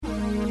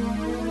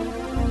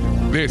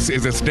This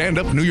is a Stand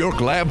Up New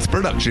York Labs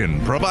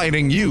production,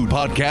 providing you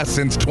podcasts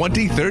since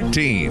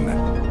 2013.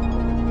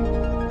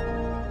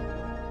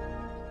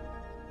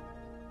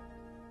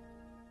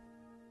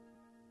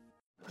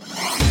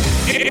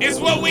 It's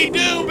what we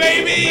do,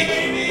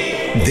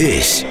 baby!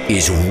 This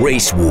is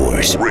Race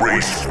Wars.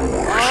 Race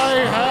Wars.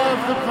 I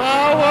have the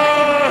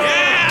power!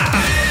 Yeah!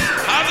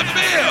 How's it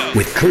feel?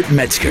 With Kurt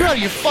Metzger. You're out of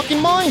your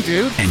fucking mind,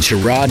 dude. And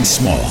Sherrod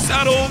Small.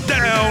 Settle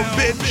down,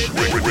 bitch!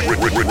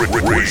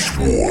 Race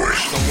Wars.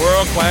 Some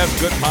world-class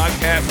good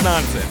podcast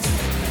nonsense.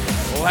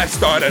 Let's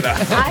start it up.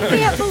 I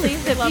can't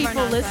believe that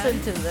people listen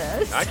to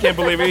this. I can't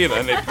believe it either,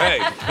 and they pay.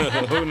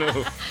 Who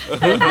knew?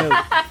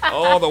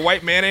 Oh, the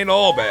white man ain't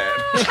all bad.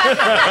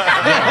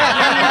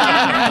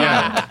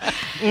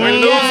 When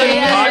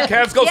losing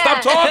podcasts go,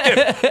 stop talking.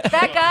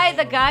 That guy,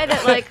 the guy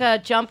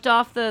that jumped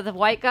off the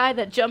white guy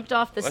that jumped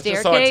off the Let's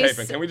staircase. just start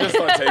taping. Can we just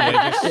start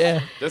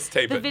taping? Just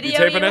tape The it. video you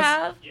taping this?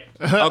 have?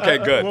 Okay,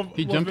 good.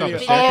 He jumped off the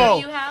The staircase.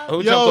 video you have? Who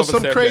jumped Yo, off the some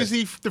staircase?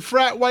 crazy, the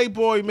frat white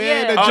boy,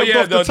 man, Yeah. that jumped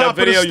off the top of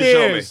video the you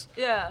showed me. stairs.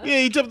 Yeah. Yeah,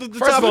 he jumped at the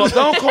First top of all, of the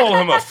don't call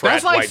him a frat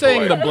That's like white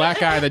saying boy. the black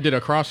guy that did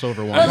a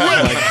crossover one.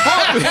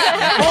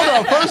 Hold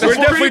on, first We're of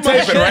all, definitely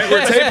taping, right?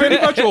 We're taping. Pretty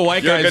much what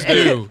white You're a guys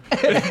good do.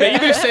 They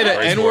either say the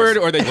Race N-word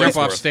wars. or they Race jump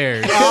off wars.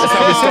 stairs. That's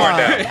how we start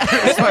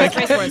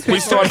now. We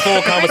start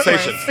full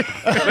conversations.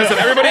 Listen,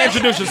 everybody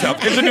introduce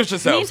yourself. Introduce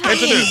yourself.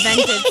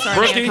 Introduce.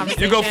 Brookie,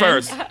 you go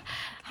first.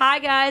 Hi,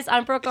 guys.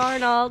 I'm Brooke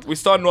Arnold. We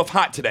starting off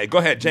hot today. Go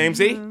ahead,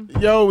 Jamesy.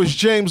 Yo, it's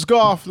James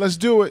Goff. Let's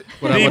do it.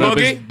 What up, D what up?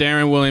 Boogie? It's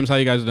Darren Williams. How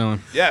you guys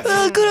doing? Yes.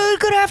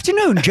 Good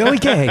afternoon, Joey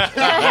Gay.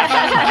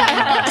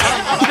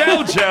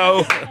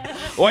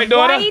 JoJo. White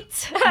daughter?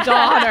 White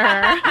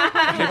daughter.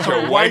 Get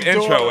your white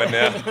intro in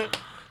there.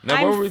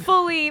 Now, what were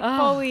we- I'm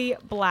fully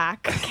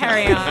black.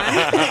 Carry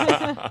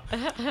on.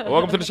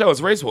 Welcome to the show.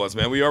 It's Race Wars,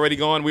 man. We already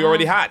going. We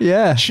already hot.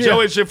 Yeah. Joe,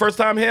 it's your first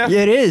time here?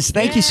 Yeah, it is.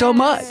 Thank you so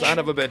much. Son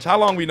of a bitch. How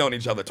long we known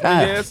each other?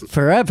 20 years?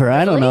 Forever.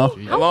 I don't know. A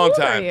long How old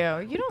time.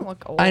 are you? You don't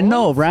look old. I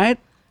know, right?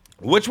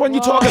 Which one you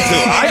talking to?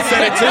 I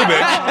said it too,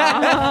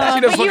 bitch.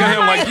 She just look at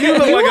him like, you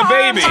look like a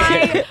baby.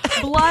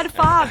 My blood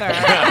father.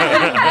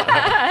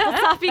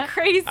 Let's not be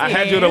crazy. I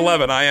had you at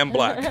 11. I am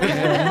black.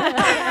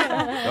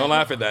 Don't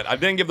laugh at that. I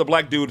didn't give the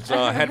black dudes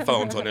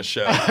headphones on this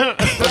show.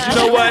 But you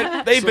know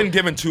what? They've been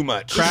given too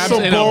much. Crabs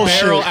so in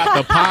bullshit. a barrel at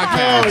the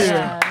podcast.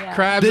 Yeah.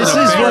 Crabs This in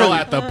a is barrel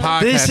what- at the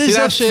podcast. This See is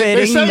that a shit? They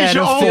fitting say it's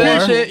your own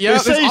metaphor. people. Yep, They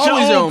it's say it's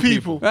always your your own own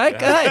people. Right?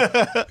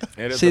 Good.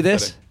 It is See a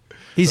this? fitting.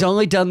 He's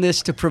only done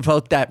this to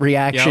provoke that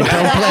reaction. Yep.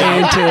 Don't play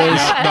into his.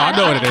 No, I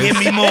know what it is. Give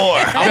me more.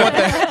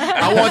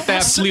 I want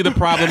that flee the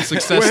problem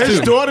success Well, his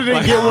too. daughter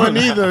didn't get one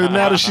either.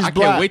 Now that she's I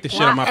black. can't wait to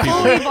shit on my people.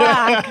 Fully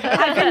black.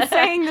 I've been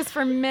saying this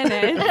for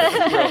minutes.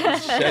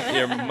 Shut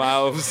your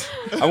mouths.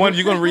 I wonder,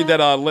 you're going to read that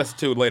list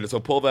too later, so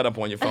pull that up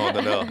on your phone.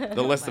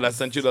 The list that I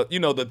sent you.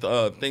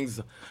 The things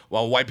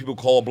white people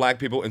call black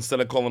people instead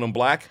of calling them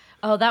black.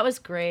 Oh, that was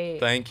great.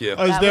 Thank you.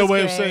 Oh, is That their was way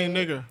of great. saying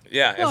nigger?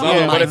 Yeah, it's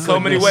Oh, but it's so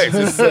many ways.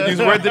 Did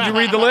you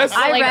read the list?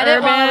 I Like read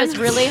it while I urban. was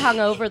really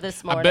hungover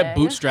this morning. I bet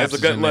bootstraps It's a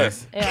is good in there.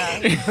 list.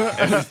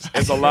 Yeah.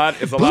 It's a lot.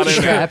 It's a lot in there.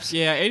 Bootstraps.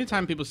 Yeah,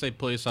 anytime people say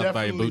pull yourself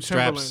by your Definitely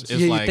bootstraps, Timberlands.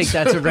 it's You like think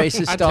that's a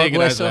racist I dog take it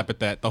as whistle? an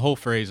epithet. The whole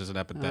phrase is an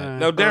epithet.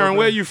 Now, Darren,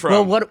 where are you from?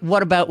 Well,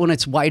 what about when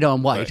it's white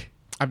on white?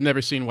 I've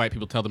never seen white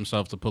people tell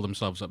themselves to pull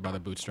themselves up by their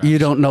bootstraps. You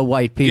don't know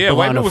white people Yeah,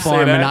 white on a people say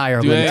farm in that.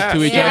 Ireland. Do they Yeah.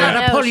 to each Yeah. You other?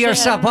 gotta No pull shit.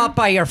 yourself up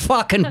by your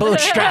fucking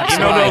bootstraps. You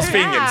know white. those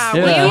fingers. Yeah.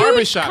 The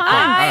barbershop thing. All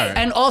right.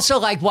 And also,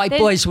 like white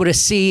boys with a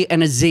C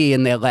and a Z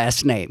in their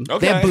last name.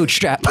 Okay. They're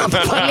bootstrap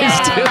motherfuckers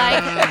Yeah, too.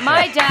 like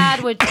my dad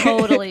would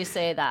totally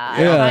say that.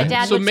 Yeah. My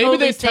dad So would maybe totally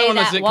they're say telling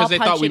us that it while because they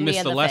thought we punching me missed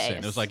in the lesson.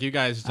 face. It was like, you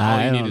guys, all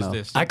I you need don't is know.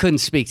 this. I couldn't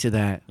speak to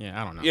that.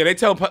 Yeah, I don't know. Yeah, they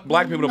tell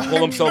black people to pull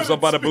themselves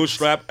up by the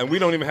bootstrap, and we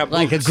don't even have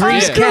Like a boots.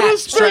 grease Yeah. cat.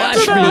 Slash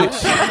boots.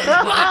 Boots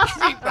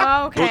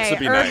Okay, would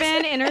be nice.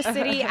 urban, inner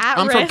city, at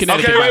I'm from risk.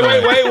 Connecticut.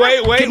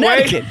 Okay, wait.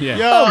 Connecticut. Yeah.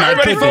 Yo,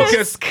 Everybody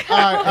goodness.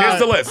 focus. Here's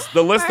the list.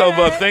 The list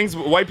of things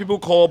white people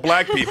call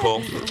black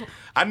people.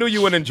 I knew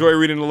you would enjoy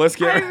reading the list,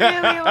 I Karen.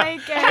 really like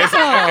it.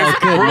 It's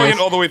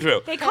brilliant all the way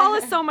through. They call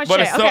us so much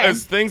But shit. Okay.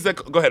 it's things that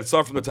go ahead.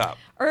 Start from the top.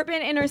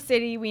 Urban, inner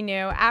city, we knew.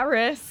 At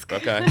risk.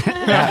 Okay,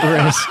 At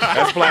risk.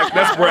 that's black.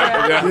 That's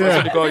black. Yeah, that's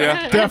what you call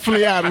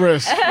Definitely at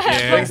risk.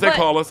 things they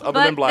call us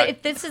other than black.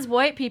 If this is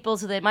white people,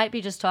 so they might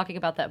be just talking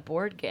about that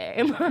board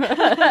game. Good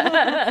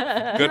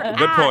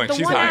point. the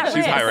She's one high. at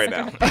She's high right risk.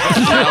 now.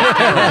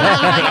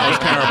 That was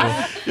terrible.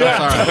 That's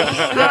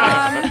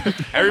all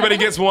right. Everybody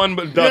gets one,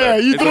 but Yeah,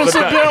 you threw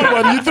some down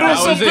money. You threw That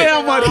some was it.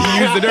 down money. He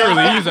used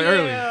it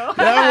early.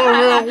 That one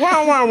real.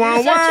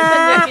 Wow. Such a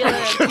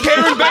manipulative.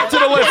 Karen, back to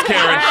the list,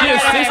 Karen. She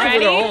assisted with her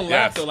ready? own Yes.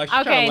 laughter. Like, she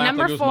Okay, kinda laughed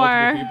number like it was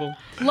multiple 4.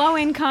 people. Low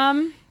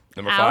income.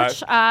 Number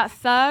Ouch. 5.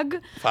 Thug.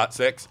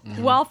 6.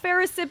 Welfare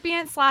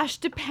recipient /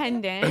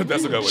 dependent.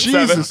 That's a good one.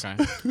 Jesus.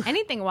 7. Okay.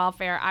 Anything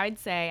welfare, I'd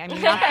say. I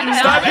mean, not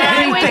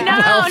that I would know.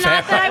 Not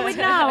that I would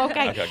know.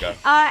 Okay. Okay, go.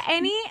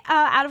 Any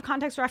out of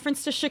context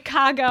reference to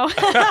Chicago.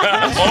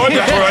 Or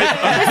Detroit.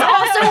 This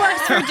also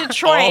works for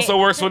Detroit. Also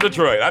works for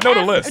Detroit. I know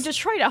the list.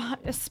 Detroit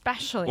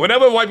especially.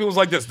 Whenever white people's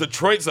like this,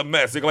 Detroit's a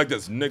mess. They go like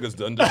this, niggas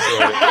done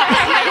destroyed it.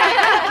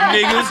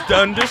 Niggas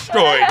done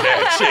destroyed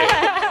that shit.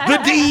 The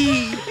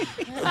D.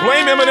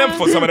 Blame Eminem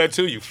for some of that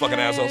too, you fucking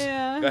assholes.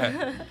 Yeah. Go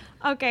ahead.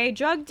 Okay,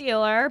 drug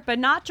dealer, but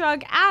not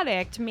drug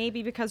addict.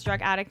 Maybe because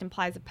drug addict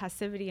implies a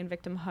passivity and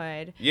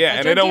victimhood. Yeah, But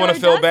and drug they don't want to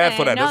dealer feel bad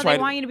for doesn't. that. No, That's they right.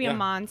 want you to be Yeah. a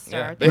monster.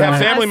 Yeah. They have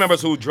family us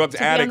members who drugs to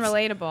be addicts.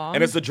 unrelatable.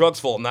 And it's the drug's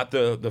fault, not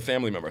the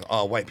family members.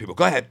 Oh, white people.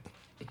 Go ahead.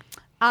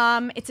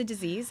 It's a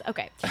disease.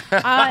 Okay.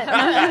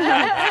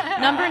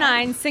 Number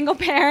 9, single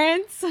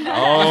parents.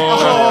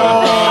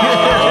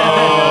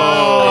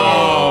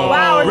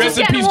 Wow. Rest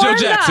in peace, Joe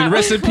Jackson.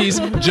 Rest in peace,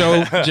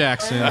 Joe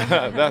Jackson.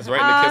 That's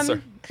right in the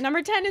kisser.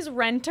 Number 10 is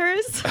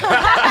renters. I'm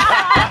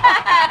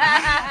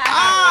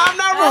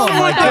not wrong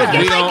with that.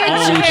 We don't Like a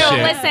own Jew.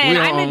 shit. Listen, We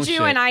don't I'm a own Jew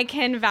shit. and I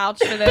can vouch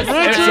for this.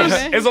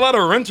 There's a lot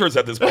of renters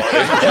at this party.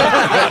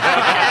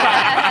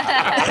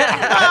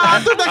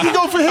 I thought that could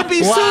go for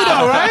hippies too,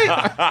 though,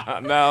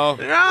 right? No.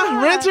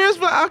 Yeah, renters,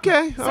 but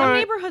okay. All Some right.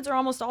 neighborhoods are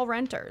almost all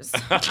renters.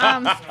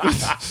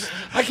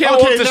 I can't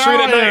walk the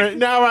street at I hear night. it.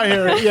 Now I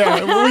hear it.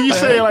 Yeah, when you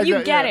say it like You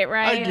that, get yeah. it,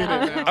 right? I get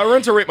it now. I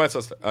renter rate my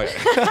sister. Okay.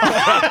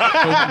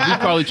 We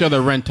call each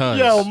other renters.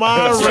 Yo,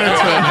 my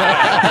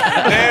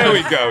renter. There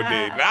we go,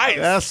 dude. Nice.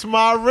 That's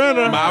my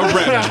renter. My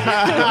renter.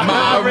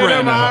 My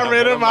renter. My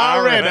renter. My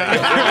renter.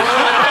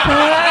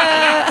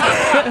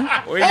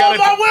 We got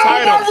My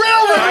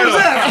real renter's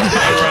at.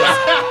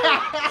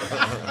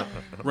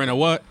 Rent a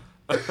what?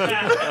 Renter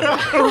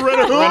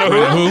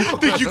who? Who?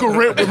 Think you can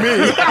rent with me?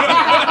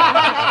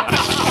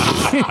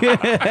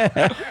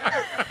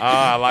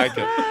 I like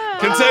it.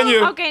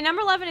 Continue. Okay,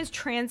 number 11 is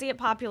transient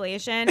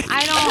population.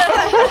 I've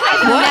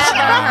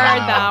never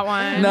heard that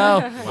one. No.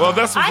 Well,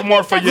 that's I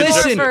more think for you. that's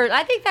Listen. more for-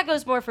 I think that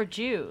goes more for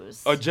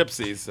Jews. Or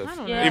gypsies.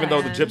 don't know. Even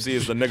though the gypsy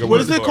is the nigga What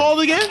word is it for called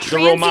again? The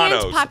Transient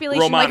Romanos.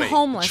 population, Romani. like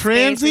homeless.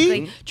 Transy?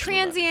 basically.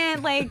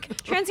 Transient,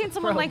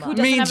 someone like who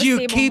doesn't have Means a you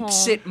stable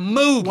keeps home. it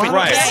moving.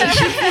 Right. Am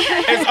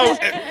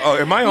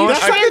I on?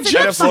 That's like a I just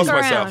gypsy. lost Fuck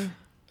myself. around.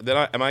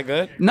 Am I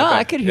good? No, Okay.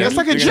 I could hear That's you.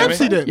 like a You can hear me?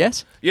 gypsy then.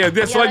 Yes. Yeah,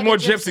 that's Yeah, like like more a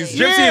gypsies. gypsy.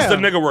 Gypsy is the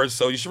Yeah. nigga word,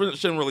 so you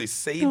shouldn't really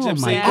say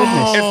gypsy. my Yeah.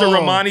 goodness. It's the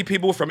Romani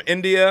people from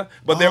India,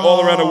 but they're all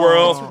around the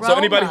world. It's So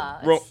anybody?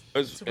 Roma.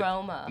 It's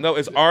Roma. No,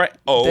 it's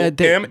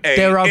R-O-M-A-N-I.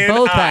 There are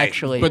both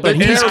actually, But but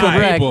they're he's terrible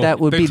correct. people.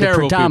 That would They're be the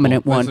terrible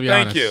predominant people. Let's one. be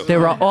Thank honest. you.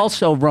 There are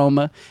also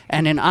Roma,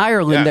 and in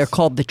Ireland Yes. they're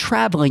called the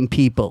traveling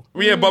people.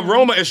 Yeah, but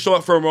Roma is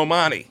short for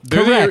Romani.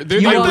 Correct. They're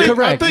You the- are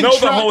correct. I think Know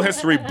the tra- whole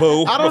history,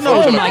 boo. I don't Before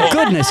know. you Oh my call-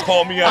 goodness.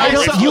 Call me out. So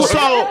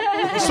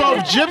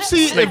if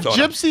gypsy, Snake if on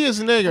him. gypsy is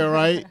nigga,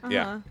 right?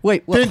 Yeah.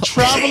 Wait, what? Then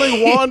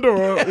traveling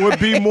wanderer would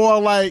be more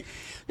like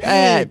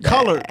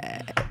colored.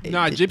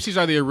 Nah, gypsies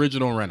are the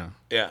original renter.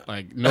 Yeah.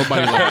 Like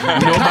nobody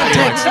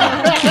likes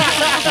them.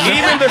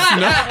 Even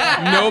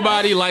the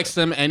Nobody likes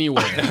them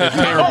anyway. They're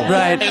terrible.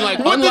 Right. And like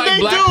What did unlike they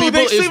black do? people,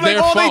 They it's seem like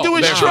their all fault. they do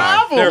is They're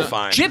travel. They're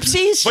fine.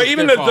 Gypsies? But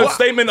even They're the false.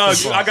 statement, I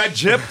got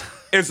gypped,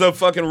 is a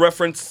fucking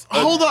reference.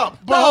 Hold up.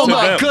 Oh To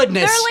my them.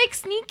 goodness. They're like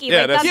sneaky. Yeah,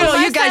 like, that's that's it. the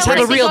You best guys I have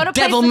a like. They real go to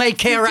places devil may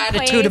care to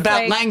attitude place, about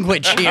like-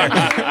 language here.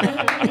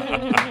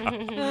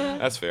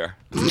 That's fair.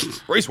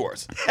 Race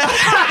wars. You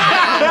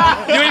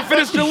ain't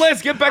finished the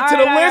list. Get back to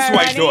the All right, list,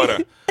 white ready? daughter.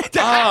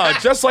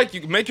 Just like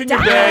you making your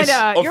Dad,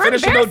 bed or you're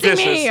finishing no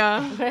embarrassing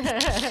dishes. me.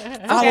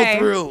 Follow Okay.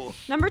 through.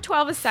 Number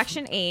 12 is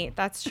Section 8.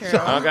 That's true.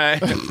 Okay.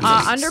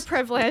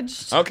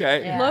 Underprivileged.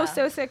 Okay. Yeah. Low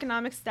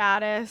socioeconomic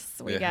status.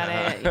 We get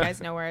it. You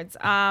guys know words.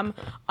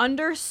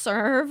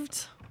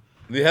 Underserved.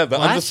 Yeah, the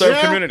What? underserved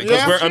Yeah, community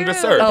because yeah. we're True.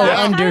 underserved. Oh, yeah.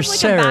 Kind of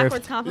underserved. Like a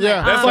backwards compliment.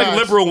 Yeah. That's like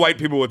liberal white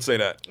people would say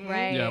that.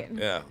 Right. Yep.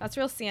 Yeah. That's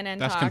real CNN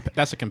That's talk.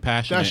 that's a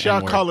compassionate. That's your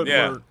N-word. colored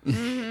Yeah. word.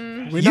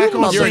 Mm-hmm. We're You not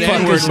gonna You're an say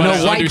N-word, motherfuckers but know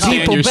white understand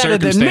people your better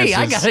than me.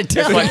 I circumstances. gotta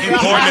tell Like you.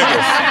 poor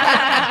niggas.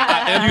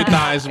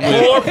 Empathize with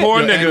Poor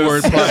your niggas.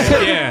 N-word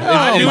play.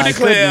 Yeah. Oh do my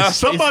declare. goodness.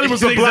 Somebody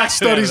was a It's black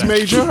exactly studies that.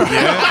 major.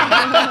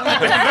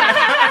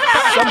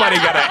 Somebody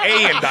got an A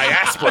in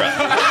diaspora.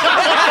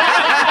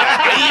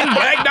 An A in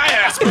black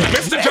diaspora.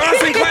 Mr.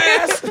 Johnson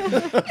class.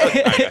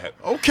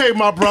 Okay,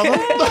 my brother.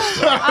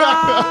 Underserved.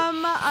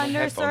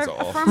 are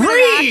off. Affirmative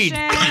Read!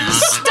 action.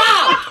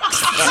 Stop!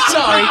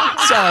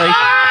 Sorry.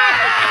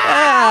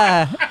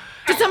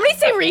 Did somebody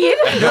say read?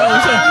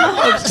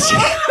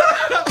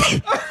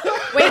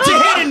 Wait, It's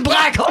hidden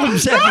black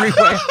holes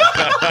everywhere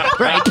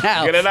right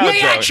now. Get it out, They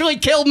Joey. actually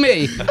killed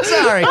me.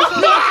 Sorry.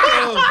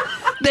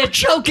 They're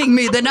choking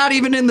me. They're not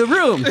even in the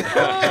room. Back to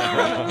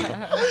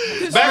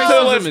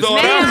the list, Racism is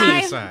daughter. May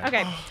I? May I?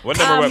 Okay. What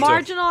number we're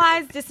up to?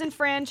 Marginalized,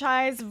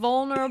 disenfranchised,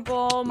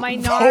 vulnerable,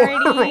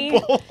 minority,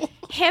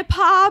 hip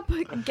hop,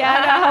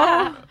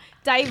 ghetto,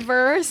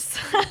 diverse.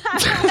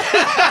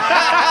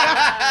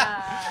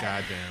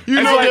 Goddamn.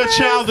 You know their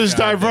child is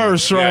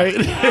diverse, right?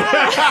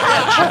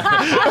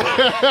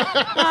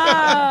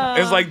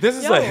 It's like, this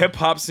is a hip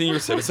hop senior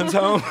citizens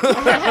home.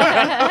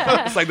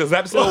 It's like, does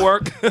that still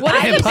work? What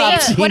if Hip hop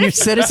it's a- senior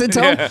citizens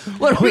home?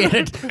 What are we at a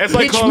It's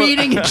like pitch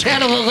meeting at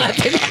Channel 11?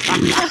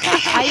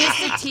 I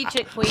used to teach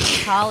at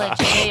Queens College,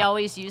 and they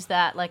always use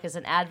that like as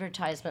an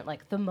advertisement,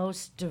 like the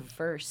most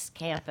diverse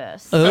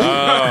campus in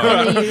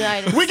the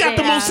United We got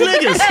the States.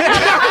 most niggas.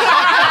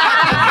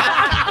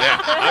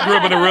 I grew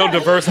up in a real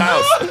diverse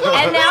house.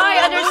 And now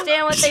I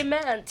understand what they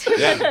meant.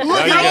 Yeah.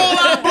 Look at all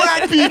our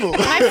black people.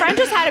 My friend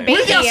just had a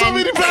baby. We got so and-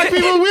 many black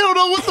people, we don't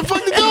know what the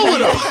fuck to do with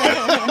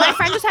them. My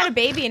friend just had a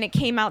baby and it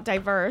came out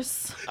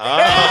diverse. Oh.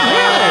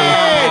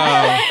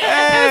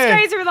 It was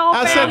crazy for the whole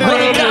I said family. that What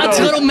are earlier, God's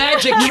though. little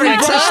magic tricks,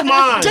 Reverse huh?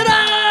 mine.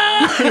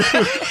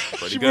 Ta-da!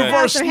 Pretty good.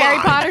 reversed Some Harry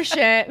mine. Potter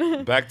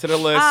shit. Back to the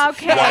list.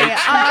 Okay.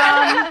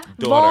 White.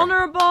 Daughter.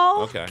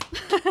 Vulnerable. Okay.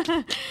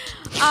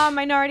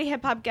 Minority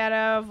hip hop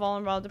ghetto.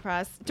 Vulnerable.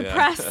 Depressed. Yeah.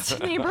 Depressed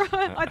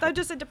neighborhood. I thought I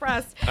just said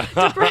depressed.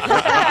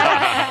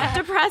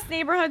 Depressed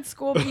neighborhood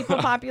school people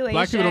population.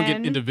 Black people don't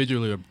get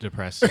individually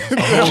depressed. It's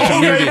the whole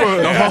community,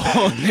 the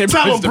whole Tell neighborhood's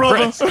them, brother.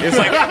 depressed. It's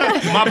like,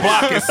 my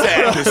block is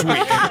sad this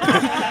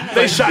week.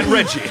 They shot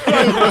Reggie.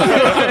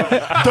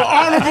 The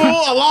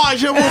Honorable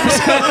Elijah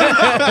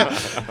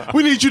Wilson.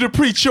 We need you to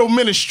preach your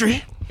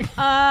ministry.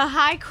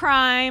 High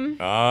crime.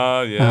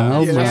 Oh, yeah.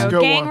 Oh, Yeah, that's a my.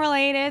 good Gang one.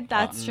 related.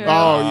 That's true.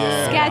 Oh,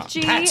 yeah.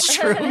 Sketchy. That's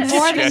true.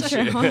 More than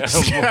true.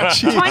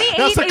 Sketchy. 28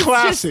 That's a is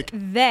classic.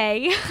 just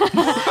they.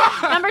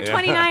 Number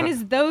 29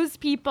 is those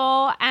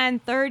people,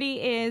 and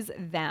 30 is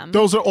them.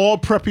 Those are all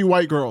preppy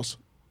white girls.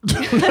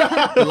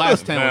 The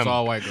last 10 was Them.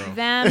 all white girls.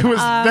 Them. It was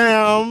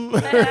them.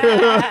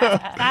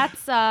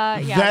 That's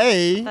yeah.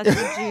 They. That's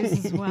the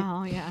Jews as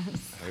well.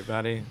 Yes.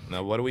 Everybody,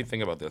 now what do we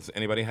think about this?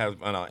 Anybody have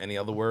any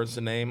other words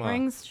to name?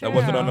 Rings that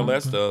wasn't on the true.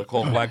 list.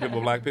 Call black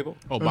people.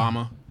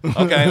 Obama.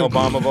 Okay,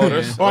 Obama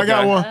voters. Oh, I got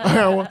Okay. one. I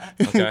got one.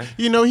 Okay.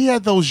 You know, he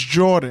had those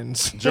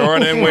Jordans.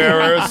 Jordan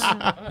wearers.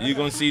 You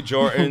gonna see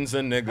Jordans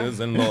and niggas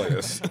and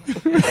lawyers.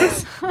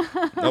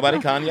 Nobody?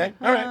 Kanye?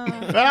 All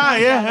right. Ah,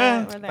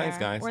 yeah. We're there. Thanks,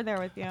 guys. We're there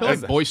with you. I feel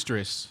like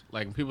boisterous.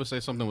 Like when people say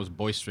something was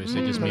boisterous,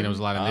 they just mean there was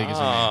a lot of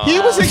niggas in He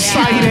was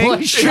exciting.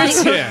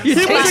 Boisterous. there. You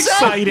He think was so?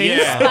 exciting.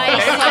 Yeah.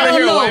 Spicy. I don't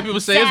hear know. white people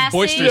say it's Sassy.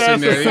 boisterous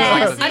in there.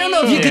 Sassy. I don't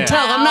know if you Yeah. can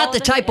tell. I'm not the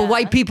type of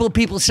white people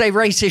say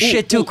racist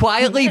shit too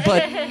quietly,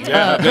 but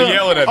Yeah, they're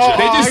yelling at you.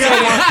 They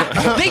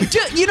just they do.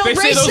 You know, They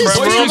say those racists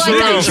feel words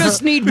like I wrong.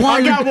 just need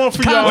one got one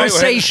for y'all.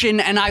 conversation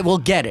and I will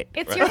get it.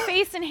 It's your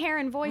face and hair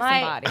and voice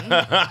My- and body.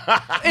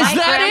 Is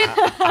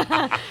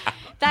that it?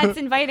 That's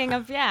inviting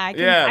of I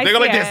can, Yeah, I they go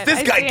see like this. it. This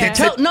I guy see gets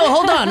it. No,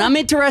 hold on. I'm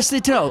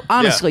interested to know.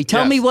 Honestly,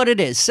 tell yes. me what it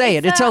is. Say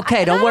it. It's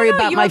okay. Don't I worry know,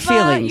 about you my have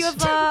feelings. You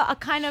have a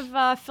kind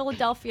of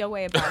Philadelphia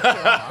way about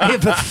you.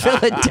 If a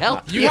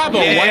Philadelphia. You have a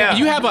Yeah. white,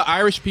 you have a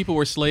Irish people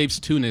were slaves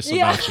to-ness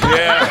Yeah. about you.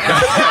 Yeah.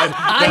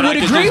 I would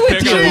could agree just with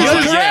picture you. it. You're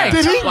Jesus. correct.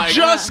 Did he Like,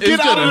 just it's get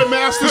out of gonna- the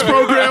master's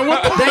program?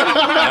 What the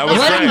That was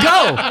Let him great.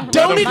 go.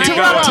 Don't him keep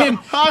interrupt going. him.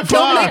 High Don't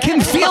five. make him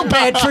feel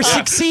bad for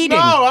succeeding.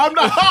 No, I'm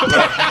not.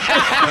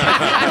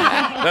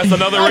 That's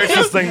another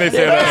racist thing they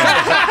say.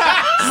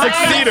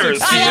 Succeeders.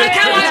 I like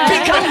how I've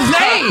become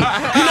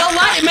they. You know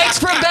what? It makes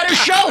for a better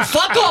show.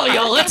 Fuck all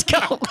y'all. Let's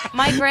go.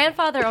 My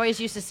grandfather always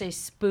used to say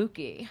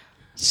spooky.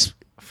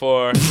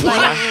 For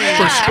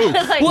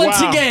Like,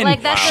 Once again,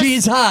 Like, that's a-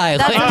 she's high.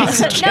 That's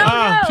Ladies and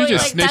no, She's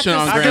just like, snitching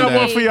on I got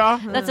one for y'all.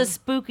 That's a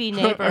spooky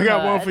neighborhood. I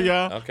got one for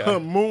y'all. Okay.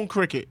 Moon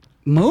cricket.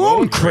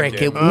 Moon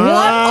cricket. What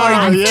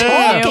Ah, are you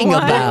yeah. talking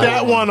What? about?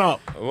 That one up.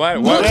 what,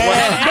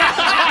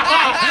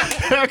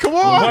 Come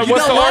on.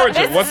 what's the what?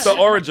 origin? What's the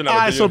origin of All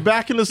it? right, to so you?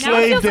 back in the Now it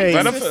slave feels like days,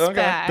 Benefit- okay.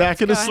 disrespect.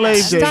 back in the Go slave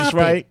ahead. days, Stop it.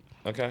 right?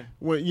 Okay.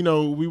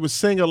 When we would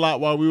sing a lot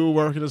while we were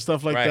working and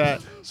stuff like Right.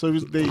 that. So it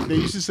was, they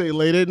used to say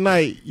late at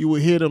night you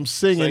would hear them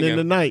singing in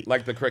the night.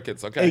 Like the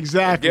crickets. Okay.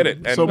 Exactly. Get it.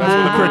 And So that's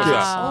Moon what the it is.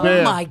 crickets. Oh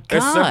Bam. my God.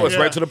 It's simple. It's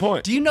Yeah. right to the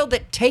point. Do you know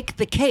that take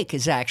the cake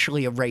is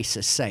actually a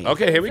racist saying?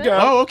 Okay, here we go.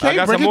 Oh, okay, I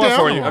got break some it more down.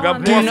 for you. I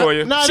got Do you more know- for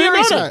you. No, I didn't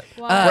know Seriously.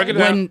 that. Break it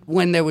down.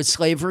 When there was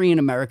slavery in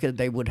America,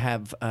 they would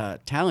have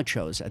talent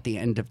shows at the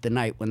end of the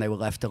night when they were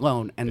left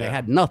alone, and they Yeah.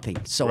 had nothing.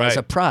 So Right. as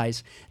a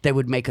prize, they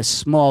would make a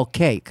small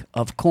cake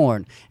of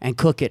corn and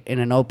cook it in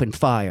an open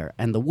fire,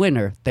 and the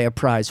winner, their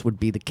prize would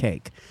be the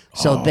cake.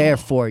 So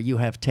therefore, you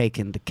have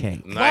taken the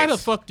cake. Nice. Why the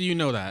fuck do you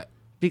know that?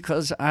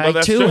 Because I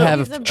that's too true. He's a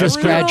have just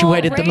brutal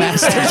graduated the racist.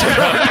 master's.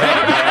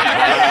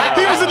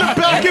 He was in the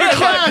back of the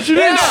class. You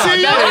didn't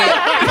see it.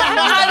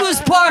 I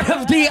was part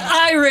of the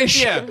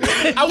Irish. Yeah,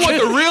 I want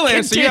the real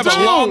answer. You have a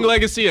Dude. long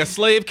legacy of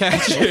slave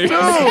catching. He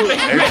nailed it.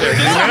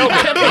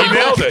 He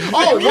nailed it.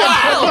 Oh,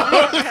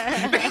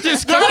 wow.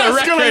 Just That cut the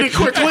escalated record.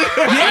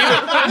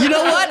 quickly. You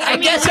know what? I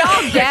guess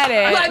I'll get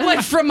it. I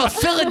went from a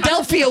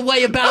Philadelphia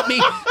way about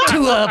me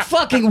to a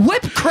fucking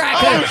whip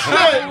cracker.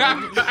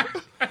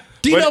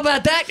 Do you But know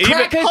about that? even-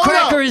 Cracker Hold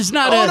cracker up. is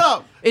not Hold a.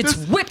 up. It's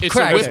This- whip It's a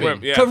cracker. whip,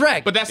 yeah.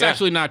 Correct. But that's Yeah.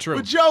 actually not true.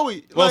 But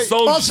Joey, Well, like,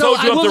 sold also, you I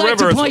up would the like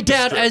river. to is point what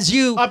out this as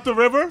you. up the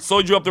river.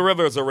 sold you up the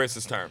river is a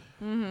racist term.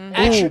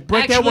 Actually,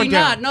 break that one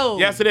down. not. No.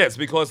 Yes, it is,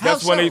 because How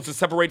that's when they so? used to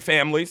separate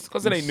families,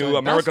 because it ain't new. That's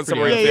America pretty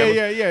separated Yeah, families.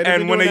 yeah, yeah. They've been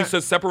And when doing they used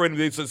to separate them,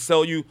 they used to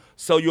sell you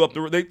up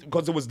the river,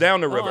 because it was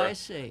down the river. I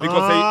see.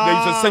 Because they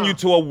used to send you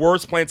to a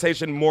worse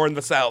plantation more in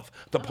the South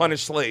to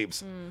punish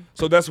slaves.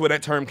 So that's where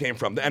that term came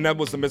from, and that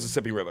was the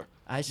Mississippi River.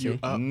 I see.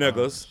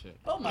 Niggas.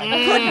 Oh my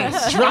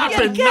goodness.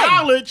 Dropping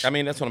knowledge. I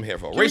mean, that's what I'm here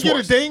for. Can we Race get a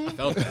wars. ding?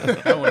 Felt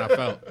that. That one I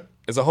felt.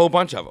 There's a whole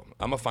bunch of them.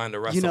 I'm gonna find the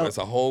rest You of them. know- It's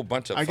a whole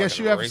bunch of. I guess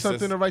fucking you have racist.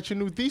 something to write your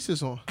new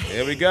thesis on.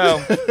 Here we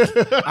go.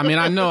 I mean,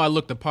 I know I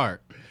looked the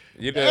part.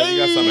 You got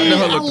something. Hey, know I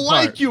I look the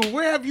like part. you.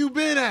 Where have you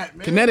been at,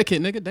 man?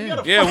 Connecticut, nigga,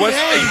 damn. Yeah, what's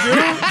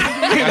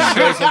I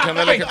shows in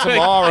Connecticut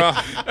tomorrow.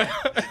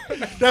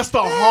 That's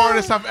the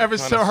hardest I've ever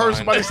to heard find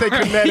somebody it. say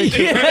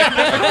Connecticut.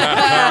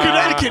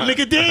 Connecticut,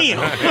 nigga, damn.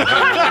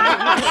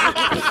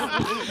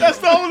 That's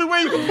the only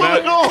way you can pull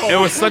it off. It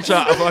was such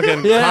a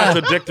fucking Yeah.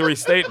 contradictory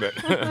statement.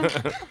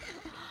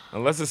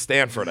 Unless it's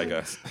Stanford, I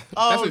guess.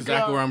 That's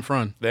exactly where I'm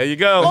from. There you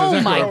go.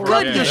 Oh my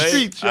Run the goodness.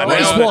 streets, I yo.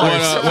 Race nailed wars.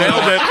 it.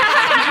 Nailed it.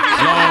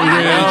 Long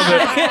Ridge,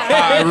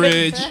 High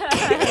Ridge.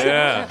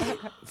 Yeah.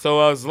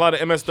 So there's a lot of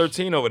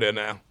MS-13 over there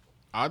now.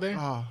 Are there?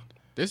 Oh.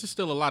 This is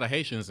still a lot of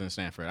Haitians in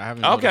Stanford. I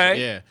haven't. Okay. noticed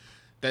it.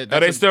 Yeah. Are That's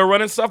they a- still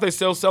running stuff? They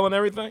still selling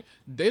everything?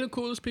 They the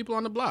coolest people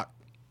on the block.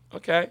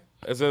 Okay.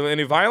 Is there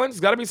any violence?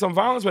 Got to be some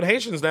violence with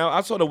Haitians now.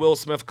 I saw the Will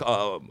Smith.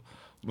 What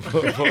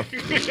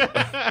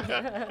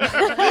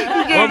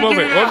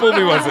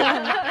movie was it?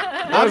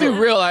 I'll be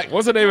real. Like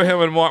What's the name of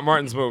him in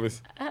Martin's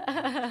movies?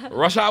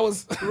 Rush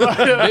Hours?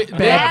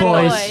 Bad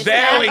boys.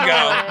 There we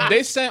go.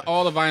 they sent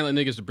all the violent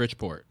niggas to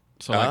Bridgeport.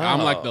 So like I'm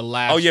like the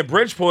last. Oh yeah,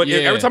 Bridgeport. Yeah.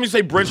 Every time you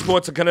say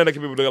Bridgeport to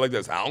Connecticut, people do it like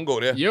this. I don't go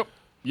there.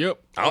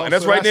 Yep. And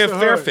that's right near the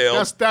hood.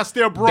 Fairfield. That's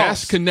their Bronx.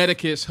 That's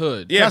Connecticut's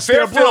hood. Yeah, that's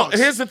their Fairfield. Bronx.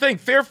 Here's the thing: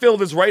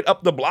 Fairfield is right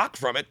up the block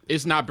from it.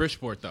 It's not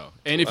Bridgeport though.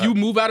 And if you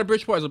move out of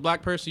Bridgeport as a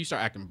black person, you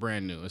start acting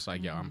brand new. It's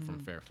like, yo, I'm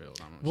from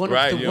Fairfield. One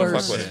Right, of you the don't fuck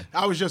worst. with it.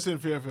 I was just in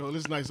Fairfield.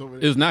 It's nice over It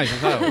there. was nice. As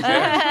hell.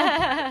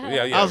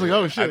 Yeah. I was like,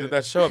 oh, shit. I did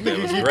that show up there.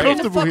 It was Get great.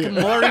 comfortable Fucking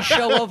here. Maury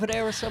show over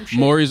there or some shit.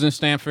 Maury's in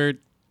Stanford.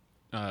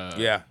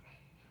 Yeah.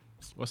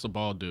 What's the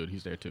bald dude?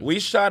 He's there too. We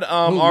shot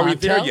Are We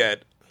There Montel?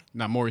 Yet?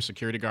 Not Maury's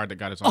security guard that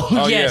got his own.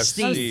 Oh, yeah, yeah,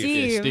 Steve.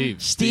 Steve.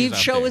 Steve. Steve's out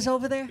show there. is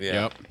over there? Yeah.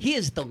 Yep. He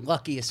is the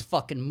luckiest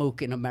fucking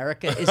mook in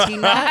America, is he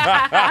not?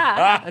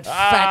 That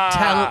fat,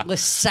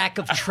 talentless sack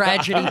of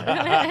tragedy.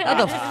 How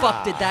the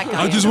fuck did that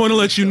guy? I just want to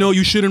let you know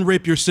you shouldn't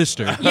rape your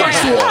sister.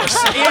 Yes.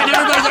 And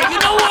everybody's like, you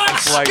know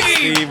what, Like,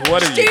 Steve,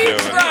 what are you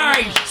Steve's doing?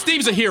 right.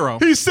 Steve's a hero.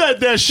 He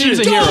said that shit.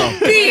 Steve's a hero. Don't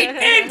beat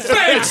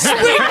infants.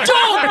 We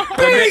don't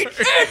beat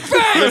infants.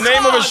 The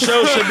name of his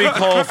show should be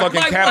called fucking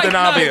Like Captain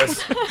Mike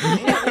Obvious.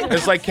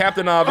 It's like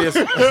Captain Obvious.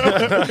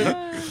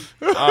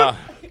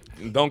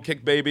 Don't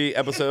Kick Baby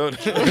episode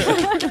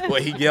where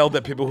he yelled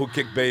at people who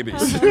kick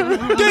babies.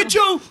 Did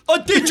you or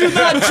did you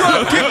not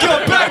drop kick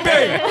your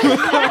baby?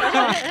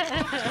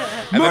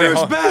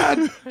 Murder's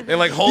bad. They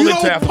like hold You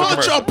it to don't after the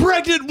punch commercial. a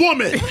pregnant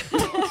woman.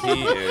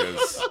 He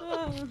is.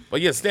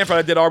 But yeah, Stanford,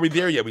 I did Are We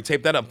There Yet? We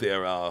taped that up there,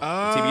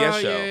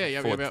 TBS show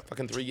yeah, for yeah.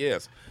 fucking 3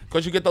 years.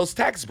 Because you get those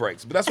tax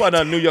breaks. But that's why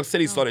New York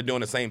City started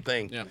doing the same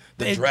thing. Yeah.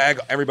 To drag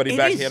everybody It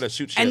back is. here to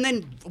shoot shit. And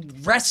then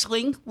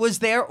wrestling was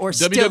there or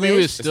still WWE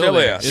is. is Still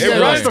there. It's It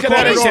still runs there.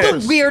 Connecticut. It's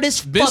Office. the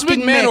weirdest Vince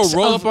fucking McMahon mix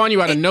will roll of- up on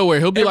you out of nowhere.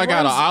 He'll be it like at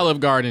an runs- Olive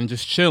Garden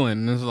just chilling.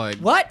 And it's like,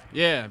 What?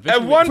 Yeah. Vince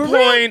At McMahon- one For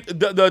point,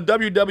 the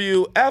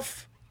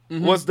WWF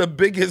was the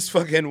biggest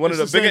fucking, one of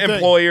It's the the bigger same thing.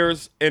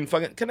 employers in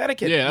fucking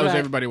Connecticut. Yeah, that was Right.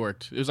 everybody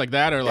worked. It was like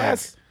that or like.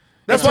 Yes.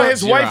 That's why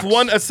his wife Xerox.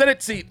 won a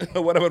Senate seat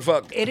or whatever the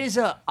fuck. It is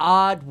a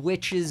odd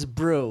witch's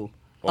brew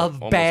of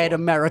almost bad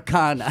one.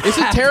 Americana. It's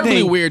a terribly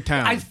happening. weird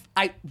town.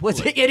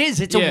 It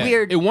is. It's Yeah, a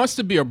weird. It wants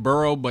to be a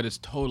borough, but it's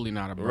totally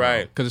not a borough.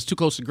 Right. Because it's too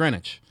close to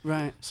Greenwich.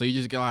 Right. So you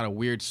just get a lot of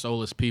weird,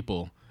 soulless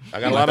people I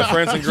got a lot of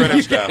friends in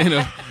Greenwich now. in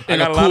I a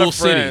got a lot cool of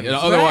city, friends. in an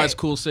otherwise Right.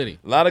 cool city.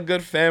 A lot of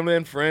good family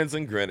and friends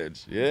in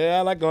Greenwich. Yeah,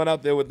 I like going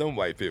out there with them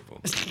white people.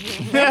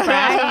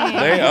 Right.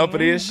 They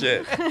uppity as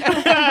shit.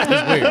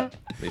 It's weird.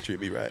 They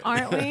treat me right.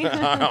 Aren't we?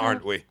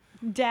 Aren't we?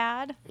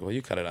 Dad, Well,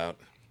 you cut it out.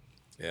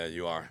 Yeah,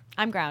 you are.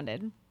 I'm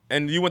grounded.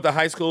 And you went to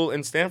high school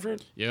in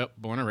Stanford? Yep,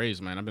 born and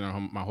raised, man. I've been at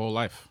home my whole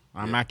life.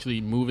 I'm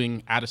actually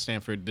moving out of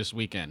Stanford this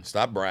weekend.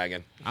 Stop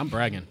bragging. I'm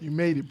bragging. You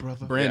made it,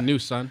 brother. Brand new,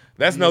 son.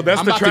 That's I'm the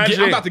about,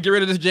 tragedy. I'm about to get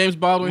rid of this James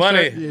Baldwin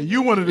Money. shit. Yeah,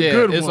 you one of the Yeah,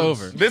 good it's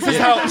ones. over. This is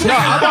how.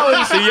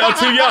 See, y'all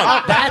too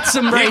young. That's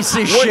some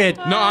racist shit.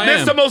 No, I This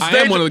am. the most I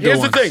am one of the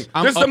Here's good the ones. thing.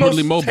 I'm This the most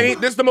upwardly mobile.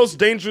 this the most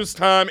dangerous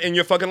time in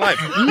your fucking life.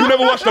 You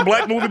never watched a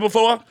black movie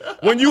before?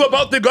 When you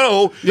about to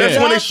go, that's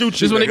Yeah. when they shoot you.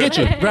 This is when they nigga.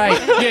 get you. Right.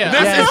 Yeah.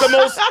 This Yes. is the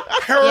most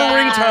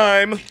harrowing Yeah.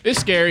 time It's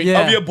scary.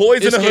 Yeah. of your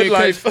boys in It's the hood scary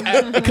life.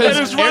 because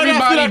it's right after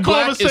everybody that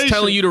everybody black is conversation.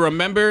 telling you to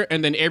remember,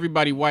 and then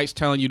everybody white's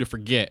telling you to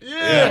forget. Yeah,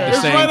 at the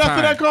it's same right time.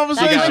 after that That's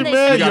conversation, when they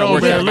man. You gotta Yo,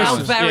 work man, that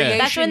listen. balance. variation.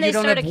 That's when they you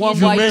don't start have one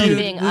accusing white you of dude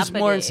being who's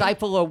more uppity.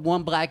 insightful or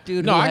one black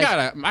dude. No, who I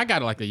has-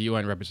 got like the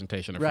UN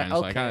representation of Right,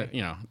 friends. Like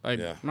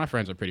okay. my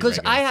friends are pretty. Because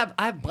regular.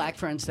 I have black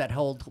friends that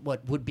hold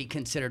what would be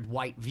considered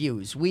white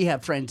views. We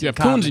have friends You in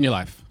have coons common. in your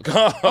life.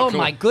 Oh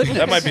my goodness.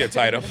 That might be a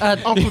title.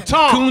 Uncle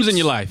Tom. Coons in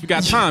your life. You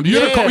got time. You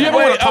ever Wait,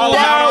 want to call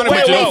them out on it,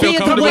 but you don't Maybe feel it's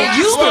the comfortable? way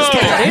you look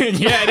at it.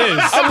 Yeah, it is.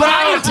 But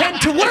I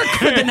intend to work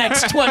for the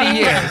next 20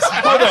 years.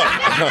 Hold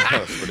on.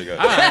 That's pretty good.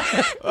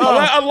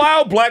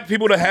 Allow black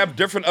people to have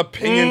different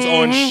opinions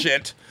on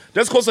shit.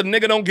 Just because a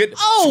nigga don't get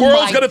Oh,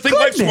 squirrels my gotta think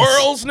like goodness.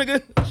 squirrels,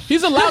 nigga.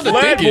 He's allowed to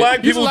Let think black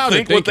it. He's people allowed to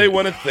think what they it.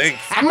 want to think.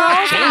 I'm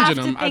not Squirrels have changing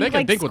to them. They think can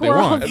like think what they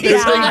want.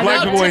 squirrels. They think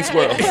black people ain't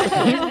squirrels.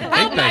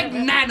 How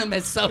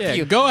magnanimous of Yeah,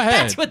 you. go ahead.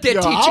 That's what they're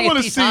Yo, teaching I at want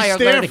to these see higher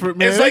Stanford, learning.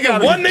 man. It's like They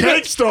if got one a nigga,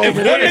 gangster over if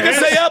one there. nigga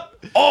say up,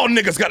 all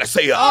niggas gotta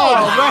say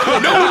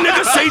up. No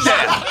nigga say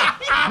that.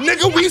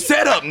 Nigga, we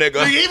set up,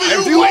 nigga. Even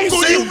If you ain't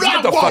woke, say, you get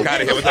not the fuck woke. out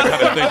of here with that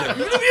kind of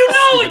thinking. You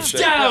know it's Shit.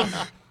 down.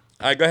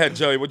 All right, go ahead,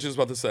 Joey. What you was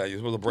about to say? You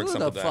was supposed to break Who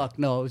something the down. fuck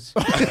knows?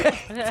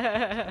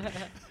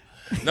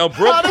 No,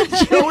 Brooke.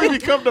 Joey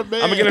become the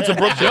man. I'm gonna get into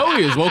Brooke.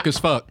 Joey is woke as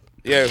fuck.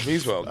 Yeah,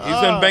 he's well. He's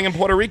been banging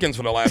Puerto Ricans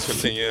for the last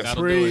 15 years.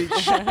 That'll do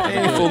it.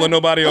 Ain't fooling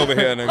nobody over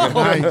here,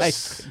 nigga.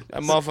 Nice.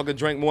 That motherfucker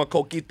drank more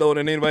coquito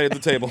than anybody at the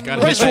table. You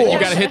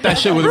gotta hit that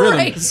shit with rhythm.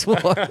 Race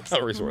wars.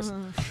 Resource.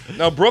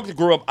 Now, Brooke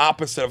grew up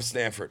opposite of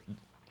Stanford.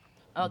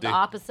 Oh, the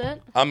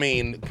opposite? I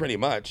mean, pretty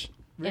much.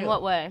 In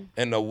what way?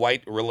 In the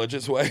white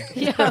religious way.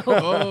 Yeah.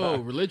 Oh,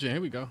 religion.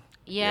 Here we go.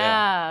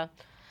 Yeah.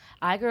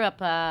 I grew up,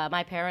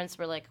 my parents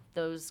were like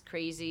those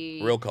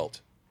crazy Real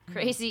cult.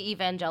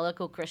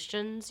 evangelical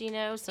Christians, you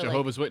know? So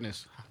Jehovah's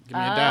Witness. Give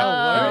me a Oh,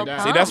 dad. Give me a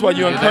dad. See, that's why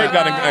you and Kurt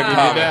got in Give me a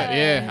common. dad.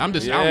 Yeah, I'm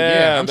just,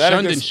 Yeah, I'm that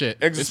shunning ex- shit.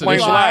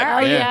 explains It's a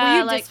lot. Oh, Yeah. Were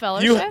you like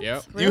disfellowshipped?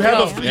 Yep.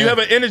 You have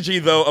an energy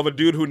though of a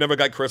dude who never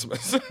got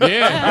Christmas.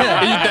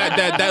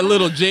 Yeah, that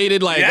little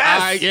jaded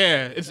Yes.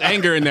 it's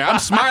anger in there. I'm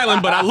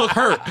smiling, but I look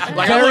hurt.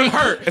 Like I look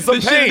hurt. It's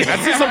some pain. I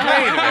see some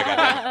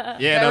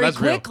pain. Yeah, no, Very that's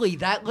real. quickly,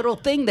 that little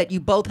thing that you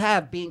both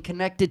have, being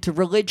connected to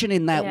religion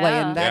in that way,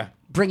 Yeah. and that Yeah.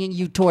 bringing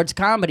you towards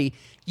comedy,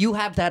 you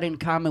have that in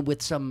common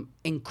with some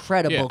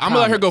incredible. Yeah, I'm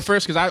gonna let her go comics.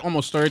 first because I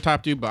almost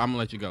stereotyped you, but I'm gonna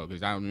let you go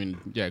because I mean,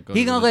 go.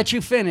 He gonna let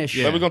you finish.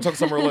 Yeah. Then we're gonna talk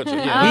some religion.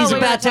 He's we're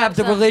about gonna to have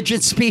the talk some-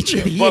 religion speech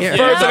of the But year.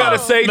 first, I gotta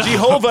say,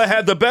 Jehovah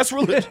had the best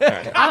religion.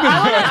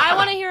 I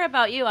want to hear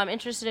about you. I'm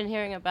interested in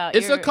hearing about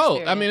It's your a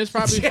cult. I mean, it's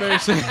probably very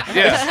simple.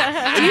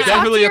 Yes. Do you talk to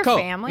definitely a your cult.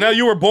 family? Now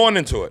you were born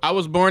into it. I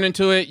was born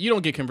into it. You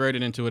don't get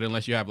converted into it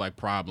unless you have like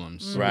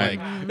problems. Right.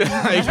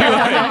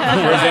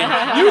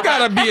 You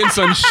gotta be in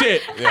some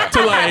shit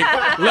to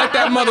like let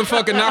that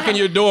motherfucker knock on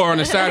your door on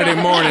a Saturday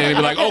morning and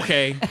be like,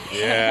 okay.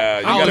 Yeah,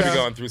 you gotta be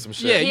going through some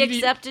shit. Yeah, He you-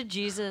 accepted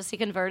Jesus. He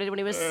converted when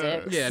he was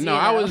 6. Yeah, you no,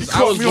 I know. was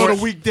Caught me born on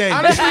a weekday.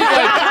 Honestly,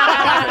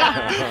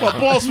 like, My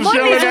boss was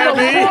yelling at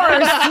me.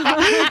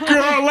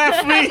 Girl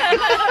left me. Yo,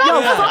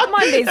 fuck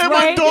Mondays, And my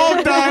right?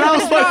 dog died. I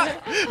was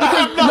like,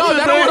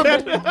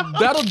 no,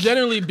 that'll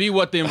generally be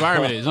what the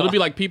environment is. It'll be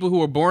like people who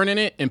were born in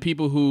it and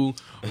people who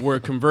were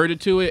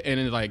converted to it, and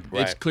it's like it's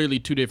Right. clearly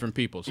two different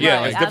people. So Yeah,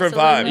 like, it's different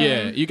absolutely.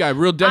 vibe. yeah, you got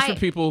real desperate I-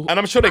 people. And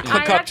I'm sure they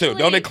click I up too.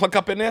 Don't they actually- click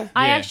up in there?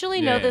 I Yeah,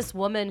 actually know yeah. this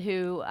woman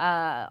who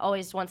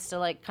always wants to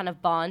like kind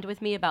of bond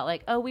with me about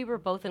like, oh, we were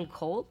both in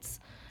cults,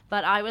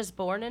 but I was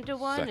born into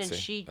one and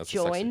Sexy. she That's a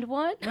sexy- joined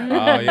one.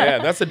 Oh yeah,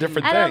 that's a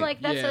different And thing. I'm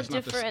like, that's Yeah, a it's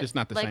not the- different. it's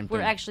not the like, same we're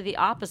thing. actually the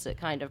opposite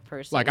kind of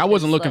person. Like I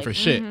wasn't It's looking like- for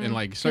shit, and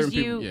like certain 'cause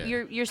you, people.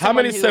 Yeah. you're How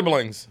many someone who-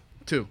 siblings?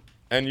 Two.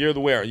 And you're the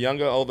where?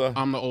 Younger, older?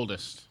 I'm the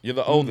oldest. You're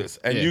the oldest.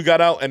 And yeah. you got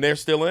out and they're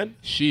still in?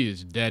 She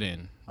is dead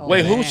in.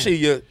 Wait, man. who's she?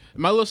 You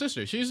My little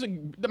sister. She's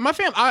my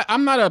family.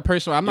 I'm not a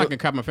person. I'm not gonna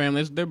cop my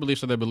family. Their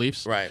beliefs are their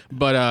beliefs. Right.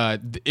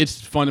 But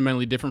it's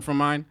fundamentally different from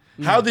mine.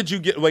 How did you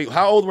get wait,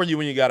 how old were you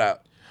when you got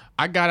out?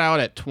 I got out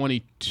at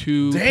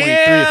 22, 23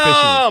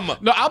 Damn!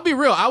 officially. No, I'll be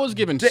real. I was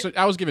giving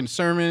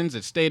sermons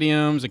at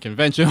stadiums and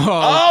convention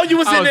halls. Oh, you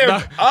was in there. I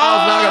was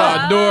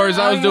knocking on doors.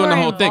 I was you doing the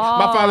were whole thing.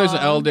 My father's an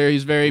involved. elder.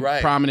 He's very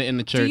Right. prominent in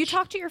the church. Do you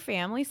talk to your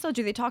family still?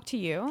 Do they talk to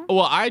you?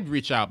 Well, I'd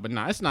reach out, but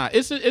no, it's not.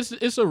 It's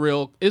a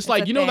real. It's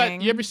like a you know that thing.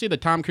 you ever see the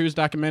Tom Cruise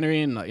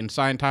documentary in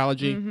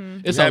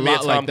Scientology? It's Yeah, a me lot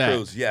and like Tom that.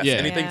 Cruise. Yes. Yeah.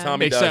 Anything Yeah.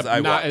 Tommy Except does, I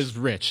not watch. as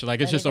rich.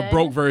 Like it's just a Anything?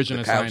 broke version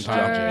of couch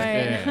Scientology.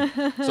 Right.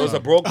 Yeah. So it's a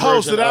broke version oh,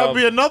 so that of would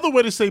be another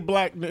way to say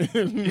black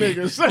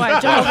niggas.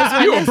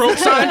 You a broke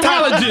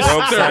Scientologist.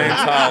 broke sir.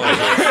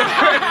 Scientologist.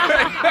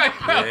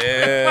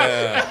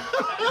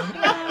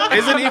 Yeah.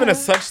 Isn't even a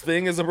such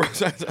thing as a broke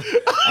Scientologist?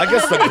 I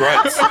guess the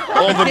grunts.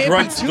 All the be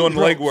grunts too doing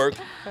broke. legwork.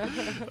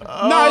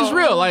 No, it's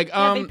real. Like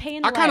they pay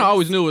in I kind legs. of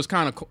always knew it was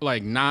kind of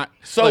like not.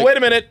 So like, wait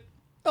a minute.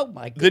 Oh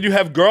my god. Did you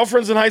have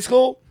girlfriends in high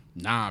school?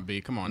 Nah,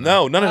 B, come on.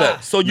 No, none of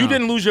that. So you No.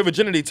 didn't lose your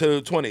virginity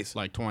to 20s?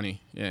 Like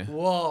 20. Yeah.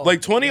 Whoa.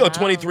 Like 20 or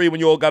 23 when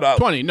you all got out?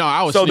 20. No,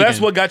 I was. So that's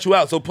sneaking. what got you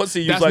out. So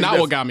pussy, you That's was like not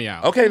this. what got me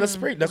out. Okay, that's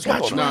great. That's what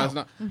got you No, out. it's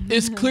not.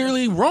 It's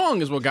clearly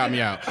wrong. Is what got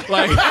me out.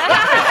 Like,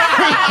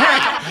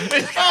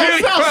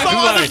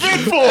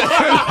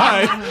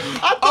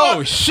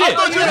 Oh shit!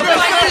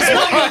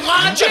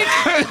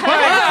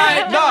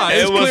 Nah,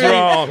 It was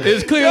wrong.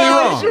 It's clearly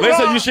wrong.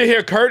 Listen, you should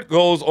hear Kurt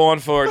goes on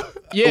for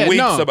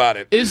weeks about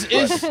it. It's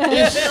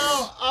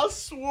I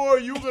swore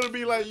you were gonna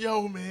be like,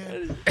 yo,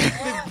 man.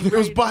 It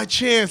was by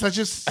chance. I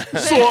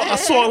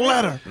saw a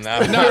letter.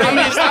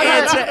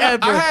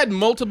 I had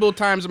multiple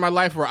times in my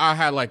life where I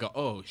had like a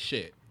oh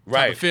shit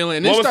type of feeling.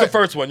 And What was the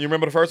first one? You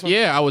remember the first one?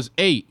 Yeah, I was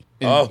 8.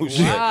 Oh shit!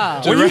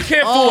 Well, you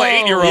can't fool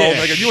an 8-year-old.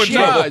 Nigga. You in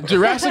trouble.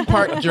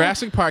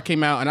 Jurassic Park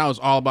came out, and I was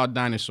all about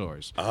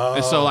dinosaurs.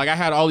 And so like I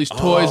had all these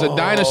toys of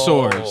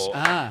dinosaurs.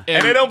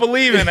 And they don't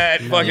believe in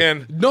that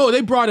fucking. No,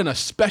 they brought in a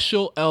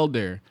special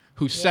elder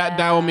who sat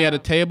down with me at a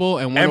table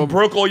and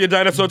broke all your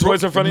dinosaur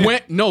toys in front of you.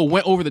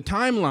 Went over the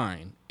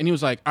timeline. And he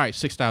was like, all right,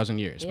 6,000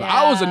 years. But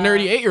I was a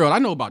nerdy 8-year-old. I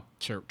know about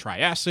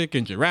Triassic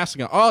and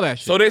Jurassic and all that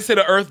shit. So they say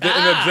the Earth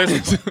didn't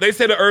exist. They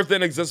say the Earth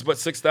didn't exist but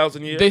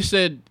 6,000 years. They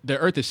said the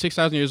Earth is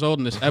 6,000 years old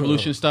and this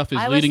evolution stuff is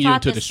leading you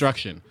into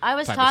destruction. I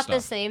was taught the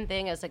same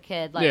thing as a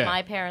kid. Like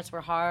my parents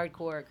were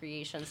hardcore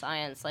creation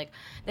science. Like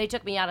they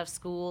took me out of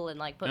school and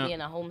like put me in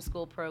a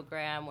homeschool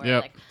program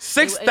where like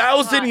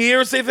 6,000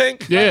 years they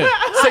think? Yeah.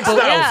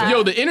 6,000.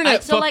 Yo, the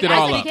internet fucked it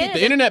all up. Kid.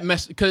 The internet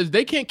messed because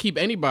they can't keep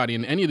anybody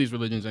in any of these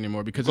religions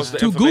anymore because it's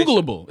too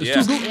Googleable.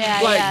 It's too Google.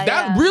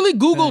 That really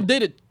Google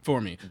did it for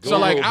me. Google so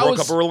like I broke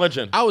was up a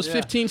religion. I was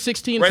 15,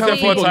 16 Right telling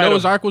there for a people title.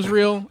 Noah's Ark was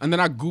real, and then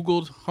I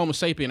Googled Homo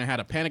sapien and had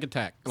a panic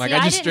attack. Like See,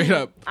 I just straight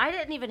up. I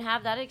didn't even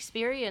have that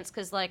experience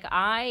because like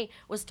I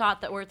was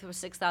taught that Earth was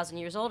 6,000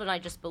 years old, and I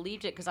just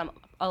believed it because I'm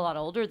a lot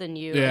older than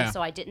you, and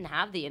so I didn't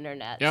have the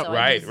internet, Yep. so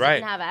I just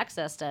didn't have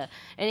access to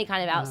any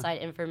kind of outside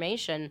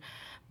information.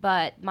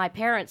 But my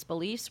parents'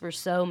 beliefs were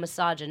so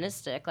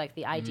misogynistic, like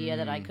the idea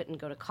that I couldn't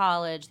go to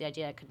college, the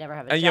idea I could never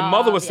have a job. And your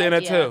mother was saying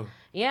that too.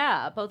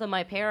 Yeah, both of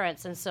my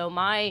parents. And so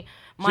my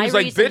She was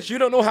like, bitch, you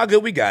don't know how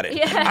good we got it.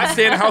 Yeah. I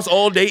stay in the house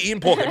all day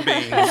eating pork and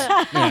beans.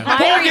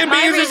 My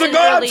beans is a reason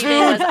god for leaving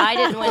food. was I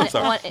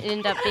didn't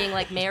end up being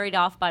like married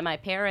off by my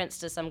parents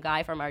to some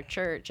guy from our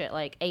church at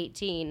like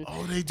 18.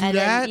 Oh, they do and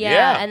that? Then,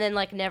 Yeah. and then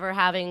like never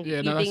having Yeah,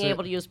 you no, that's being it.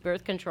 able to use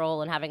birth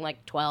control and having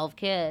like 12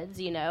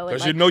 kids, you know. and,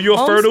 'Cause like, you know you're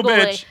a fertile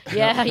homeschooling-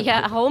 bitch.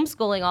 Yeah,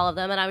 homeschooling all of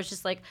them, and I was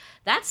just like,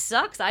 that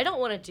sucks. I don't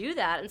want to do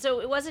that. And so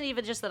it wasn't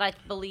even just that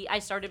I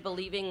started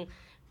believing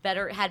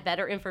had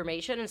better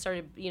information and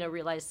started,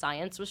 realized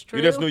science was true.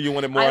 You just knew you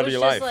wanted more out of your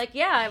life.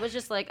 I was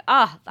just like,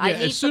 I need As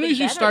soon something as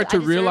you better. start I to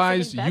deserve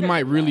realize something you better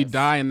might than really this.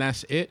 die and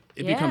that's it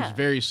becomes Yeah.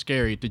 very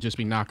scary to just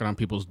be knocking on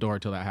people's door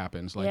till that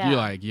happens. Like Yeah. you're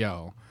like,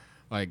 yo,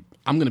 like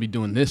I'm gonna be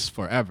doing this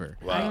forever,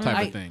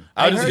 type of thing.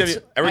 I'll just give you,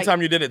 every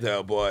time you did it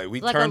though, boy, we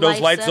Like turned a those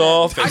life lights sentence.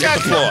 off and hit the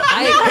floor.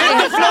 I,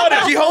 Hit the floor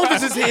that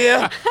Jehovah's is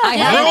here.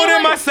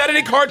 Ruining my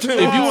Saturday cartoon.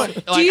 If you want,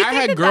 like Do you I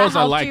think had that girls that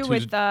I helped liked you who's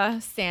with the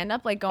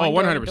stand-up, like going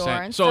Oh, door to door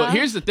 100%. and So stuff?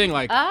 here's the thing,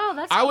 like Oh,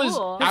 that's I was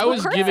cool. I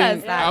was Kurt giving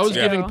says that, I was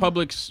too. giving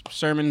public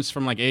sermons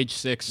from like age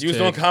 6 You was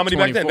to doing comedy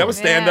back then. That 24. was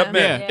stand up, Yeah.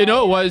 man. Yeah, you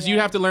know it was. You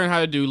have to learn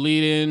how to do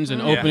lead-ins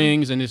and Yeah.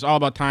 openings, and it's all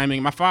about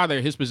timing. My father,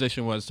 his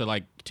position was to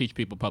like teach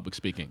people public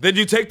speaking. Did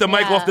you take the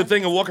mic Yeah. off the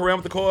thing and walk around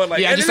with the cord? Like,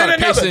 Yeah, I and just then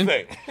started another pacing.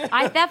 thing.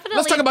 I definitely.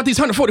 Let's talk about these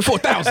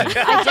 144,000.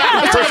 I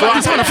definitely,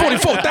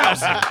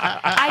 144,000.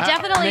 I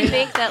definitely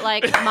think that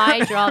like my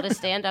draw to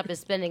stand up is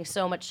spending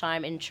so much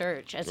time in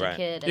church as Right. a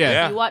kid. And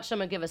Yeah. you watch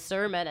someone give a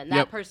sermon, and that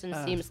Yep. person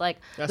seems like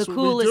That's the what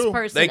we do. coolest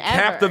person They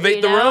ever. captivate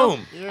you the know?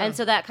 room. And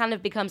so that kind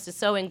of becomes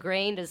so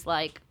ingrained as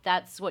like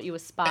that's what you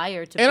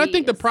aspire to. And I be,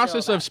 think the is still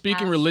process that of speaking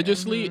passion.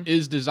 religiously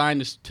is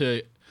designed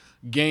to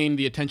gain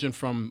the attention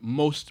from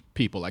most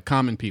people, like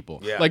common people.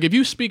 Yeah. Like if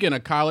you speak in a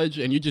college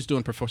and you're just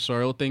doing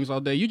professorial things all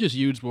day, you just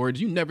use words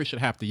you never should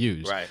have to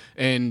use. Right.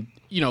 And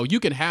you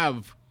can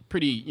have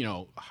pretty,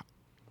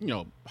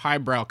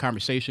 highbrow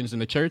conversations in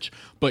the church,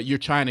 but you're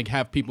trying to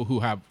have people who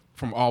have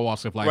from all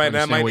walks of life Right,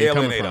 that understand might where you're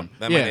coming alienate from. them.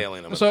 That might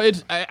alienate them. So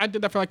I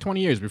did that for like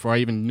 20 years before I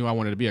even knew I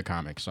wanted to be a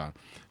comic. So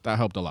that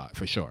helped a lot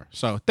for sure.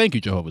 So thank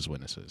you, Jehovah's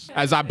Witnesses,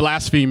 as I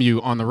blaspheme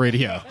you on the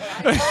radio.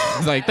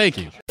 It's like, thank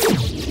you.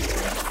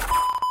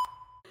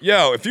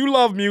 Yo, if you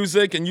love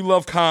music and you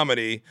love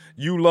comedy,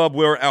 you love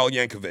Weird Al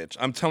Yankovic.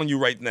 I'm telling you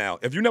right now.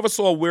 If you never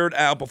saw Weird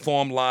Al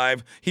perform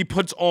live, he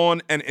puts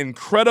on an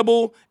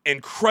incredible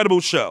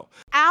show.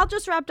 Al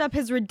just wrapped up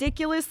his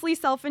ridiculously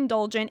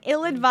self-indulgent,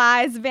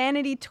 ill-advised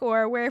vanity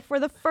tour where for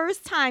the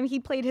first time he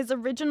played his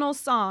original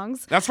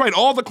songs. That's right,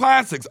 all the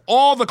classics,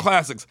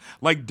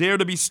 like Dare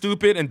to Be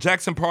Stupid and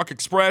Jackson Park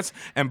Express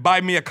and Buy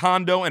Me a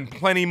Condo and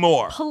plenty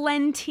more.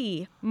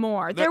 Plenty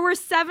more. There were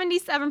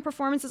 77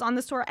 performances on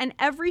this tour, and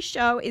every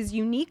show is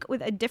unique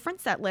with a different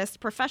set list,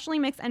 professionally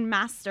mixed and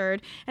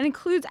mastered, and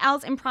includes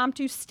Al's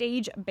impromptu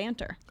stage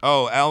banter.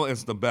 Oh, Al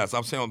is the best.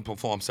 I've seen him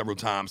perform several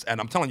times,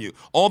 and I'm telling you,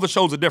 all the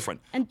shows are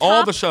different. And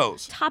All the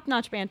shows.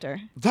 Top-notch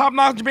banter.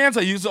 Top-notch bands.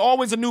 There's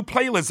always a new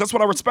playlist. That's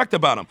what I respect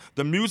about him.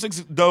 The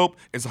music's dope.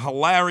 It's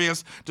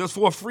hilarious. Just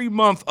for a free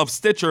month of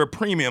Stitcher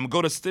Premium,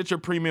 go to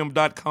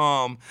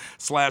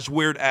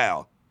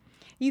StitcherPremium.com/WeirdAl.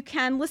 You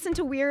can listen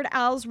to Weird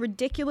Al's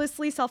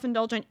ridiculously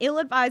self-indulgent,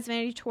 ill-advised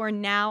vanity tour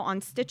now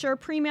on Stitcher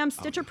Premium,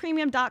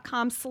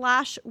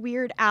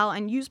 stitcherpremium.com/Weird Al,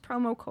 and use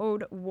promo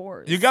code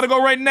WARS. You got to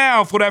go right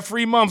now for that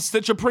free month,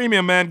 Stitcher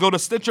Premium, man. Go to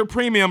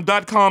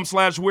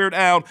stitcherpremium.com/Weird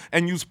Al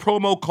and use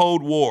promo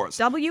code WARS.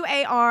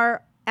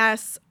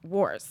 WARS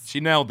WARS. She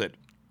nailed it.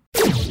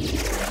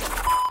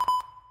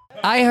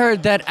 I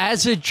heard that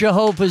as a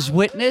Jehovah's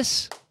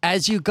Witness,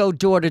 as you go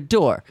door to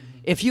door,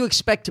 if you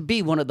expect to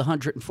be one of the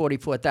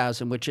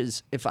 144,000, which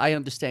is, if I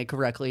understand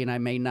correctly, and I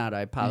may not,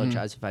 I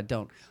apologize if I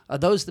don't, are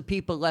those the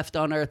people left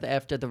on earth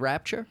after the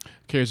rapture?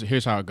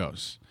 Here's how it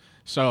goes.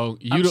 So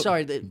you I'm don't-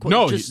 sorry.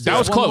 No, just that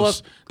was one more-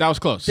 close. That was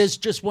close. There's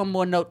just one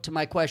more note to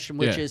my question,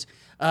 which Yeah. is,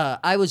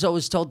 I was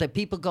always told that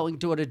people going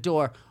door to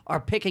door are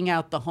picking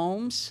out the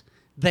homes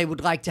they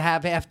would like to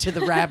have after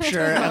the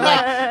rapture, and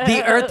like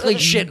the earthly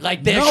shit,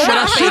 like their But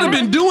I should have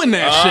been doing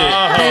that shit.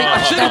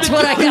 That's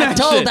what I got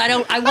told.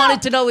 I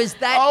wanted to know, is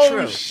that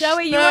true?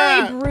 Joey, you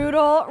are a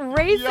brutal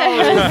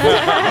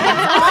racist.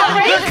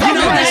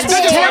 That's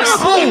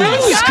terrible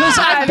news, because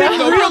I've been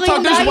No, real really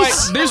talk,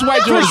 nice there's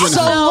white for Jehovah's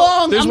so Witnesses.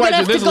 long. There's I'm white- gonna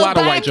have there's to a go lot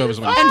of white back Jehovah's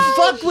Witnesses. and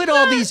fuck with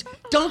all these.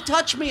 Don't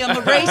touch me. I'm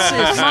a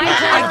racist.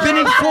 I've been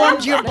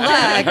informed you're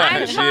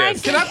black. She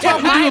is. Can I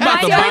talk with you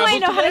about the The only way I Bible?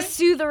 know how to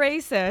sue the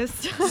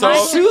racist.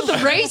 So, Sue the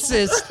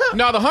racist.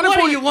 No, the What are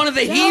 140. you, one of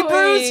the Joey.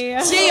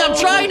 Hebrews? See, I'm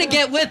trying to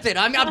get with it.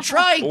 I'm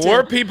trying to.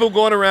 were people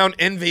going around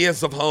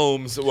envious of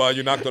homes while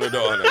you knocked on the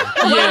door?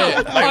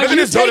 Yeah. Like, Are look at you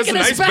this door, taking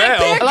that's a us nice back bell.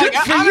 there? Like,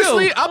 Good for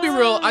honestly, you. I'll be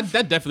real.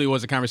 That definitely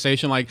was a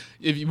conversation. Like,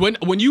 if you,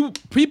 when you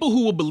people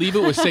who will believe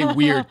it would say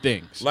weird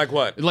things. Like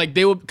what? Like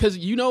they will, because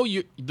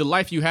the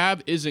life you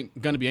have isn't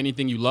going to be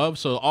anything you love.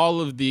 So all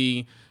of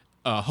the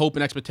hope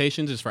and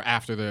expectations is for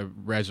after the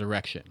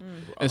resurrection.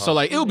 And so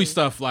like it'll be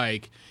stuff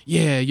like,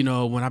 yeah,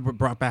 when I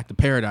brought back the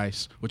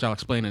paradise, which I'll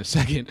explain in a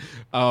second,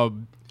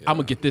 I'm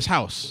gonna get this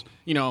house.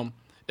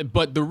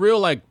 But the real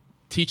like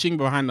teaching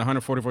behind the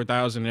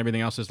 144,000 and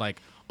everything else is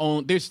like,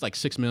 there's like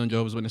 6 million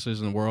Jehovah's Witnesses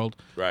in the world.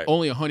 Right.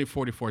 Only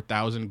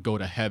 144,000 go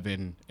to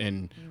heaven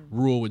and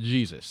rule with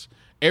Jesus.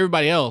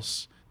 Everybody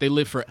else, they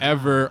live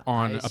forever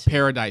on a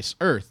paradise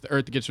earth. The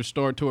earth gets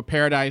restored to a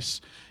paradise,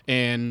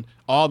 and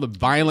all the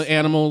violent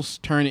animals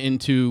turn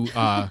into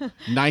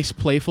nice,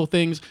 playful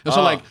things. And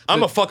so, like,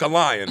 I'm a fuck a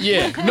lion.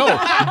 yeah, no,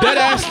 dead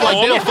ass. Like,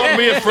 I'm gonna fuck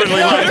me a friendly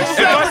lion. If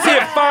I see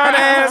a fine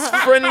ass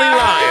friendly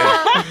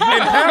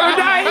lion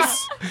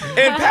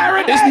in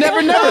paradise, it's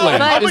never Neverland.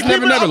 But- It's never I'm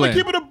gonna Neverland.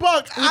 keep it a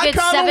buck. You I get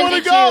kind of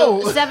want to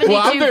 72 go. 72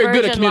 Well, I'm very good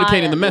at virgin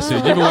communicating the lions.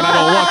 message, even when I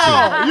don't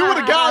want to. You would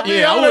have got me.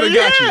 Yeah, I would have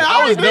got you.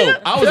 I was would've-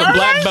 dope. I was a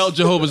black belt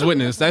Jehovah's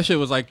Witness. That shit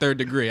was like 3rd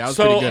degree. I was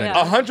so pretty good at it.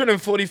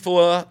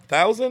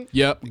 144,000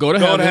 Yep, go to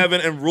go heaven. to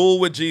heaven and rule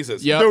with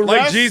Jesus. Yep. The Like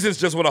rest- Jesus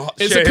just want to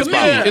It's share a his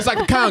committee. power. It's like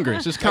a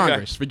Congress. It's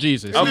Congress for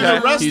Jesus. Okay.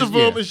 The rest He's- of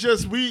them yeah. is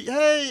just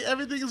hey,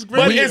 everything is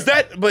great. But is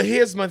that? But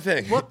here's my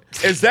thing.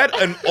 Is that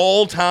an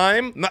all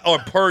time or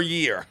per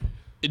year?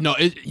 No,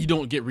 you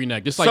don't get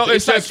reneged. It's like So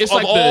it's like it's it's of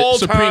like all the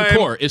Supreme time-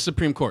 Court. It's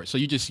Supreme Court. So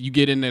you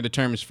get in there. The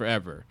term is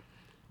forever.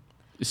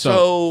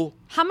 So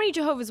How many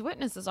Jehovah's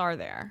Witnesses are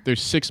there?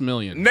 there's 6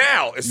 million.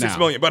 now it's 6 Now.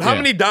 million. But how Yeah.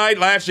 many died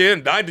last year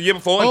and died the year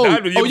before and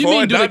died the year you before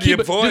mean and do they died the year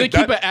keep before? do they and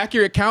keep died- an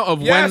accurate count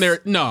of Yes. when they're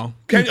no?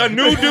 Can a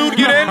new dude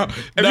get in?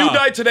 If No. you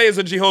died today as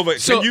a Jehovah,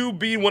 So- can you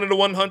be one of the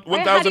Wait, how do you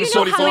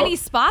know 1,044? how many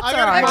spots I are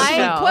got on an the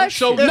excellent show?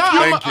 question. So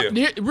no,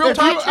 Thank you. real If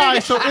you, all talk.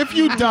 right, so if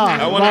you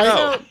die, I wanna right,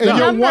 know. and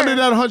you're Number. one of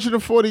that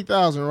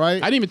 140,000, right?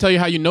 I didn't even tell you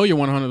how you know you're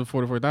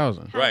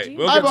 144,000. Right.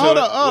 We'll All get right, but to hold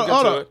it. on, We'll get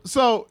hold to on. it.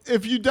 So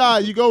if you die,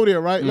 you go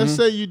there, right? Mm-hmm. Let's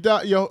say you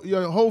die, your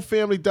whole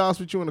family dies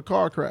with you in a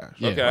car crash,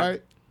 Yeah. Okay.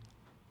 right?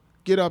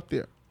 Get up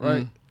there,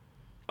 right?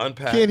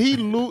 Unpack. Can he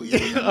lose?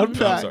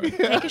 Unpack. sorry.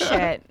 Take a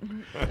shit.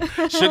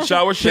 Shit,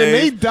 shower, Can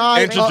they shave.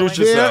 die up Introduce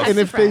there? yourself. And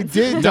if they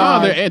did No,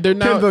 die, they're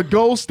not- can the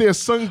ghost, their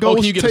son Oh, ghost,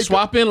 can you get a take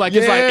swap in? Like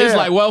it's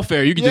like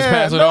welfare. You can just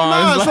pass it no, on.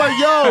 No, It's it's like- like,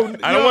 yo.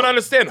 I don't want to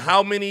understand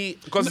how many,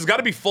 because it's got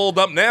to be fold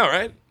up now,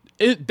 right?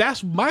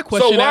 That's my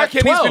question. why at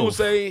can't these 12. people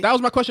say- That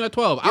was my question at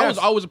 12. I Yes. was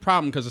always a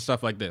problem because of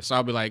stuff like this. So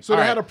I'll be like, So all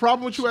they right. had a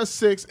problem with you at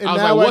 6, and I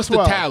was now like, at what's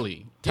 12. the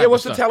tally? Yeah,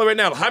 what's the tally right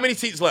now? How many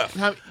seats left?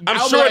 I'm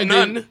sure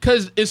none.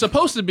 Because it's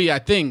supposed to be, I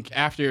think,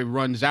 after it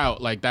runs out,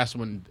 like that's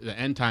when the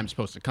end time's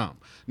supposed to come.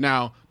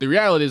 Now, the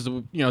reality is,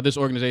 this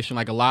organization,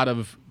 like a lot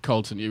of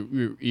cults and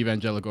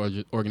evangelical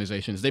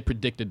organizations, they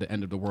predicted the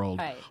end of the world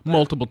Right.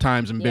 multiple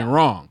times and been Yeah.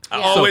 wrong.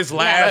 I always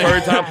laugh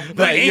every time.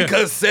 The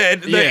Incas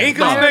said, the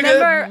Incas, I nigga.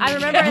 remember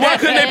as Why a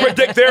couldn't they kid-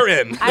 predict their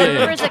end? I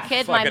remember as a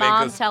kid, my Fucking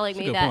mom Incas. telling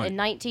me good that point. in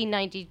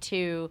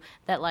 1992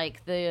 that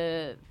like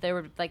there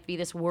would like be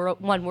this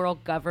one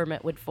world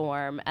government would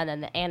form, and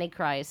then the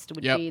Antichrist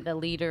would Yep. be the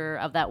leader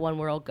of that one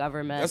world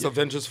government. That's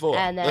Avengers 4.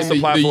 And then- That's The the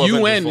platform of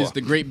UN Avengers 4. is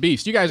the great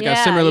beast. You guys got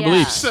Yeah, similar yeah.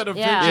 beliefs. Yeah. There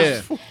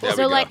we So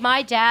go. like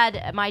my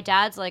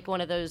dad's like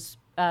one of those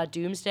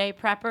doomsday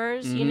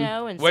preppers, you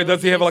know. And Wait, so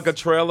does he have he's- like a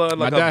trailer?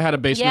 My Like dad had a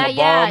basement.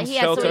 Yeah, bomb he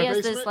has. So shelter? he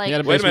has this like. He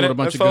had a Wait a basement with minute, a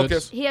bunch let's of focus.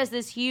 goods. He has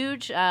this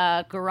huge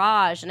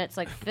garage, and it's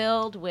like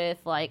filled with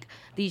like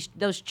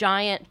those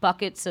giant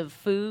buckets of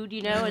food.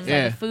 You know, it's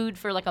Yeah. like food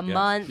for like a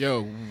month.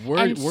 Yo, we're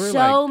and we're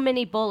so like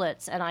many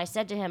bullets. And I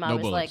said to him, I No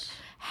was bullets. like,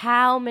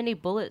 "How many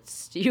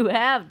bullets do you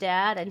have,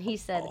 Dad?" And he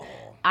said,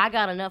 "I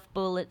got enough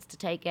bullets to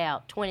take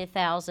out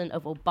 20,000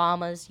 of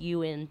Obama's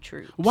UN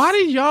troops." why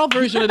did y'all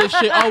version of this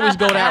shit always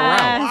go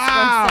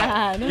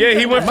that route? Yeah,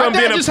 he went My from dad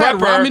being a just had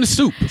prepper ramen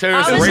soup. to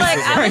I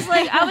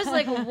was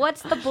like, racism.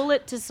 what's the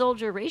bullet to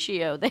soldier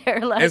ratio there?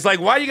 Like, It's like,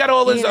 why you got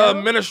all this You know?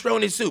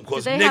 minestrone soup?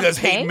 Because Do they have niggas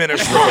hate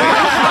tanks?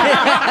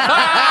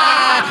 minestrone.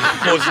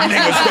 Because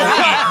niggas don't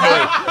eat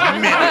no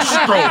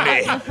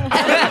minestrone.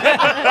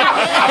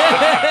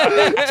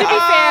 To be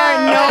fair,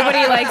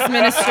 nobody likes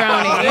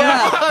minestrone.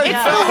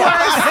 It's the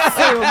worst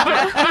soup.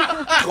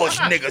 Because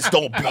niggas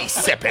don't be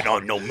sipping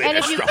on no and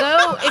if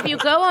you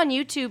go on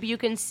YouTube, you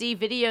can see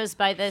videos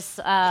by this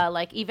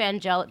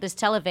this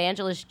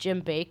televangelist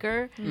Jim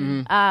Baker,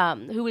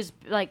 who was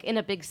like in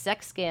a big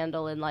sex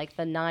scandal in like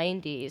the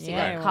 90s. He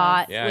Yeah, he got was.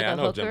 caught Yeah, with yeah, I a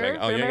know Jim hooker.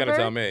 Baker. Oh, you ain't remember? gotta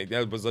tell me.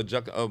 That was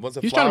was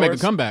it He's trying to make a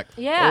Flowers? comeback.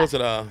 Yeah. What was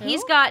it?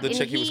 He's got the and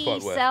chick he was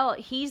caught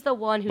with. He's the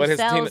one who But his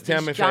sells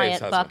Tammy these Faye's giant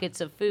husband.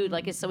 buckets of food.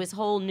 Like so, his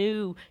whole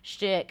new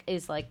shtick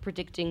is like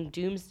predicting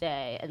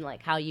doomsday and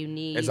like how you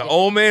need. It's an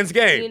old man's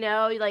game. You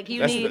know, like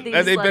you That's need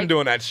these. they've like, been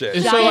doing that shit.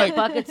 It's giant so, like-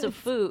 buckets of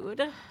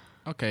food.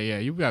 Okay, yeah,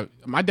 you got.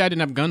 My dad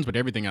didn't have guns, but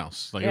everything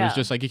else. Like it Yeah. was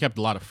just like he kept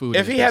a lot of food.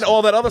 If in he his had basement.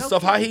 all that other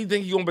stuff, how he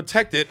think he gonna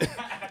protect it?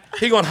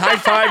 He gonna high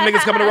five niggas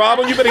coming to rob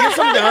him? You better get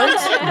some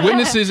guns.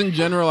 Witnesses in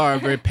general are a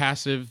very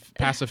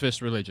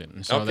pacifist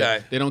religion. So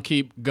Okay. they don't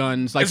keep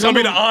guns. Like It's gonna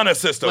be the some- honor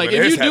system. Like in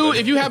if his you do, heaven.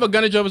 if you have a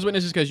gun at Jehovah's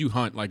Witnesses because you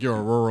hunt, like you're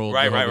a rural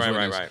Right, Jehovah's right,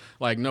 Witness. right.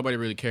 Like nobody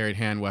really carried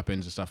hand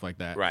weapons and stuff like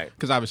that. Right.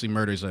 Because obviously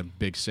murder is a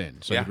big sin.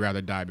 So Yeah. you'd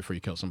rather die before you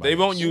kill somebody. They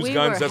won't use we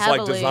guns were that's like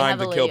heavily, designed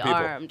to kill heavily people.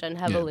 armed and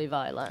heavily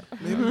violent.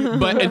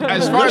 But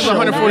as far as the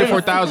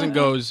 144,000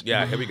 goes,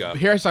 Yeah, here we go.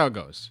 here's how it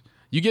goes.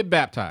 You get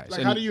baptized. Like,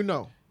 and how do you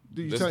know?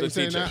 Do you This tell is you the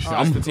saying teacher. that? That's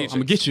All the right, teacher. I'm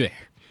gonna get you there.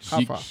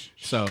 How far?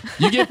 So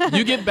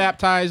you get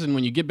baptized, and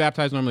when you get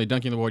baptized, normally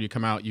dunking in the water, you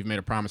come out. You've made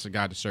a promise to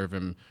God to serve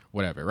Him,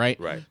 whatever, right?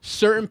 Right.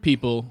 Certain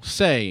people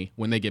say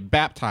when they get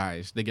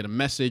baptized, they get a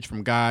message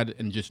from God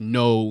and just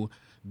know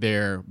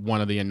they're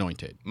one of the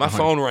anointed. My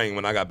phone rang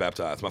when I got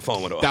baptized. My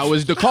phone went off. That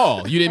was the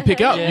call. You didn't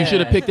pick up. You should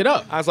have picked it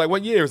up. I was like,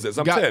 what year is this?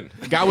 I'm 10.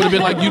 God would have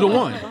been like, you the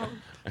one.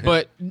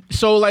 But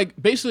so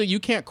like basically you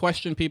can't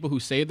question people who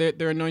say that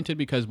they're anointed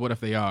because what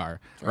if they are,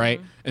 right?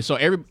 And so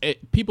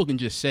people can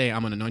just say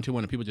I'm an anointed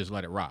one and people just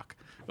let it rock.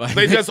 Like,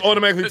 They just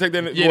automatically take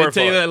their yeah, they word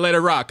tell you for it. that let it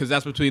rock because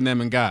that's between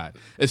them and God.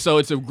 And so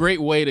it's a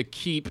great way to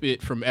keep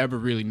it from ever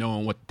really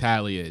knowing what the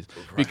tally is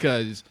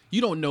because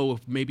you don't know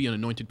if maybe an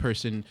anointed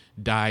person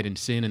died in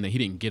sin and that he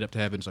didn't get up to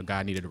heaven, so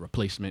God needed a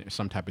replacement or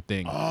some type of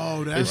thing.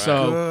 Oh, that's And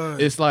so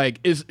good. it's like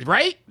it's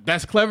right.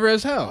 That's clever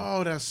as hell.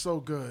 Oh, that's so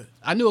good.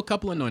 I knew a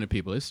couple anointed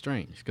people. It's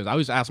strange because I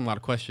always ask them a lot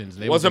of questions.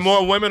 They Was would it just-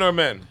 more women or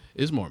men?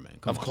 It's more men.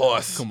 Come Of on.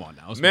 course. Come on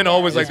now. It's Men more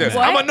always like It's this.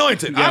 more- I'm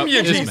anointed. I'm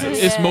your it's,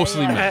 Jesus. It's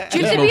mostly men. Do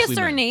you It's have to be a mostly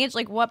certain men. age?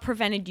 Like, what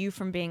prevented you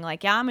from being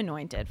like, yeah, I'm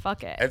anointed.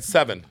 Fuck it. At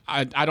 7.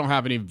 I don't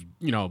have any,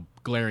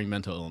 glaring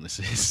mental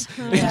illnesses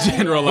in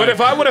general. But like- if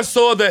I would have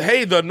saw that,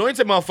 hey, the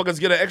anointed motherfuckers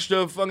get an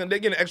extra they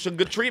get an extra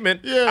good treatment.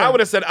 Yeah. I would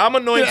have said, I'm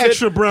anointed.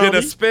 extra brownie.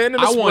 Did a spin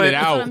and a I split. wanted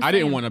what out. I'm I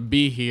didn't saying. want to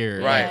be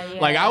here. Right.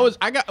 Yeah, Like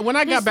yeah. when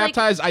I got Just like-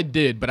 baptized, I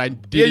did, but I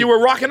did. Yeah, you were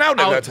rocking out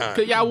at that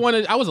time. Yeah,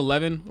 I was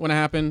 11 when it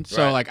happened,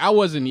 so Right. like I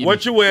wasn't even.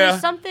 What you wear?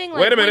 There's something Wait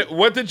like a minute. when-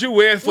 What did you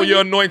wear for when your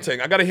you-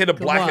 anointing? I got to hear the on.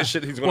 blackest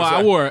shit he's going to Well, say.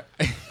 I wore.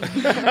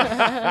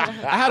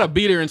 I had a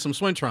beater and some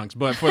swim trunks,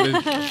 but for the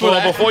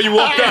Before you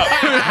walked up.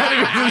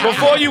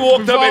 Before you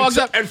walked Before I up walked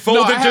up- and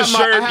folded No, I your had my-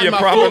 I shirt, had you my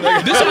probably.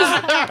 full-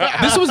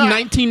 this was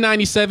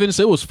 1997,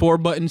 so it was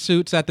 4-button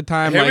suits at the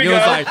time. Here Like we it was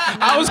go. like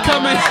I was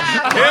coming.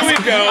 Here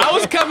we go. I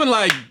was coming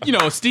like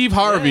Steve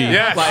Harvey.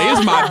 Yes. Like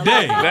it's my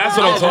day. That's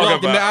what I I'm was talking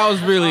walking about. down- I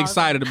was really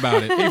excited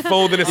about it. He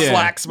folded his Yeah.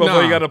 slacks before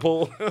Nah. you got to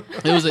pull.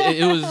 It was.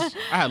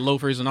 I had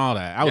loafers and all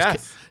that. I was.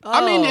 Yes.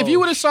 I mean, if you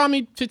would have saw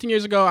me 15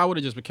 years ago, I would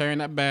have just been carrying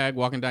that bag,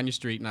 walking down your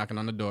street, knocking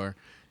on the door.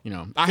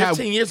 I had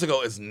 15 years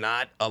ago is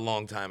not a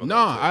long time ago.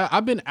 no.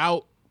 I've been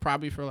out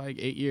probably for like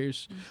 8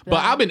 years, but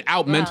I've been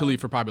out Wow. mentally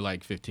for probably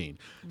like 15.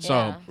 So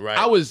Yeah.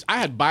 Right. I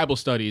had Bible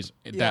studies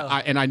that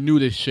Yeah. I knew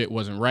this shit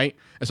wasn't right,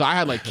 and so I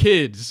had like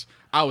kids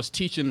I was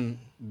teaching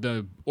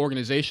the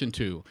organization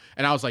to,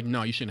 and I was like,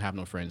 no, you shouldn't have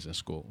no friends in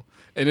school.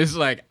 And it's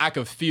like I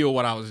could feel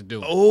what I was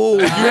doing. Oh,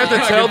 you had to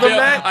tell them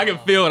that? I could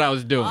feel what I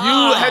was doing.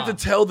 You had to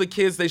tell the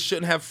kids they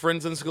shouldn't have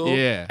friends in school?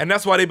 Yeah. And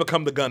that's why they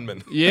become the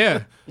gunmen.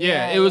 Yeah,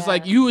 yeah. Yeah, It was yeah.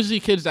 like usually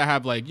kids that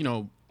have like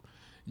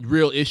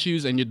real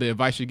issues, and the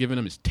advice you're giving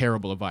them is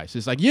terrible advice.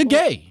 It's like you're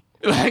gay.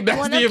 Like that's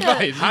One the of the-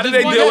 advice. How do Just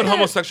they one deal of with the-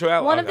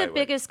 homosexuality? One of the Okay,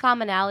 wait. biggest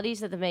commonalities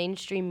that the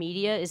mainstream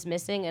media is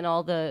missing in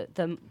all the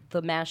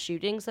mass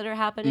shootings that are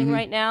happening Mm-hmm.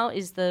 right now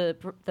is the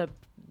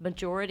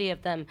majority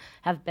of them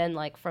have been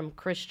like from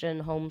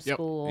Christian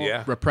homeschool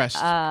Yeah. repressed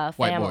white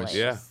families. boys.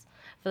 Yeah.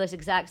 for this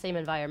exact same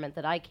environment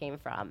that I came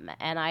from.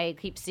 And I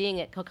keep seeing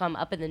it come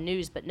up in the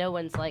news, but no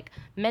one's like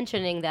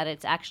mentioning that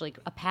it's actually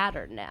a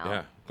pattern now.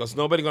 Yeah, because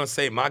nobody's gonna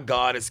say my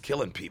God is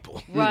killing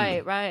people.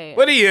 Right, right.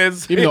 But he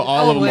is. Even though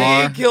all of them He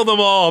are. killed them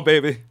all,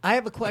 baby. I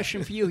have a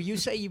question for you. You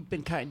say you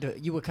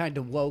were kind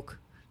of woke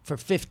for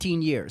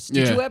 15 years.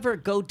 Did Yeah. you ever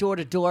go door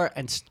to door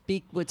and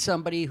speak with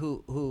somebody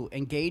who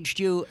engaged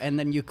you and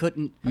then you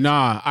couldn't?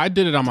 Nah, I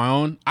did it on my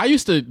own. I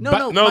used to.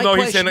 No, my he's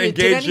question saying is, engage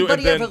did you and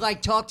anybody then- ever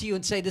like talk to you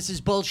and say this is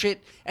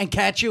bullshit and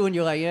catch you and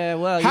you're like, yeah,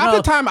 well, you Half know,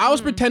 the time I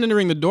was pretending to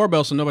ring the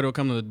doorbell so nobody would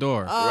come to the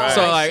door. Right.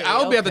 So I like see, I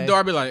would be at the okay. door,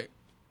 I'd be like,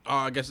 oh,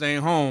 I guess they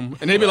ain't home,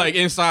 and they'd be like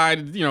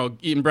inside,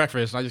 eating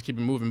breakfast. And I just keep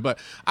it moving, but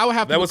I would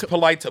have to. That was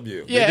polite of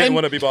you. Yeah, You didn't and-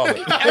 want to be bothered.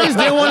 I just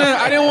didn't want to.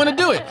 I didn't want to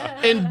do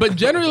it. But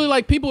generally,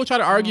 like people will try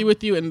to argue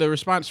with you, and the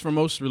response for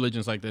most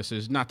religions like this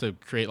is not to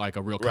create like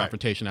a real Right.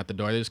 confrontation at the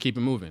door. They just keep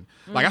it moving.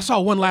 Like I saw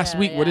one last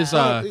week where this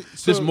So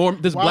this why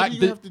black. do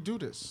you have to do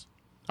this?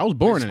 I was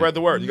born in Spread it.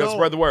 the word. You got to No.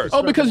 spread the word.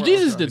 Oh, because word,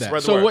 Jesus okay. did that.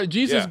 Spread the So word. what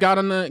Jesus Yeah. got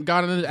on the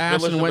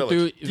ass Village and to went through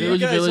village. village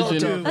to guys all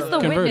village do and That's the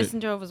converted. witness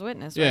in Jehovah's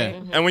Witness, Yeah. right?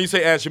 And when you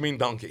say ass, you mean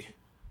donkey.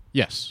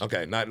 Yes.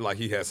 Okay, not like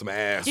he had some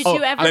ass. Did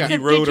you ever, That he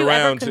rode did you ever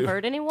around to.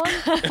 convert anyone?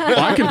 Well,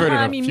 I converted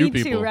I a mean, few me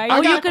people. too, right?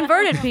 Oh, you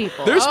converted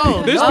people. There's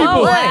Oh, there's no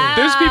people way.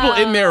 there's people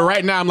in there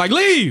right now. I'm like,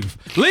 leave.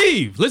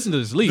 Listen to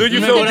this. Leave. Do you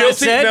Remember feel what I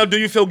guilty? said? Now, do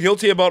you feel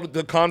guilty about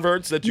the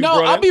converts that you No,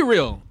 brought I'll in? be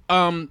real.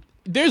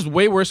 There's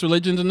way worse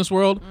religions in this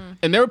world,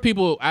 and there were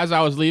people as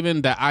I was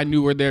leaving that I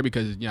knew were there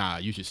because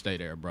you should stay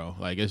there, bro.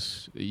 Like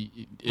it's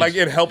Like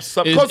it helps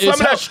some. it's- Because some it's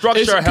of that help-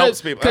 structure it's-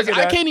 helps people. Because get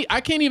I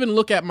that. can't even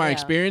look at my Yeah.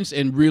 experience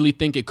and really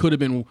think it could have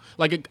been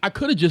like I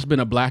could have just been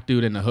a black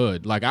dude in the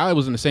hood. Like I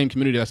was in the same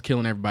community that's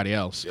killing everybody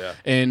else. Yeah.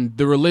 And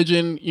the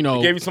religion,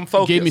 gave you some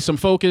focus. Gave me some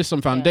focus,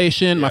 some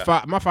foundation.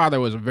 Yeah. My father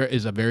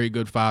is a very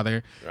good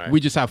father. Right. We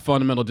just have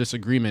fundamental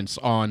disagreements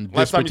on this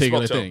Last time you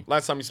particular spoke to thing. him.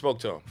 Last time you spoke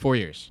to him. 4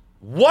 years.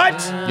 What?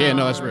 Yeah,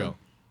 no, that's real.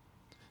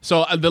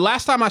 So the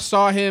last time I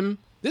saw him,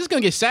 this is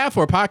gonna get sad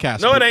for a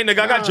podcast. No, it ain't, nigga.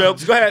 I got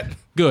jokes. Go ahead.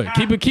 Good.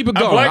 Keep it going.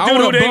 black I dude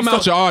want who to didn't bum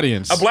out so- your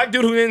audience. A black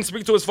dude who didn't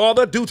speak to his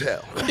father, do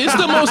tell. It's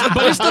the most,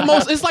 but it's the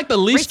most. It's like the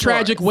least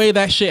tragic way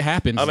that shit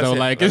happens, Oh, that's though. it.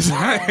 Like it's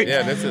like,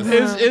 Yeah, this is.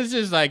 it's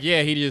just like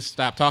he just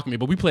stopped talking to me.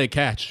 But we played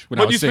catch when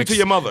I But was you speak 6. to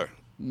your mother.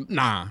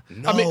 Nah.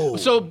 No. I mean,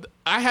 so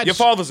I had Your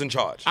father's in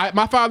charge.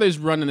 my father's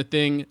running the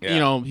thing.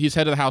 Yeah. He's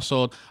head of the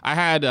household. I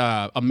had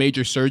a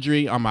major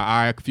surgery on my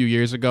eye a few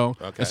years ago,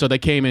 Okay. and so they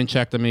came in,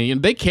 checked on me,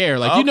 and they care.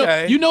 Like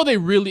Okay. they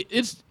really.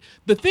 It's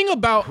the thing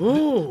about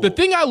the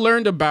thing I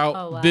learned about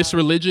Oh, wow. this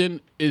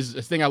religion is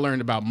the thing I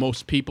learned about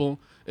most people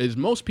is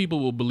most people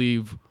will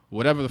believe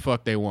whatever the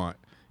fuck they want.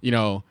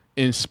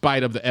 In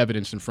spite of the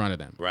evidence in front of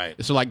them.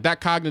 Right. So like that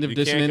cognitive You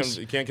can't dissonance,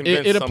 you can't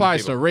convince it some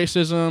applies to people.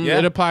 racism. Yeah.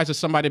 It applies to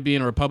somebody being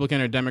a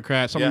Republican or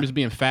Democrat. Someone Yeah. just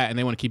being fat and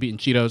they want to keep eating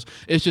Cheetos.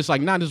 It's just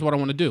like, nah, this is what I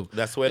want to do.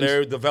 That's where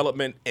their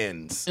development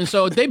ends. And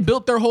so they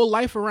built their whole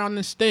life around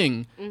this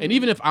thing. And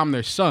even if I'm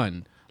their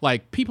son,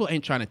 like people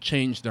ain't trying to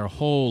change their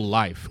whole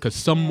life because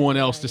someone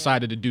else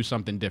decided to do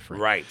something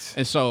different. Right.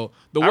 And so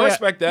the I way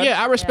respect that.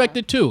 Yeah, I respect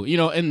it too.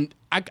 And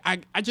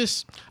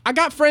I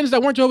got friends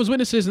that weren't Jehovah's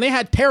Witnesses and they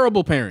had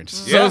terrible parents.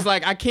 So Yeah. it's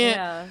like I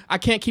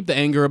can't keep the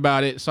anger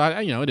about it. So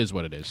it is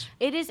what it is.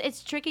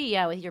 It's tricky,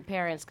 with your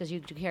parents because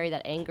you carry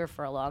that anger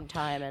for a long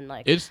time, and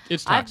like It's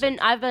toxic.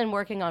 I've been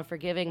working on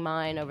forgiving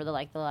mine over the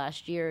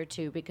last year or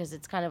two because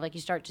it's kind of like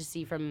you start to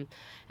see from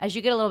as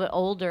you get a little bit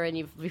older and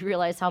you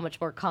realize how much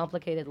more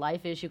complicated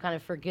life is. You kind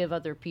of forgive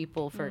other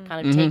people for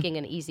kind of taking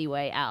an easy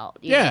way out.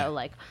 You Yeah. know,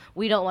 like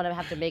we don't want to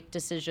have to make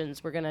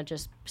decisions. We're gonna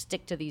just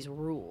stick to these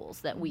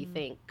rules that we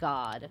think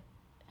God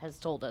has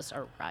told us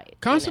are right.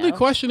 Constantly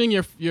questioning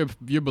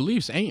your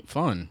beliefs ain't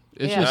fun.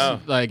 It's Yeah.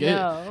 just like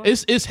No.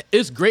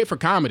 it's great for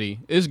comedy.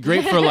 It's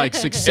great for like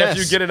success.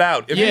 If you get it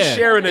out. If you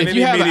share it in If any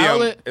you have an medium,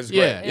 outlet, it's great.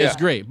 Yeah, it's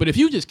great. But if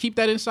you just keep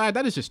that inside,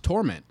 that is just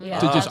torment. Yeah.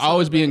 To just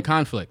always be in Absolutely.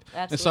 conflict.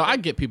 And so Absolutely. I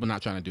get people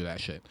not trying to do that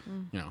shit.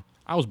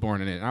 I was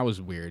born in it and I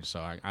was weird, so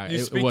You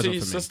it speak to wasn't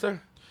your for me.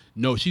 sister?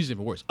 No, she's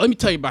even worse. Let me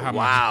tell you about how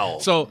Wow.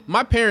 So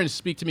my parents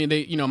speak to me and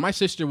they, my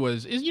sister the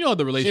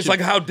relationship. She's like,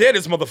 how dare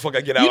this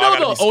motherfucker get out? You I know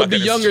gotta be stuck the in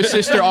this younger shit.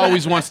 sister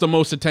always wants the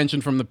most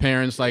attention from the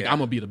parents. Like, Yeah. I'm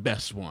gonna be the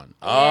best one.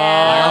 Oh.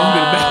 I'm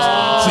gonna be the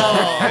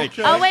best.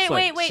 Oh wait, It's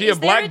like, wait. she a Is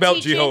there black belt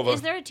teaching, Jehovah.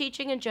 Is there a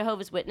teaching in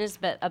Jehovah's Witness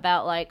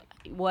about like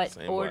what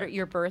Same order way.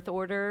 your birth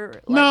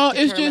order? No, like,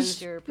 it's determines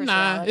just your nah.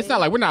 personality? It's not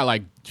like we're not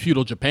like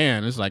feudal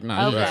Japan. It's like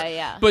nah. Okay, it's just-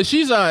 yeah. But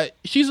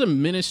she's a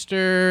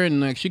minister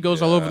and like she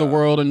goes all over the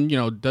world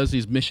and does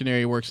these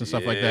missionary works and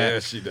stuff like Yeah,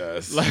 that. she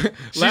does.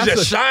 She's last-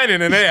 just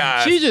shining in their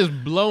eyes. She's just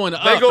blowing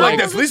up. They go like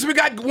this. At least we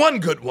got one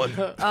good one.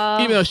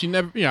 Even though she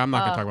never. I'm not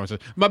gonna talk about this.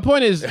 My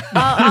point is, Oh no,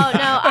 I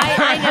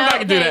know. I'm not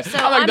gonna do Okay, that. So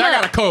I'm like, I'm I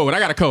got a code. I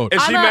got a code.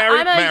 Is she I'm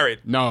married? a- Married.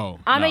 No,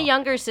 I'm no. a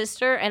younger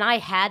sister, and I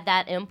had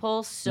that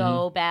impulse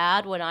so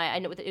bad when I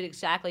know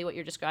exactly what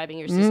you're describing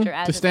your sister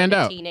as to stand like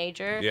out. a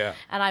teenager. Yeah.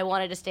 And I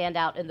wanted to stand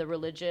out in the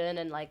religion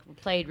and like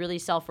played really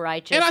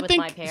self-righteous And I with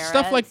think my parents.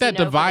 stuff like that for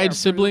their divides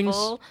siblings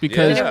approval.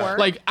 because, Yeah.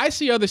 like, I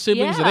see other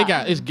siblings, and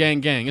Yeah. it's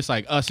gang. It's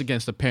like us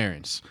against the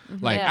parents.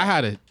 Like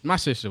Yeah. my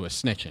sister was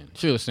snitching.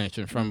 She was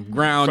snitching from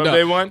ground From up.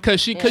 day one? Cause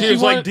She she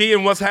was like wanted- D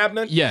and what's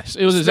happening? Yes,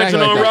 it was exactly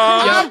Snitching like on that.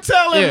 Rob? Yeah. I'm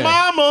telling Yeah.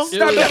 mama. It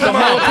was the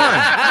whole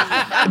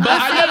time.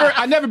 But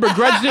I never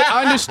begrudged it.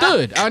 I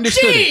understood it.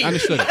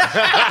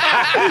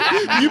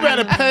 You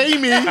better pay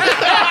me.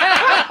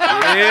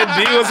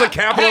 Yeah, D was a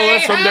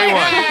capitalist from day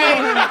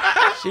one.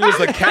 She was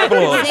a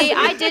capitalist. See,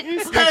 I didn't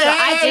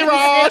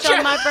snitch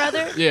on my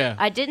brother. Yeah.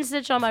 I didn't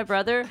snitch on my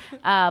brother,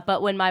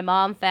 but when my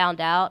mom found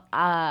out,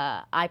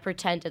 I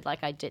pretended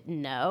like I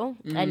didn't know,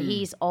 and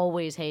he's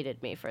always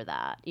hated me for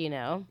that, you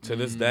know, To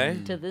this day?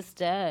 to this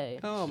day.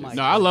 Oh my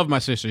No, I love my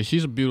sister.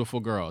 She's a beautiful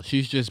girl.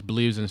 She just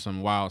believes in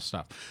some wild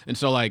stuff. And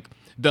so, like,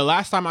 the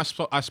last time I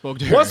spoke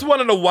to her. What's one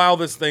of the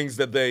wildest things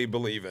that they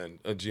believe in,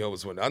 a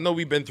Jehovah's Witness? I know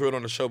we've been through it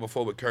on the show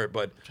before with Kurt,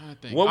 but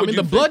what would I mean, you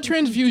the blood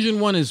transfusion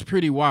one is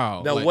pretty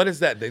wild. Now, Like, what is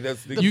that? They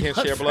can't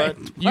share blood?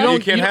 you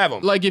can't have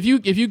them. Like if you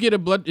get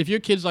if your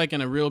kid's like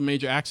in a real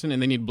major accident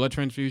and they need blood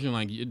transfusion,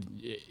 like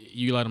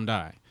you let them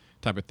die,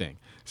 type of thing.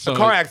 So a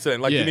car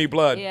accident, like yeah. you need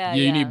blood. Yeah,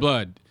 you need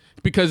blood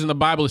because in the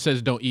Bible it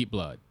says don't eat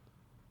blood,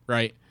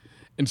 right?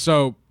 And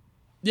so,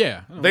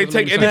 yeah, They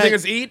take anything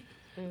as eat?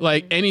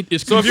 like any.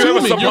 It's So if you have a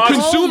consuming. You're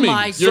suppository- consuming. Oh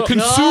my You're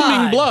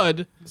consuming God.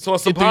 blood. So a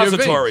into your veins.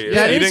 suppository is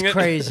That eating is it?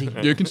 crazy.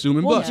 You're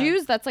consuming Well, blood.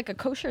 Jews, that's like a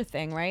kosher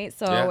thing, right?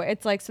 So Yeah.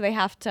 it's like, so they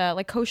have to,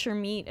 like, kosher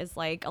meat is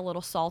like a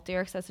little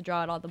saltier because it has to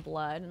draw out all the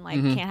blood and, like,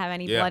 can't have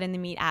any Yeah. blood in the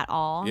meat at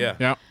all. Yeah.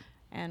 Yeah.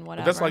 And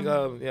whatever. That's like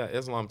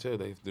Islam too.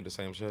 They do the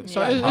same shit. So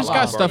Yeah. it's Halal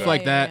got stuff burger.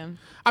 like that. Yeah.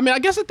 I mean, I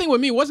guess the thing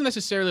with me wasn't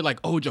necessarily like,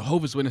 oh,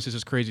 Jehovah's Witnesses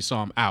is crazy, so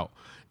I'm out.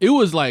 It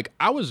was like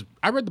I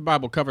read the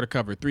Bible cover to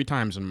cover 3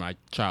 times in my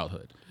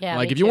childhood. Yeah,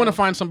 like me if you want to too.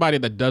 find somebody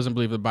that doesn't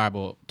believe the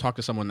Bible, talk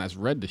to someone that's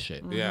read the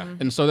shit. Yeah.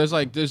 And so there's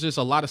just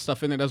a lot of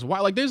stuff in there that's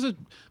wild. Like there's a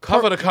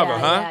Cover to cover,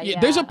 huh? Yeah,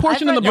 there's a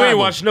portion I've in the You read ain't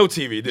Bible. watch no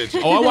TV, did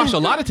you? Oh, I watched a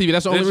lot of TV.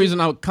 That's the only you? reason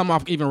I would come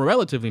off even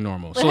relatively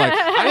normal. So like,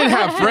 I didn't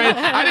have friends.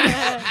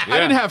 I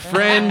didn't have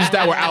friends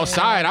that were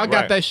outside. I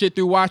got Right. that shit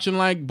through watching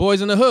like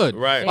Boys in the Hood.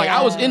 Right. Like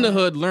I was Yeah. in the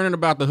hood, learning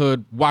about the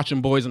hood,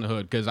 watching Boys in the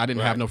Hood because I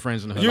didn't have no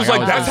friends in the hood. You was I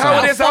like, that's how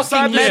outside. it is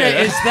outside meta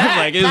there. is that?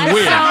 Like it's That's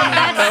weird.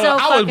 that's so I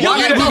was fucking watching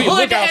You're the movie, hood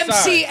look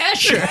outside. MC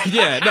Escher.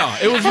 Yeah, no,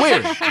 it was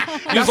weird.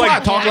 That's why I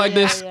talk like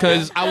this yeah.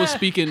 because I was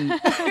speaking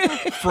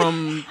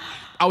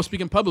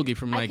publicly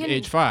from like can-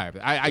 age 5.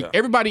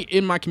 Everybody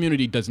in my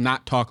community does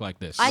not talk like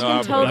this. I No, can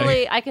I'm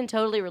totally, I can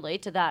totally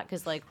relate to that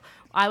because like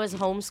I was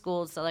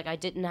homeschooled, so like I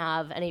didn't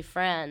have any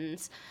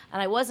friends, and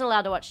I wasn't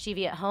allowed to watch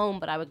TV at home.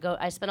 But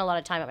I spent a lot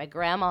of time at my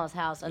grandma's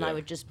house, and I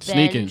would just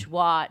binge Sneaking.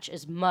 watch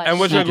as much. And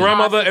was as your I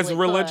grandmother as possibly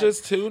could. religious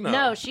too? No.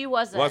 No, she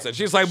wasn't. Wasn't.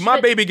 She's like, my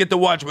But- baby get to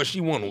watch, but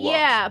she won't watch.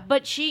 Yeah,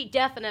 but she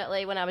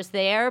definitely when I was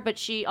there, but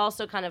she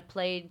also kind of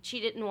played. She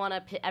didn't want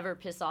to ever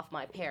piss off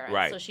my parents,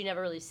 Right. so she never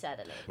really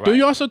said anything. Do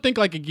you also think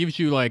like it gives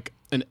you like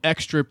an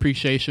extra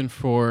appreciation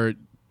for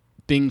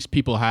things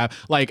people have?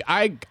 Like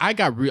I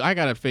got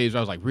a phase where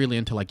I was like really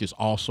into like just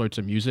all sorts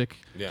of music,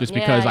 Yeah. just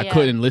because I Yeah.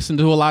 couldn't listen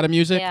to a lot of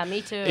music. Yeah,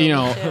 me too. You me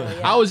know, too,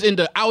 yeah. I was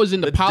into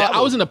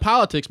devil.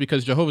 politics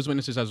because Jehovah's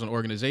Witnesses as an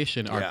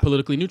organization are Yeah.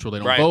 politically neutral. They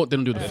don't Right. vote. They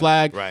don't do the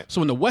flag. Right. So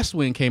when the West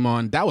Wing came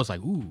on, that was like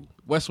ooh.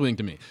 West Wing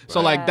to me. So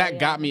like that Yeah.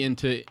 got me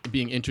into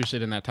being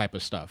interested in that type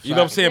of stuff. You So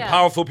know what I'm saying? Yeah.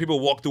 Powerful people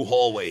walk through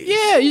hallways.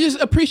 yeah, you just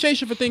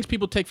appreciation for things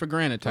people take for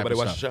granted type Somebody of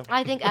watch stuff. the show?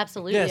 I think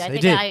absolutely. Yes, I they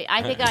think did.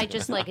 I think I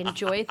just like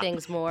enjoy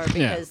things more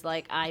because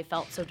like I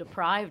felt so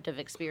deprived of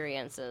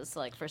experiences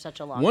like for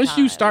such a long time. Once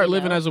you start know?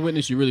 living as a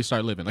witness, you really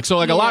start living. Like so,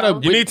 like a You lot know.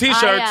 of You need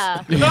T-shirts.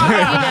 you know,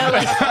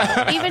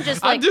 like, even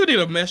just I like do need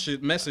a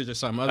message or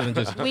something other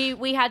than just.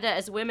 we had to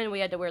as women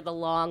we had to wear the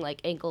long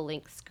like ankle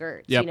length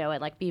skirts, Yep. you know,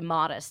 and like be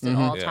modest at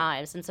all Yeah.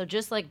 times. And so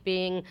just like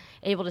being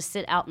able to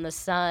sit out in the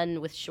sun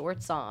with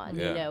shorts on,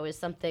 Yeah. you know, is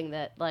something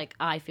that like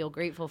I feel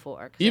grateful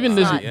for. 'cause Even it's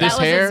this- not- this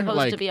that hair, wasn't supposed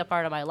like- to be a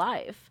part of my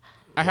life.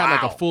 I had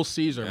like Wow. a full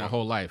Caesar my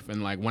whole life,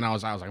 and like when I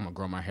was like, I'm gonna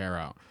grow my hair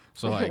out.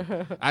 So like,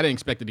 I didn't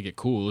expect it to get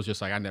cool. It was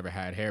just like I never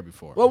had hair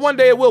before. Well, one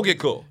day it will get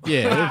cool.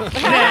 yeah,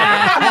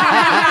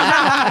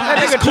 That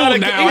nigga trying to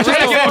now. You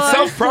trying to give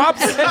himself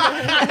props? You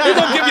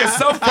gonna give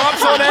yourself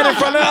props on that in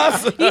front of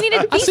us? You need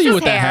a see you thesis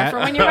with that hair hat. for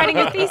when you're writing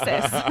a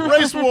thesis.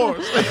 Race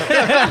wars.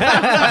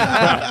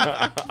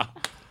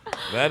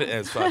 That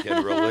is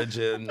fucking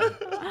religion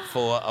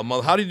for a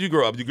mother. How did you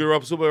grow up? You grew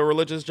up super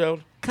religious, Joe?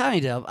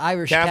 Kind of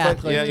Irish Catholic?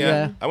 Catholic.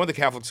 Yeah. I went to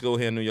Catholic school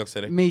here in New York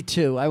City. Me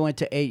too. I went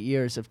to 8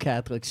 years of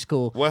Catholic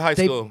school. What high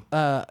school?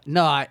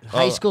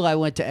 High school I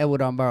went to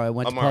Edward R. Murrow. I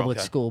went to Murrow, public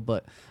okay. school,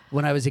 but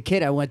when I was a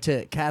kid, I went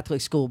to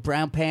Catholic school.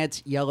 Brown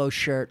pants, yellow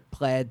shirt,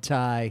 plaid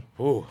tie,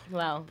 Ooh,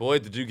 Wow. boy,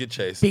 did you get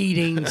chased.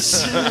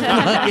 beatings.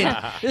 Fucking-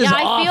 it was Yeah,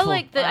 I feel awful.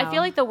 like I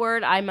feel like the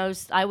word I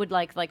would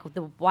like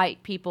the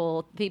white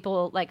people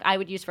like I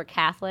would use for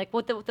Catholic.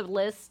 What the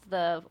list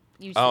the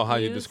you Oh, how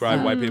you use?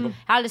 describe white people?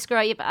 How to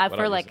describe it I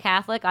for like use it.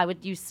 Catholic, I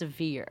would use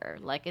severe.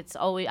 Like it's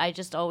always I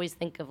just always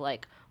think of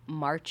like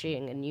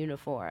marching in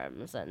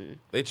uniforms and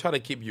They try to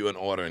keep you in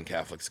order in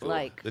Catholic school.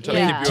 like They try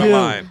yeah. to keep you in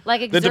line.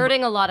 Like Did the-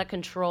 exerting a lot of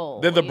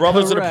control. Did the you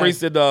brothers or the Correct.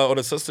 priests or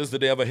the sisters,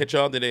 did they ever hit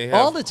y'all? Did they have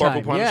all the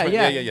corporal time. Yeah,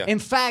 punishment? yeah. In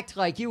fact,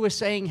 like you were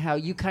saying, how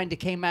you kind of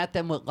came at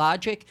them with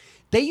logic.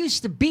 They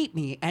used to beat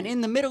me, and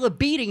in the middle of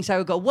beatings, I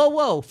would go, "Whoa,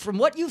 whoa! From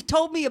what you've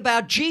told me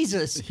about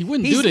Jesus, He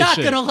wouldn't he's do this not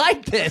shit." gonna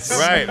like this."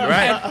 Right,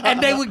 right.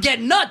 And they would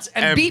get nuts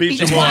and beat me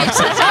beat you twice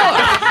up. as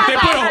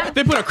hard.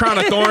 They put a crown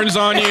of thorns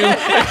on you.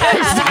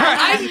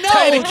 I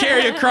Trying know. to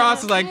carry a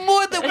cross like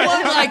More than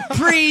one like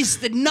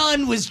priest, the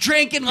nun was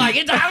drinking like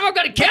I'm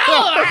gonna kill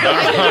her.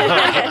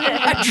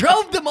 I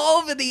drove them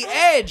over the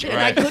edge, and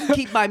I Right. couldn't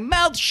keep my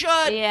mouth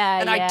shut. Yeah,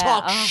 and I yeah.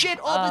 talked Oh, shit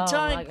all the oh,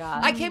 time. my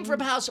God. I came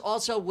from a house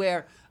also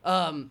where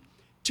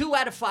 2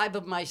 out of 5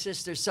 of my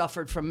sisters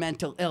suffered from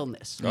mental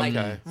illness, like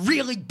Okay.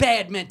 really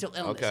bad mental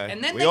illness. Okay.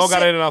 And then we they all got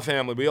sent- it in our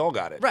family. We all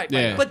got it. Right,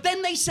 Yeah. right. But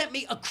then they sent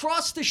me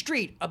across the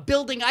street, a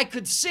building I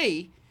could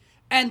see,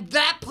 and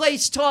that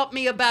place taught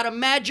me about a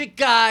magic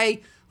guy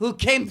who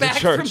came back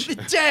from church. the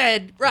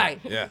dead. Right.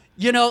 Yeah.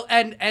 You know,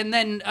 and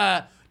then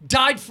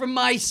died for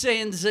my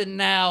sins, and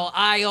now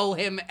I owe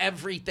him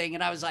everything.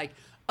 And I was like,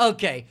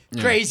 okay,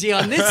 crazy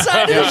on this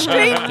side of the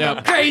street,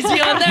 Yep. crazy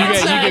on that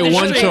side you of get the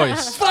one street.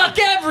 choice. Fuck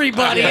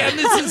everybody, and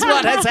this is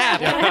what has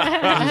happened.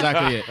 That's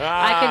exactly it.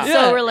 I can Yeah.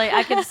 so relate.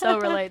 I can so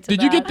relate to Did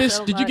that you get this?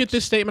 so Did you get much.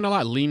 this statement a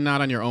lot? Lean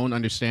not on your own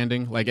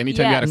understanding. Like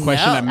anytime you had a Yes.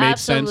 question No. that made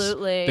sense,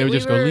 Absolutely. they would We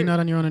just go, were- "Lean not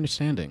on your own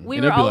understanding." We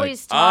And were it'd be like,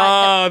 always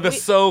taught.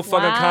 That's so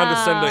fucking Wow.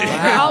 condescending.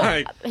 Wow.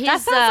 Like, That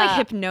sounds like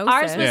hypnosis.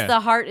 Ours was Yeah. the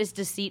heart is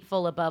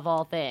deceitful above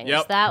all things.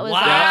 Yep. That was Wow.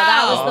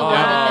 that was the one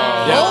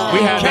that they. Yeah, we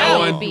had that cow.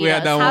 one. We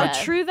had that How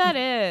one. true that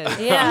is.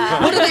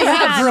 Yeah. What do they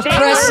have?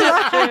 Repressive?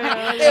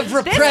 They have This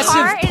repressive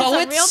heart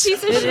poets? is a real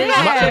piece of It shit. is.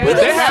 But That they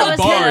was have the-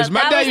 bars.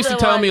 My that dad was used to the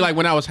tell one. me, like,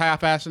 when I was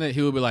half-assing it,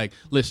 he would be like,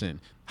 "Listen,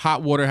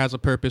 hot water has a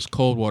purpose.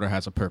 Cold water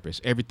has a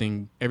purpose.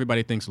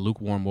 Everybody thinks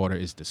lukewarm water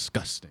is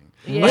disgusting."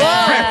 Yeah.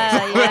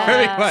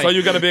 yeah. Like, so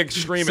you got to be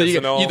extremist so you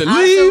and all. either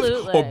leave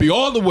Absolutely. or be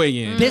all the way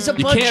in. There's a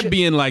you bunch can't of-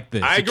 be in like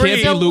this. I You agree.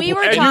 can't So be we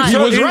were lukewarm. taught- And he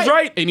was right.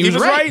 right. And he was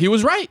right. He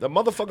was right. The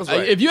motherfucker's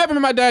right. If you ever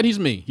met my dad, he's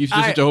me. He's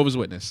just I- a Jehovah's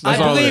Witness. That's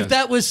I all it believe is.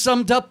 that was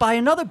summed up by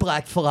another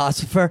black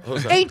philosopher.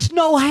 Ain't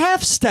no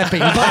half-stepping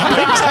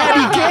behind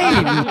Taddy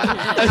Game.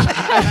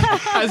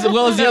 As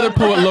well as the other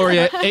poet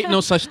laureate, ain't no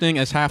such thing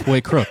as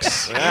halfway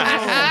crooks.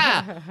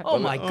 Oh,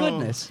 my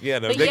goodness. yeah,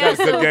 But they yeah, got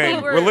good so we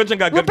game. were- Religion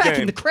got We're good back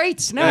game. in the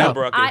crates Yeah, now.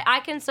 Brookie. I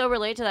can so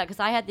relate to that because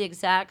I had the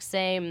exact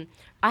same.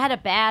 I had a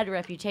bad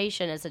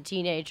reputation as a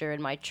teenager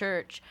in my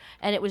church,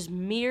 and it was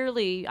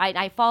merely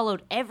I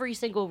followed every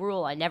single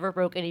rule. I never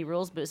broke any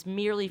rules, but it was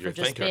merely for You're a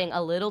just thinker. being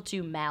a little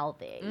too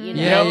mouthy. You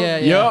know? Yeah, yeah,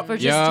 yeah. For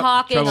just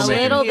talking a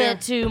troublemaker. little Yeah.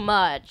 bit too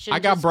much. And I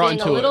got just brought being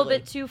into a little it.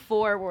 bit too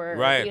forward.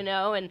 Right. You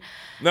know, and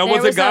now, there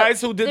was it a- guys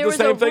who did there the was a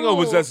same thing, or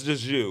was rule- that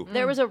just you?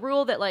 There was a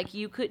rule that like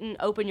you couldn't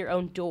open your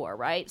own door,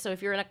 right? So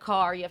if you're in a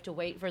car, you have to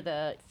wait for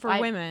the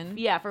women.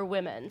 Yeah, for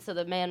women. So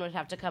the man would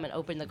have to come and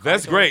open the car.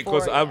 That's door great, for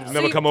because you. I've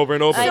never come over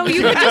and opened So it.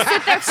 you could just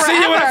sit there See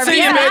you forever. when- see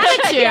you, He's bitch. mad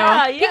at you.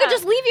 Yeah, He could yeah.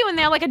 just leave you in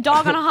there like a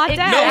dog on a hot day.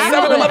 No,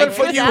 Exactly. 7-Eleven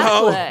for you,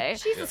 ho.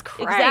 Exactly. Jesus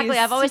Christ. Exactly.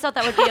 I've always thought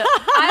that would be.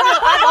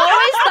 I've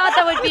always thought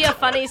that would be a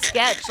funny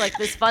sketch, like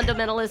this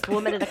fundamentalist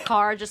woman in a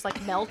car just like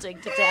melting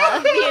to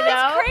death. You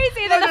know?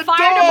 crazy. Then the Like a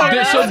fire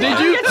dog.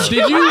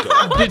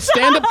 department. Did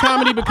stand-up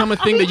comedy become a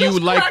thing that you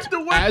liked cracked the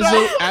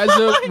window. as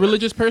a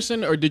religious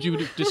person, or did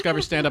you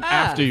discover stand-up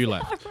after you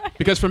left?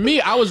 Because for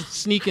me, I was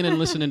sneaking and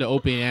listening to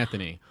Opie and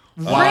Anthony.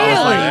 While I was,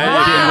 like,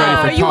 Really? getting ready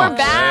Wow, for you were talks.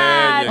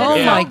 bad. Oh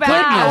So my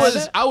bad.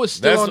 goodness. I was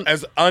still That's on.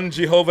 as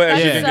un-Jehovah as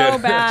you Yeah. can So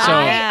get. bad. So-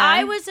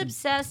 I was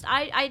obsessed.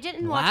 I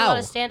didn't watch a lot Wow.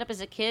 of stand up as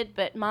a kid,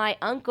 but my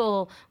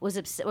uncle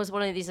was was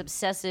one of these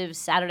obsessive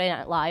Saturday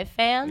Night Live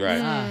fans. Right.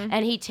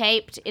 And he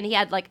taped and he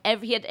had like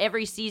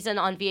every season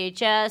on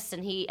VHS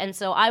and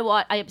so I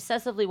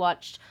obsessively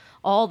watched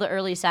all the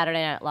early Saturday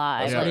Night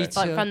Live, Yeah. Me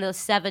like, too. from the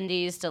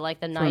 70s to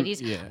like the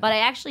 90s. yeah. But I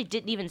actually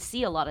didn't even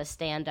see a lot of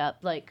stand up,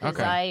 like because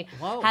Okay. I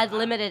Whoa. had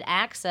limited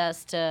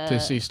access To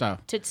see stuff.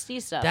 To see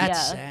stuff.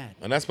 That's yeah. sad.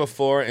 And that's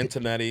before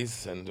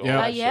interneties and all Yeah.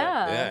 that shit.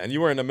 Yeah. Yeah, and you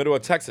were in the middle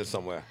of Texas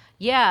somewhere.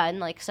 Yeah, in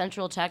like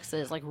Central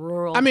Texas, like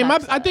rural. I mean,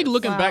 Texas. I think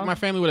looking back, my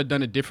family would have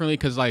done it differently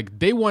because like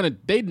they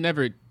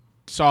never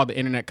saw the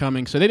internet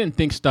coming, so they didn't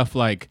think stuff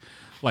like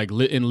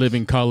in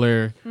living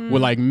color would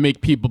like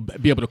make people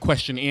be able to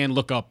question and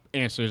look up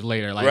answers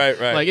later. Like,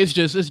 Right. Like it's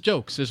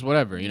jokes, it's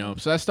whatever, you know.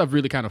 So that stuff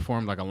really kind of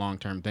formed like a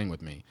long-term thing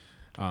with me.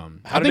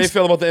 How do they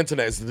feel about the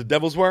internet? Is it the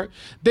devil's work?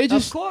 They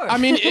just, Of course. I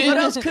mean, What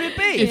else could it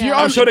be? If you're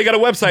I'm on, sure they got a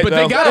website, but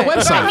though. they got a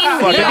website.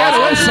 Fuck They it. got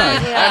a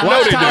website. I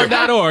know they do.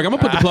 Watchtower.org. I'm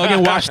gonna put the plug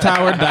in.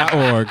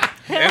 Watchtower.org.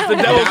 It's the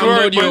devil's work.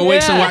 Download your but-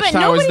 Awaken But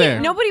Watchtowers there.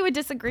 nobody would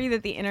disagree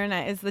that the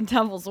internet is the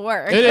devil's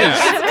work. It is.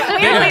 It's clearly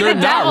They're the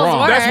not devil's wrong.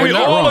 work. That's we You're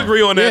not all wrong.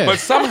 agree on that, Yeah. but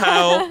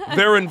somehow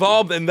they're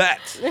involved in that.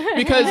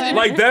 Because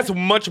Like that's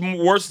much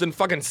worse than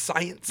fucking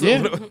science.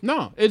 yeah,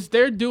 no,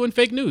 they're doing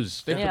fake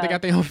news. They Yeah.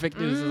 got their own fake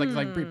news. It's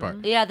like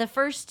Breitbart. Yeah, the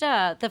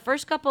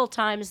first couple of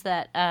times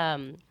that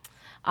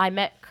I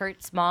met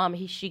Kurt's mom,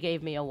 she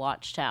gave me a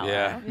Watchtower.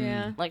 Yeah.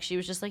 Yeah. Like she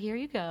was just like, here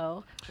you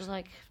go. She was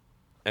like,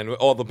 And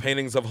all the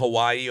paintings of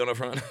Hawaii on the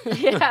front.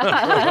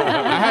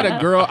 I had a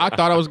girl. I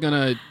thought I was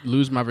gonna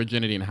lose my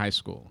virginity in high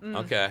school.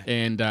 Okay.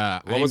 And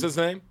What was his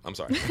name? I'm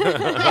sorry.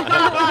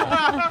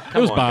 It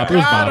was Bob. It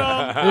was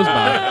Bob. It was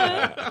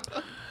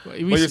Bob. Well,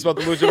 you're supposed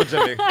to lose your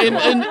virginity.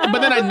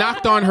 But then I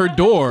knocked on her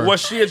door. Was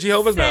she a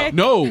Jehovah's now?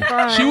 No,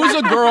 she was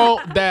a girl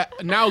that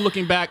now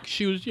looking back,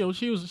 she was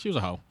a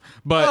hoe.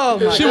 But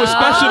she was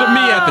special to me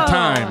at the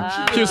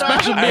time. She was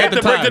special to me I at hate the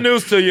to break the time.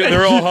 news to you.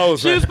 They're all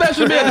hoes. She was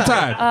special to me at the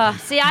time.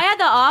 See, I had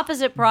the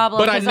opposite problem.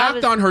 But I 'cause knocked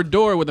was, on her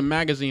door with a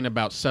magazine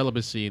about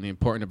celibacy and the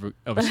importance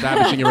of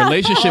establishing a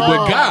relationship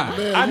with God.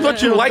 I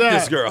thought you liked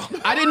this girl.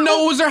 I didn't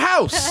know it was her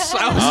house.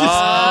 I was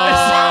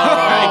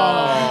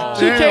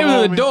just, she came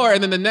to the door,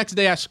 and then the next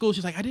day at school,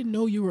 she's like, "I didn't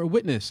know you were a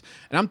witness."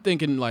 And I'm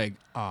thinking like,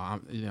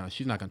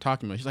 she's not gonna talk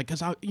to me. She's like,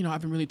 "Cause I've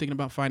been really thinking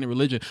about finding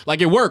religion."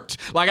 Like it worked.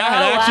 Like I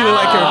had actually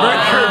like converted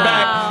her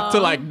back to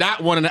like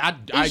not one of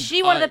the. Is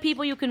she one of the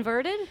people you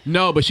converted?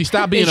 No, but she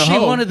stopped being Is a she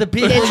hoe. one of the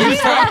people you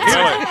talked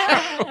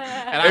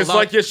to? It's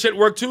like your shit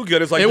worked too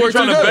good. It's like It you're worked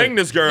trying too to good. bang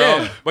this girl,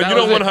 Yeah, but that you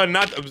don't was want it.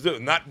 her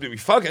not to be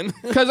fucking.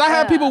 Because I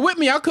had people with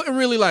me, I couldn't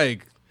really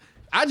like.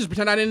 I just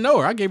pretend I didn't know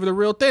her. I gave her the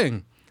real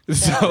thing.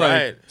 So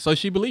Right. so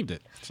she believed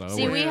it. So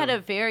See, we had a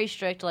very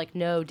strict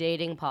no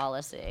dating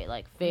policy,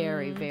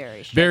 very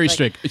strict. Very Like,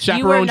 strict. you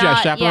Chaperones, were yeah,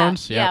 not-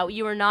 chaperones, Yeah, yeah.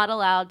 you were not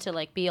allowed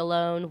to be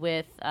alone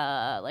with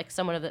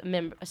someone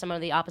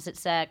of the opposite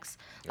sex,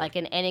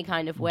 in any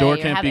kind of way, Door or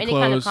can't have be any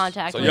kind of closed.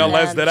 contact. So with y'all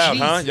them. lesed it out,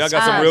 huh? Y'all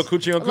got some real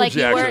coochie on Like coochie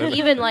you action.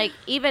 weren't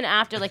even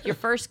after your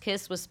first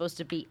kiss was supposed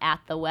to be at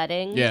the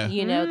wedding. Yeah.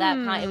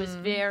 That kind. It was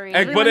very.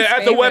 But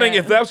at the wedding,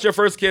 if that's your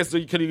first kiss,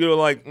 could you go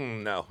like,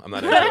 no, I'm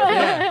not into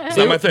it. It's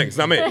not my thing. It's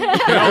not me. They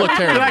all look Can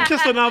terrible. I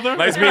kiss another?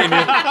 Nice meeting you.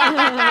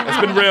 It's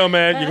been real,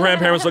 man. Your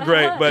grandparents look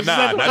great, but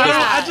nah, not this one.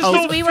 I just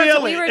don't we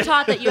feel we it. were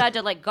taught that you had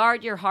to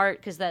guard your heart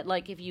because that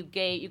if you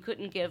gave, you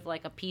couldn't give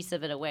a piece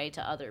of it away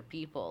to other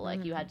people.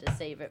 You had to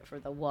save it for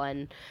the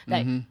one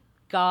that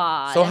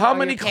God. So how or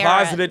many your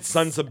parents closeted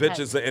sons of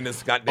bitches are in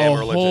this A goddamn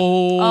religion?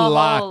 whole A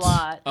lot. whole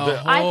lot. A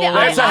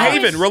It's a I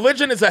haven. was-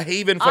 Religion is a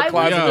haven for I would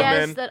closeted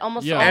guess men. that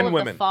almost Yeah. all And of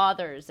women. the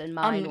fathers in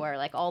mine were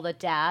all the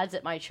dads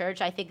at my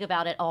church. I think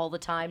about it all the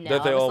time now.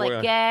 That they I was all like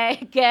were. gay.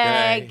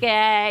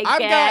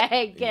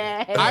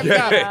 I've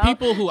got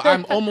people who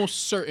I'm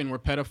almost certain were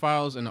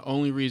pedophiles, and the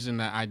only reason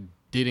that I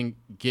didn't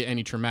get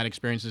any traumatic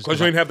experiences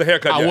Because you didn't have the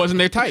haircut I yet. wasn't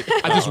their type.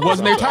 I just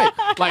wasn't their type.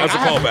 That's a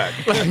callback.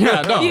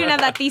 Yeah, no. You didn't have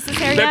that thesis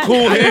hair That yet?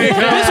 cool hair. This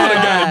would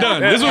have got it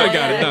done. This would have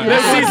got it done.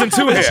 That's season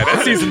 2 hair.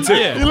 That's season 2.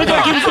 Yeah. You look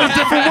like you was in a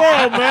different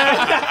world,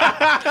 man.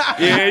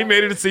 Yeah, he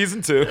made it to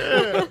season 2.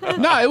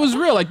 No, it was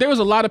real. There was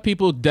a lot of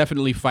people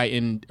definitely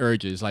fighting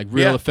urges, real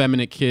Yeah.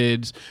 effeminate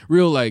kids,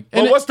 real But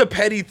and what's the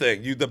petty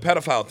thing? The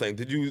pedophile thing.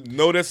 Did you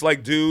notice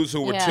dudes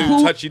who were Yeah. too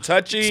Who-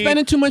 touchy?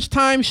 spending too much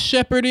time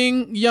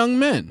shepherding young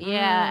men.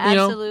 Yeah, You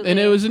know, absolutely. and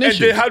it was an And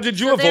issue. how did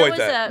you So there avoid was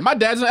that? My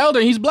dad's an elder,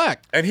 and he's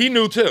black. And he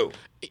knew too.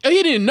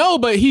 He didn't know,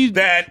 but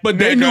but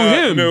they knew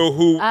nigga him. Knew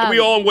who. We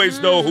always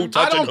know who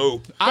touching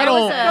who. I There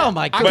was don't. a- Oh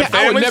my I, God. But can't- I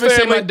would family's never say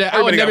my family. dad. I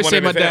would Everybody got never one say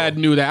in my their dad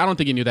family. knew that. I don't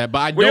think he knew that. But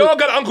I We don't. all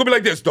got an uncle be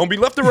like this. Don't be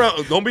left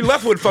around. Don't be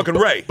left with fucking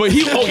Ray. But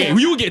he okay.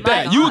 You get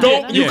that. You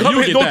Don't get. you yeah, come you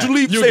here? get Don't that. you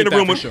leave? You Stay in get the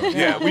room that with. for sure.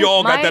 Yeah, we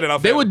all got My- that in our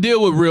They family. would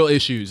deal with real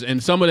issues,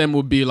 and some of them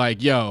would be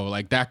like, "Yo,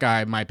 that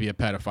guy might be a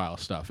pedophile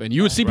stuff," and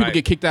you would see people Right.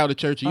 get kicked out of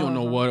church. You don't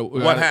know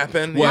what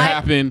happened. What Yeah.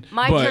 happened?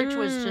 My but church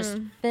was just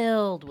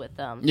filled with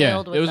them. Yeah,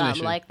 Filled with it was an them.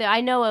 issue. I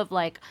know of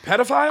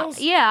Pedophiles?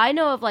 Yeah, I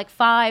know of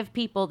 5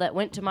 people that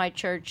went to my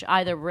church,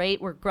 either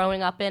were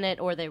growing up in it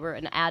or they were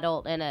an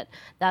adult in it,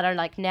 that are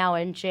now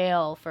in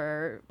jail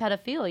for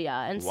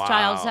pedophilia and Wow.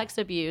 child sex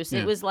abuse.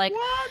 Yeah. It was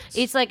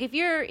it's if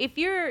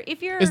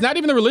you're it's not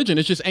even the religion.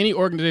 It's just any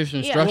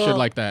organization Yeah. structured Well,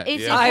 like that.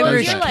 it's Yeah. well, if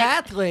Irish you're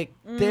Catholic.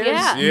 There's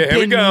Yeah. Yeah, here we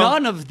been go.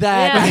 none of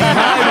that Yeah. in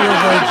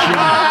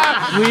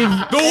my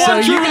religion. The So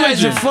one true you guys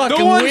are religion. fucking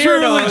The one true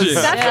weirdos. religion.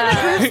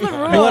 That's the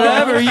rule.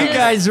 Whatever you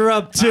guys are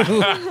up to, you go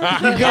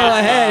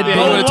ahead. Yeah,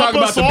 but you want to talk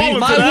about the beef?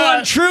 my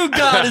one true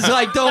God is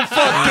don't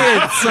fuck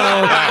kids.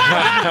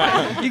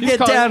 So you get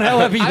down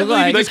however you I believe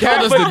like. he just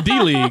called us the D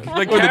League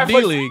or the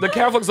D League. The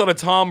Catholics are the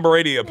Tom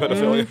Brady of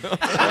pedophilia.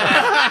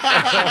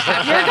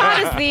 Your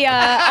God is the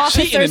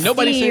officer Cheating and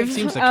nobody Steve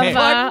seems to of,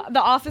 care.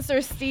 the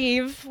officer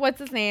Steve. What's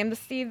his name? The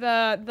Steve,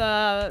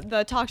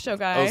 the talk show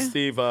guy. Oh,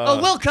 Steve. Oh,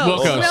 Wilco.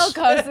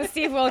 Wilkos, the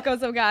Steve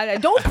Wilkos of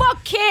God. Don't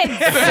fuck kids.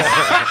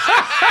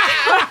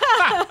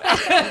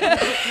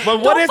 But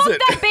what Don't is fuck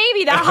it? that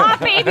baby, that hot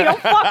baby. Don't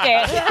fuck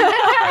it.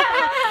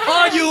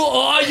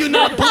 Are you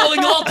not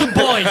blowing altar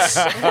boys?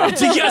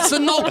 It's a yes or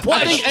no I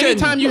question. think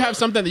anytime you have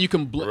something that you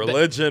can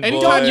Religion,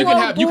 anytime boy. you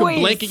can Boys.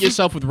 blanket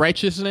yourself with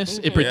righteousness,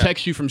 it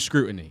protects you from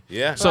scrutiny.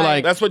 Yeah. So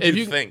that's what if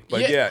you think.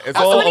 But it's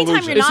Also, all anytime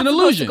illusion. you're It's not an supposed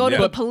to illusion, go to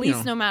yeah. the But, police you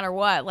know. no matter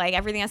what.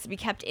 Everything has to be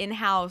kept in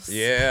house.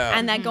 Yeah.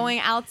 And that going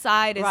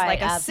outside is Right,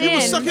 a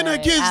absolutely. sin. sucking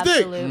that kid's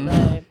dick.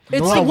 Absolutely.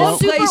 It's Well, the well. one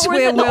place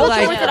where the we're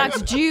like.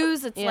 ultra-Orthodox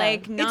Jews, it's Yeah.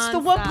 It's the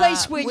one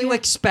place where you nonstop.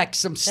 expect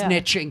some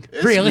snitching.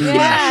 Really?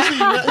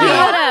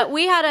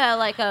 We had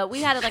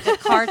a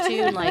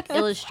cartoon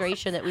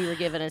illustration that we were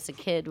given as a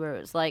kid where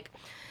it was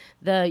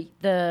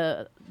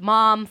the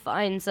mom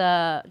finds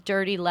a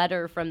dirty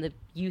letter from the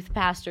youth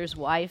pastor's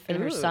wife in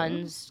her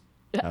son's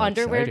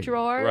underwear exciting.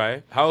 drawer.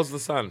 Right. How's the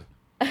son?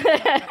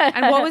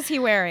 And what was he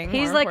wearing?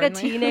 He's more like a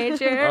importantly?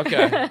 teenager.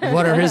 Okay.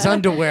 What are his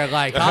underwear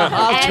like?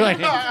 I'll join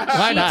it.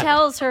 Why She not?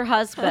 tells her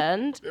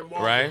husband,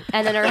 Right.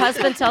 and then her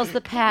husband tells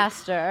the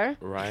pastor.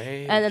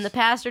 Right. And then the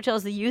pastor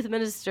tells the youth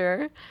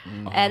minister,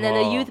 and then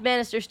the youth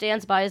minister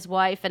stands by his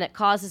wife, and it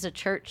causes a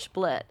church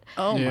split.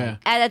 Oh Yeah.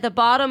 And at the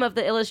bottom of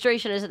the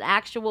illustration is the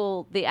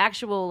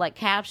actual like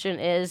caption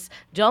is,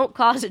 "Don't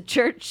cause a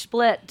church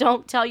split.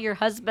 Don't tell your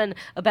husband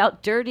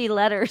about dirty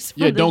letters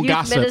from Yeah, the don't youth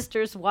gossip.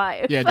 minister's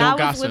wife." Yeah, That don't was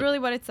gossip. literally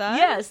what it said?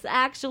 Yes,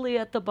 actually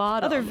at the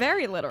bottom. Oh, they're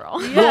very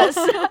literal. Yes.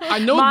 I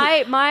know.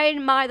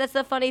 my that's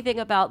the funny thing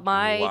about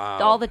Wow.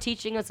 all the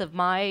teachings of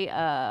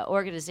my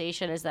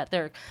organization is that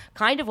they're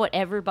kind of what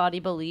everybody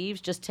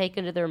believes, just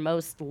taken to their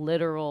most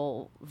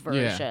literal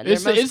version.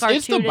 It's- Their most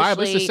it's the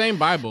Bible. It's the cartoonishly- same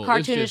Bible. It's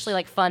Cartoonishly just-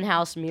 like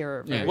Funhouse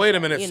mirror. Yeah. Version, Wait a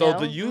minute. you So know?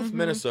 the youth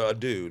minister, a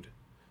dude,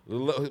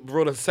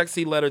 wrote a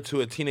sexy letter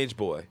to a teenage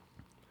boy.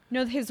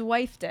 No, his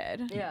wife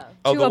did. Yeah.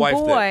 Oh, To the a wife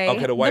boy, did.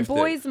 Okay, the wife did.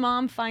 boy's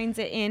mom finds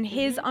it in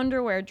his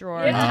underwear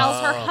drawer. Yeah. Tells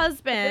her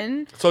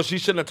husband. So she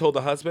shouldn't have told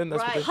the husband.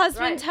 That's what Right. they-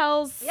 Husband Right.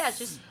 tells. Yeah,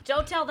 just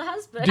don't tell the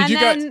husband. Did and you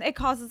guys- then it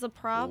causes a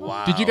problem.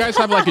 Wow. Did you guys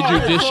have like a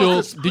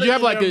judicial? Did you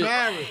have like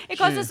a? It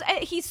causes.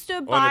 He stood Or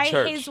in the by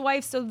church. his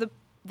wife, so the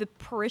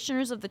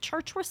parishioners of the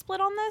church were split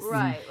on this.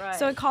 Right, right.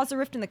 So it caused a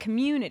rift in the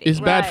community.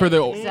 It's bad for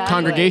the Exactly.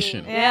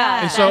 congregation. Yeah,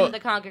 And it's so bad for the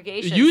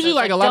congregation. usually, So it's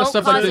like, a lot of don't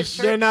stuff like cause a this-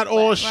 church They're not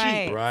all split.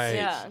 sheep. Right. Right.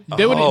 Yeah.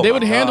 They would Oh,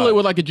 my handle God. it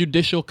with like a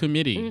judicial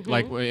committee,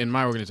 like in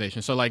my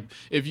organization. So like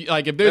if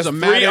there's There's a three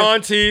matter,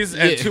 aunties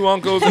and Yeah. 2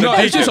 uncles and no,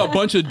 a it's just a deacon.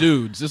 bunch of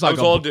dudes. It's like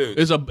It's all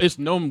dudes. It's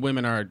no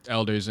women are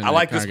elders. In I that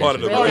like this part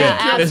of the congregation.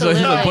 Really? Yeah, It's a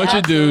absolutely, bunch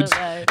of dudes.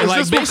 absolutely. And like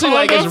this what basically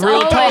like it's It's real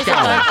always talk a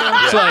out.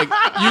 bunch of- So like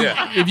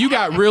Yeah. if you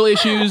got real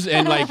issues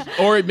and like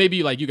or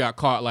maybe like you got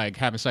caught like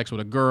having sex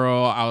with a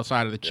girl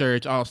outside of the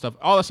church, all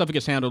that stuff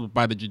gets handled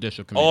by the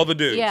judicial committee. All the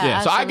dudes. Yeah,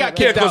 So I got absolutely. Yeah,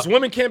 kicked because out.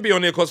 women can't be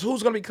on there. Because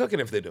who's gonna be cooking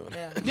if they're doing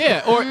it?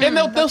 Yeah, or and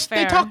they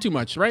fair. talk too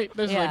much, right?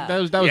 There's Yeah. like that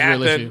was a Yeah, real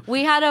then- issue.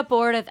 We had a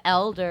board of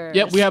elders.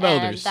 Yep, we have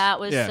and elders. that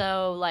was Yeah.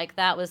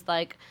 that was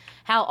like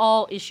how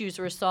all issues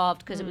were solved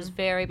because it was Mm.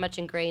 very much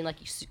ingrained. Like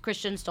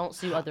Christians don't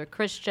sue other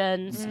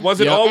Christians.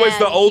 Was it Yep. always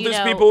the And, oldest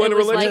you know, people in it the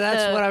was religion? like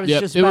That's the- what I was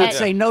Yep, just it about was- to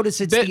say. Notice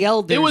it's That- the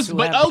elders. It was, who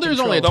but have the elders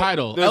only a control.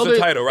 title. There's a Elders-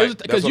 title, right. Because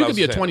That's what you I could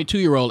be a was saying.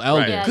 22-year-old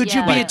elder. Yeah, Could you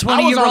yeah. be a I was on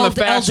 20-year-old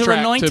the fast elder track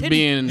anointed? to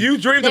being. You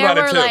dreamed There about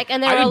were it too. like,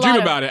 and there I were a didn't lot dream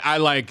of, about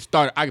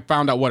it. I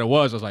found out what it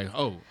was. I was like,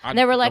 oh. And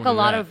there were like a don't do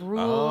lot that. of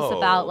rules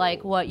about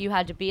like what you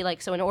had to be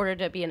like. So in order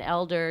to be an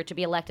elder, to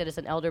be elected as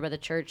an elder by the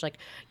church, like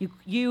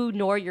you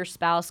nor your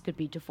spouse could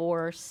be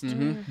divorced.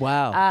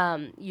 Wow.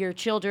 Your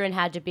children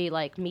had to be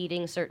like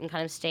meeting certain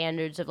kind of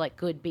standards of like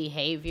good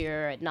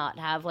behavior and not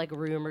have like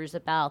rumors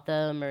about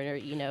them or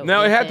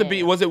Now, it had to be-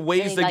 anything- was it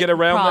ways any, to like, get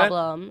around that?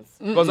 problems.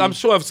 Because I'm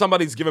sure if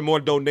somebody's giving more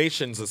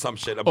donations or some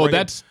shit, Oh,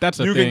 that's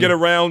a you thing. can get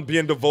around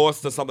being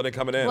divorced or something and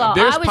coming in. Well,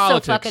 There's I was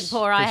politics, so fucking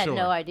poor, I for had sure.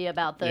 no idea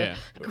about the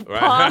Yeah.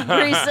 palm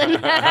greasing.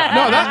 No,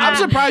 I'm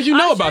surprised you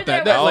know I'm about sure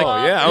that. there That, was like, oh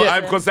law. yeah, Yeah.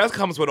 because that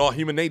comes with all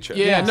human nature.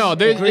 Yeah, no,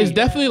 it's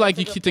definitely like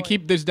That's a you good to point.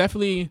 keep. There's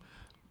definitely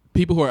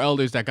people who are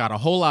elders that got a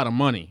whole lot of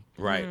money,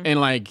 Right. and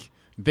like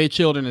their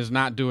children is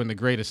not doing the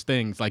greatest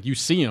things. Like you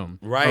see them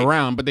Right.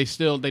 around, but they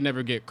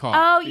never get caught.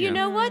 Oh, you Yeah.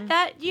 know what?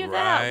 That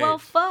Right. well,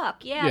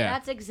 fuck. Yeah, Yeah.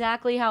 that's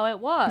exactly how it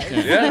was. Yeah.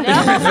 You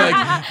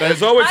know?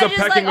 There's always I a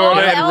just, pecking all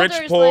order the and rich,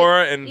 elders, poor,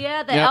 like, and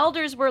yeah, the Yep.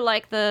 elders were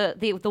like the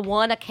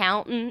one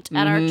accountant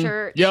at our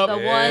church, Yep. the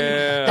Yeah. one,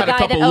 Had the a guy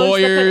couple that owns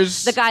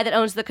lawyers. the guy that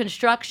owns the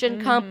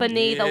construction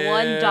company, the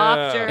one Yeah.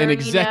 doctor, An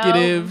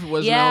executive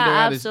was yeah, an elder.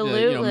 At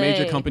absolutely.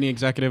 major company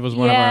executive was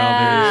one of our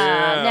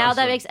elders. Yeah. Now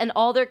that makes, and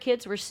all their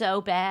kids were so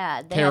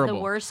bad. They had Terrible.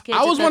 the worst kids.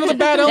 I was at one of the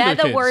bad they elder had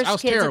the kids. worst I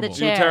was kids terrible. at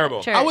the You were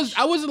terrible. church.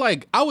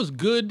 I was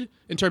good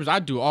in terms of I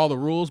do all the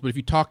rules, but if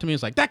you talk to me,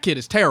 it's like that kid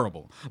is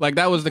terrible. Like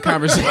that was the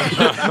conversation.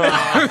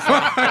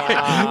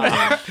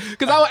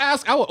 Because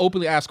I would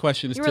openly ask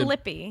questions. You to were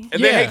lippy.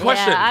 and they Yeah. hate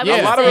question. Yeah, I was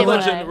a lot of the same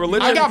religion. way.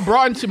 Religion. I got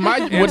brought into my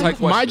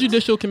Anti-questions.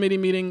 judicial committee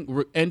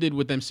meeting ended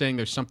with them saying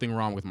there's something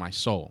wrong with my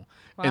soul,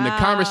 and the Wow.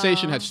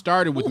 conversation had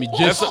started with me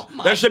just.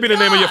 that should be the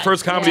name of your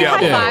first comedy Yeah.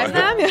 album. High five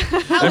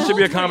them. That should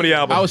be a comedy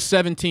album. I was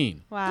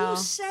 17. Wow.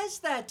 Who says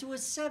that to a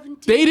 17?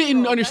 They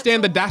didn't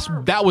understand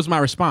that was my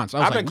response. I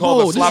was I've like, been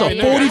called a whoa, this is sloppy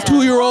a nigga.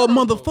 42-year-old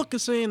motherfucker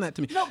saying that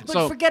to me. No, but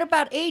so, forget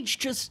about age.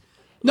 Just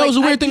No, it's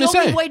a weird thing to The say.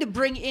 only way to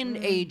bring in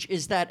age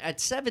is that at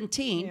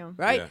 17,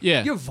 right?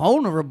 Yeah. You're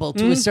vulnerable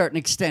to a certain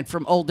extent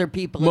from older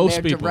people most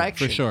in their people,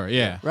 direction. for sure,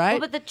 yeah. Right? Well,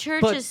 but the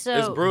church But is so.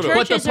 It's brutal. But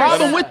the churches are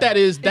problem so- with that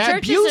is the that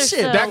churches are abusive.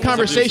 so- that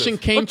conversation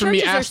abusive. came Well, from me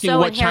churches are asking so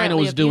what China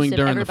inherently was doing abusive.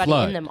 during the Everybody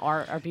flood. in them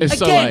are It's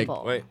so Again,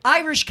 like, Wait.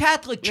 Irish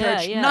Catholic Yeah,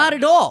 Church, yeah. not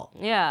at all.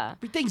 Yeah,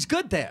 Everything's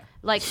good there.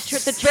 like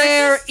the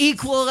Fair, churches.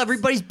 equal,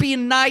 everybody's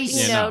being nice.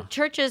 You Yeah, know, no.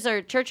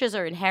 churches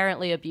are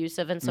inherently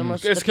abusive, and so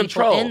most of It's the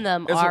people control. in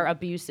them It's are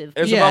abusive.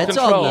 It's Yeah, about it's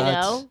all control. you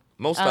nuts. know.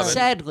 Most of it.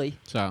 Sadly.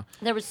 So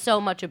There was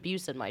so much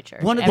abuse in my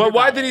church. One of the- But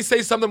why Everybody. did he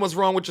say something was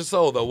wrong with your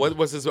soul though? What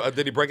was his?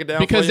 Did he break it down?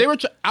 because for they you? were,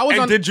 I was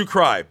And on. did you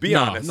cry? Be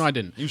No, honest. no, I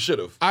didn't. You should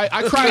have. I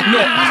cried.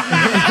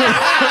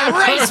 No,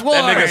 Race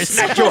Nigga, wars.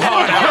 snap your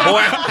heart out,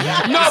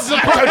 boy. no, the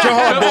part,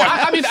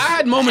 I mean, I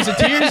had moments of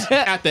tears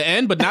at the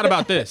end, but not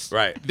about this.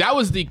 Right. That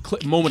was the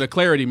moment of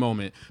clarity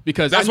moment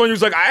because That's when you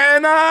was like,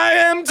 and I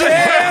am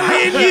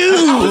telling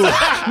you.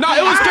 No,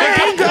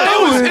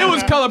 it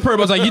was color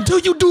purple. I was like,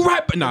 you do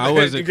right, but no, it You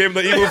wasn't. gave him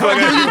the evil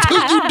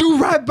fucking. you do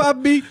right by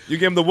me. You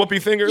gave him the whoopee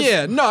fingers.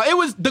 Yeah, no, it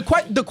was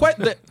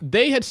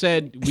they had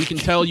said we can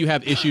tell you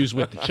have issues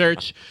with the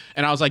church,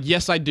 and I was like,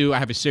 yes, I do. I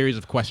have a series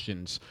of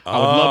questions. I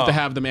would love to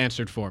have them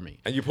answered for me.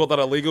 And you pulled out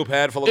a legal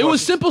pad full of. It was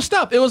questions? simple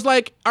stuff. It was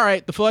like, all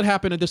right, the flood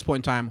happened at this point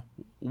in time.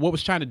 What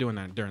was China doing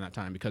during that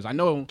time? Because I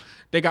know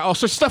they got all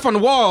sorts of stuff on the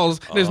walls.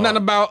 There's nothing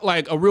about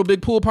like a real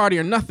big pool party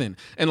or nothing.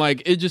 And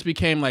like it just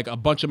became like a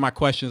bunch of my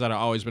questions that I've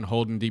always been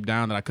holding deep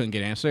down that I couldn't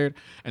get answered.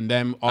 And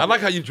then I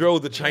like how you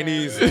drove the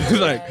Chinese.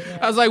 I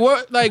was like,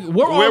 what? Like,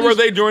 Where were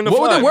they during the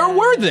flood? Where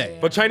were they?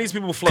 But Chinese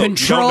people float. You don't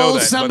know Control. that,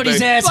 but Somebody's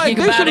they- asking Like,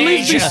 there about should at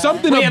least be Asia.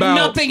 something we about-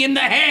 have nothing in the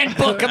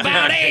handbook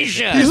about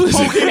Asia. He's He's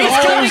coming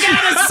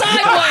out of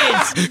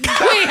sideways.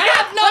 We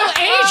have no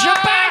Asia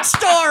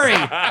backstory.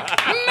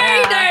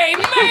 Mayday.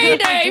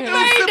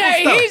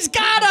 He's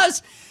got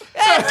us.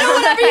 Do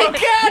whatever you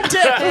can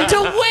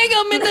to wing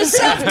him into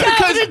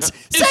self-confidence.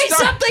 Say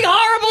something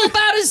horrible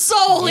about his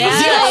soul.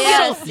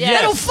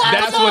 It'll fuck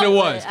That's him what up. it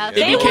was.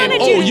 They It became,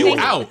 wanted you to you think-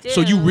 out,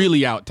 so you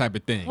really out type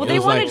of thing. Well, It they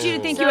was wanted like, you to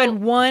think So- you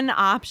had one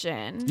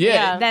option.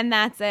 Yeah. Then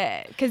that's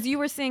it. Because you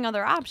were seeing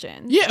other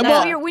options. Yeah, That's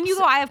well- what when you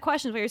go, I have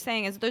questions, what you're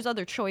saying is there's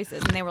other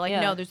choices. And they were like,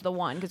 Yeah. no, there's the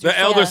one. Because The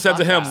elder said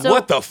to him, So-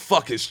 "What the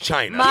fuck is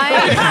China?"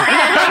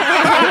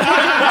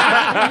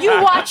 you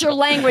watch your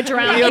language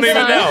around You don't me,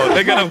 even son. know.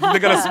 They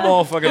got a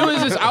small fucking. It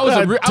was just I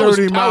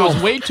dirty was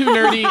mouth. way too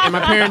nerdy, and my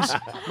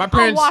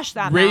parents wash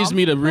that raised mouth.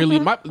 me to really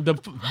the messed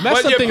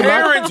But up your thing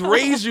about parents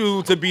raised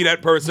you to be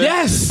that person.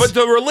 Yes. But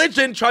the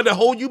religion tried to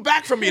hold you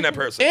back from being that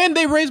person. and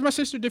they raised my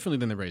sister differently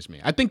than they raised me.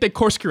 I think they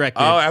course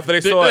corrected. Oh, after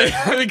they saw it.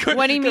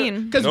 What do you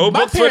mean? Because No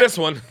books for this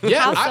one. Yeah,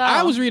 How so?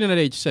 I was reading at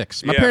age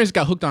 6. My Yeah. parents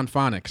got hooked on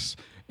phonics,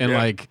 and Yeah.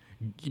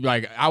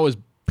 like I was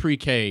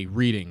pre-K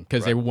reading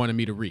because they wanted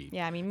me to read.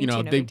 Yeah, I mean, me you know,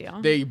 too, no they big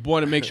deal. they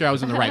wanted to make sure I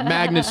was in the right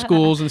magnet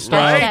schools and stuff.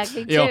 Right.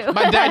 Yeah, me You know, too.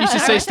 my dad used to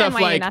I say understand stuff why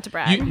you're like, not to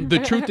brag.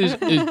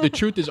 the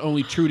truth is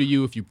only true to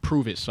you if you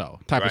prove it so,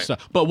 type Right. of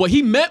stuff. But what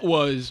he meant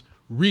was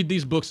read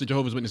these books that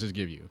Jehovah's Witnesses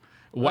give you.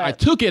 What I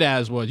took it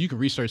as was you can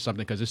research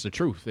something because it's the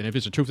truth, and if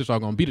it's the truth, it's all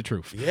going to be the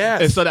truth.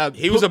 Yes. And so that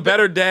he was a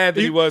better dad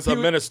than he was a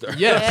minister.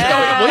 Yes.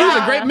 Well, he was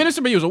a great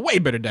minister, but he was a way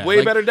better dad.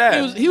 Way better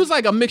dad. He was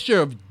like a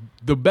mixture of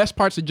the best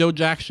parts of Joe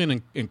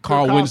Jackson and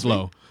Carl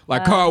Winslow.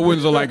 Like Carl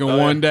Winslow, like in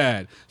one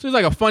dad. So he's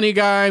like a funny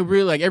guy.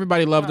 Really, like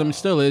everybody loved him.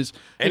 Still is.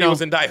 And he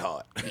was in Die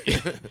Hard.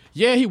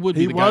 Yeah, he would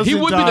be. He The guy. was He in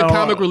would be Die the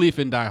comic Hard. relief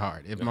in Die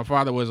Hard. If my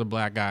father was a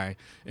black guy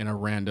in a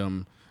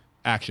random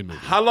action movie.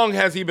 How long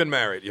has he been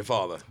married, your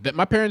father? That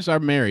my parents are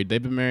married.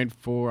 They've been married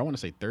for I want to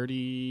say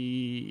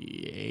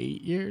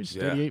 38 years,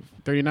 Yeah. 38,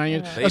 39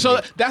 years. Baby.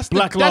 So that's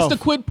Black the, that's love. the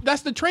quid.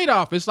 That's the trade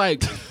off. It's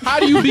like how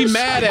do you be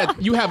mad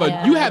at you have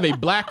a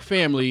black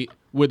family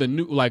with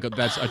a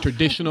that's a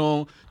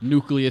traditional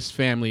nucleus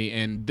family,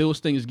 and those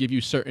things give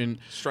you certain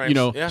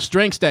Strengths, yeah.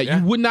 strengths that Yeah.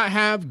 you would not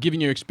have given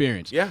your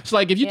experience. Yeah. So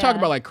like if you talk Yeah.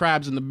 about like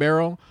crabs in the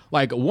barrel,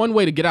 like one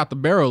way to get out the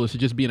barrel is to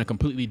just be in a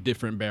completely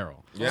different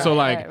barrel. Yeah. So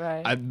like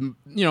Right.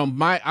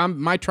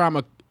 my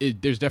trauma,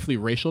 there's definitely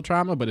racial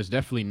trauma, but it's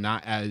definitely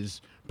not as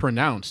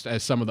pronounced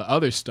as some of the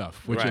other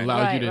stuff, which Right.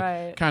 allows you Right, to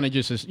right. kind of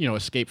just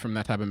escape from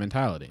that type of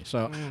mentality.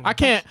 So I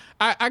can't.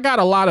 I got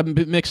a lot of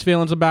mixed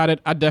feelings about it.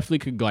 I definitely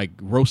could like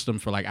roast them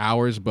for like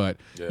hours, but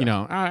I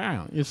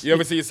don't. It's, You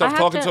ever see yourself I have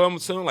talking to to- him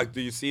soon? Like, do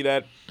you see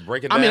that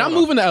breaking I down? mean, I'm or-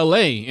 moving to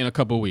LA in a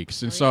couple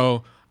weeks, and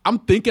so I'm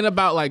thinking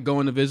about like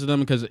going to visit them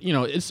because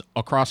it's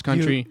across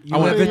country. You I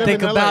want ever live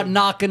think in LA. about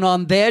knocking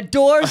on their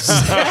doors?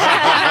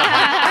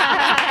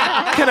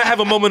 Can I have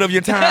a moment of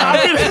your time?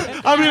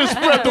 I'm here to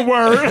spread the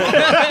word.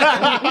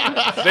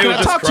 They would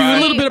to just talk to you cry. a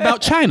little bit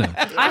about China.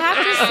 I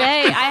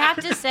have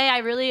to say, I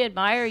really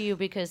admire you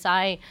because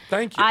Thank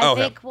you. I Oh,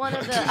 think one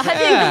of the,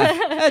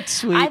 That's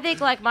sweet. I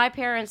think like my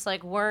parents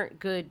like weren't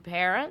good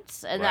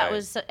parents, and that Right.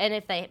 was, and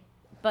if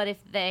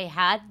they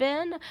had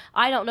been,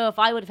 I don't know if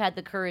I would have had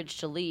the courage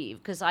to leave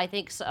because I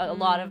think a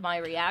lot of my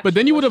reaction. But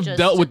then you would was have just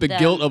dealt to with the them.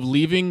 guilt of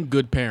leaving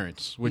good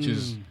parents, which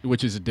is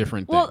a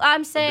different thing. Well,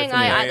 I'm saying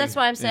different I name. that's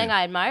why I'm saying Yeah.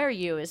 I admire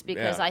you is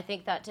because Yeah. I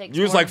think that takes.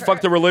 You was more like,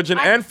 fuck the religion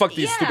and fuck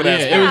these stupid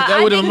ass Yeah, people. that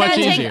I would've think been much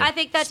that takes- easier. I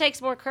think that takes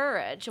more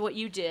courage. What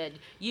you did,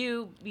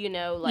 you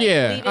know, like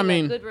Yeah, leaving I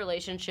mean, a good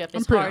relationship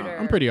is I'm pretty, harder.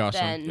 I'm pretty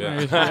awesome. Than Yeah.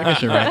 I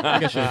guess you're right. I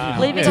guess you're right.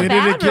 leaving Yeah. a Did it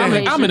bad again.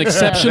 relationship. I'm an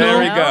exceptional There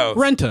we go.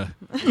 renter.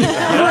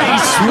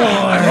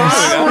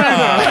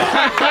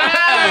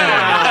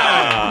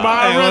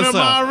 My what's runner,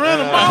 up?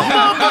 my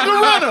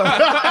motherfucking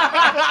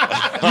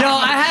runner. Yo,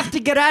 I have to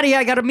get out of here.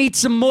 I got to meet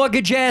some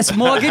mortgage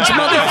motherfuckers.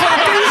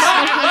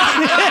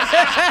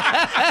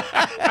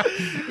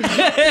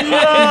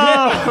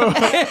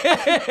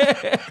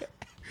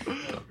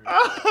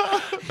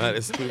 That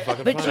is too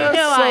fucking But funny. you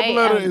know,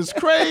 Subletter is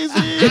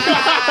crazy.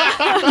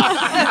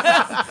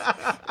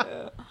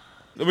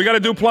 We got to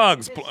do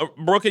plugs.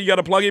 Brookie, you got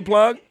a pluggy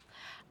plug?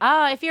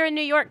 If you're in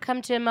New York,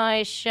 come to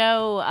my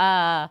show,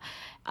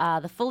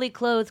 the Fully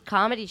Clothed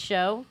Comedy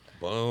Show.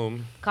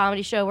 Boom.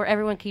 Comedy show where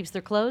everyone keeps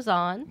their clothes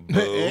on.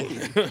 Boom.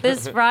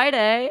 This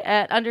Friday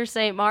at Under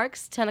St.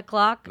 Mark's, 10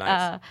 o'clock.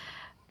 Nice.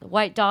 The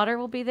White Daughter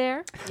will be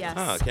there.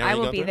 Yes, Karen, I you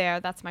will go be through? there.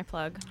 That's my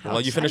plug.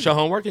 Well, you finish your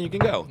homework and you can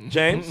go.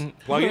 James,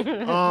 plug it.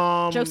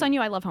 Joke's on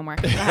you. I love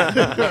homework. Y'all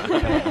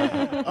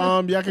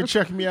can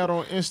check me out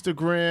on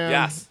Instagram.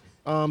 Yes.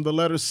 The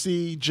letter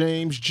C,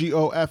 James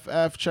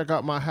Goff. Check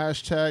out my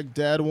hashtag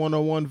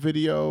Dad101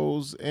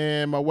 videos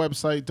and my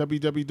website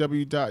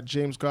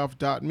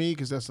www.jamesgoff.me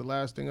because that's the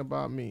last thing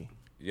about me.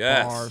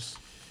 Yes. Bars.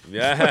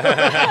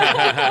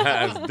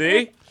 Yes.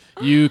 D?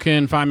 You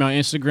can find me on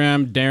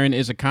Instagram. Darren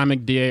is a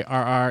comic.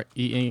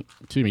 D-A-R-R-E-N.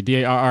 Excuse me.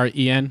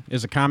 D-A-R-R-E-N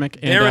is a comic.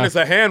 And, Darren is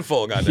a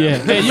handful, goddamn. Yeah.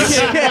 Hey, you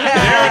can,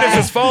 Darren is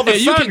his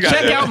father's you son, can check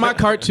goddamn. out my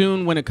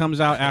cartoon when it comes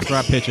out after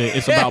I pitch it.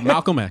 It's about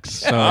Malcolm X.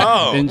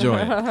 So enjoy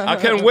it. I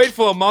can't wait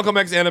for a Malcolm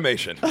X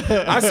animation.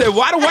 I said,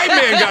 why the white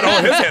man got all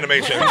his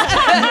animations?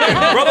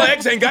 And Brother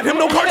X ain't got him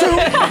no cartoon. You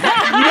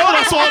know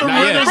that's all the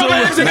Not yet. winners Brother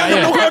of X ain't got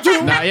him no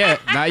cartoon. Not yet.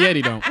 Not yet.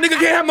 He don't. Nigga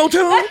can't have no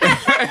tune.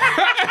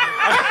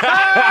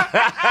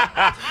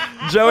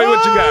 Joey,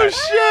 what you got?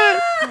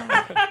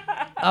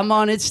 I'm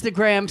on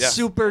Instagram, Yes.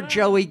 Super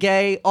Joey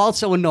Gay.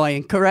 Also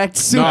annoying, correct?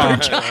 Super,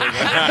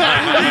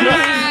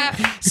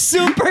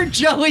 Super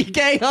Joey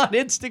Gay on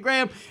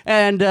Instagram.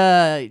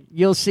 And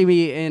you'll see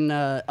me in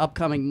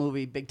upcoming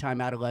movie, Big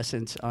Time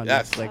Adolescence on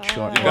Yes. Netflix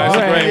shortly. You guys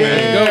are great,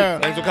 man. Yeah.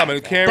 Thanks for coming.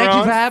 Karen, Thank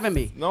you for having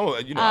me. No,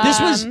 you know. This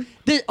was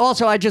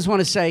also. I just want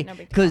to say big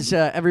because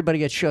everybody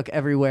gets shook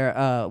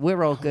everywhere.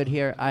 We're all good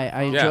here.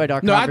 I enjoyed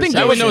our No, I think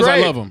conversation. Joey knows I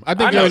great. love him. I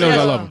think I know Joey knows he I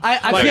does. love him. I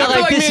I feel feel like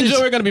like this me and is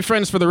Joey are gonna be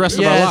friends for the rest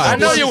of Yes. our lives. I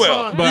know you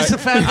will. this is the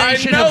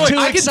foundation I know of it. two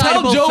I can tell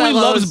excitable Joey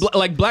fellows.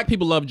 loves black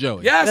people love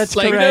Joey. Yes, That's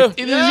like correct.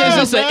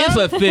 it's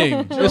a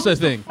thing. It's a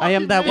thing. I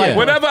am that way. Yeah.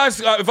 Whenever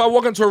if I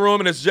walk into a room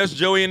and it's just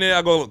Joey in there,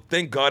 I go,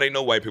 thank God ain't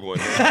no white people in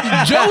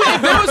there. Joey,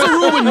 if there was a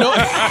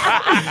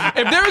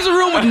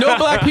room with no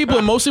black people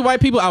and mostly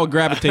white people, I would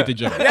gravitate to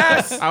Joey.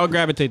 Yes. I would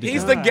gravitate to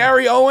He's Joey. the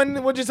Gary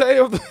Owen, what'd you say?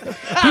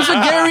 He's a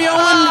Gary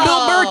Owen,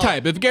 Bill Burr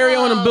type. If Gary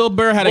Owen and Bill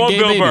Burr had a More gay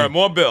Bill baby. Burr,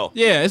 more Bill.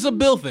 Yeah, it's a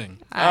Bill thing.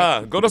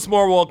 Go to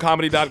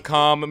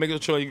smallworldcomedy.com and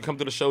make sure you can come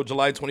to the show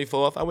July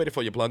 24th. I waited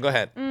for your plug. Go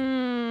ahead.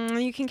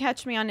 You can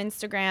catch me on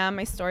Instagram.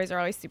 My stories are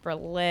always super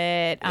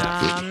lit.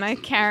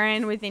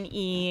 Karen with an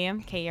E,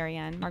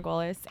 K-E-R-E-N,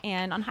 Margolis.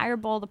 And on Higher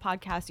Bowl, the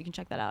podcast, you can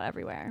check that out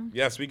everywhere.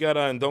 Yes, we got,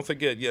 and don't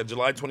forget,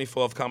 July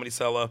 24th, Comedy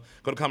Cellar.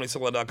 Go to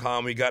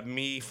comedycellar.com. We got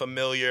Me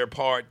Familiar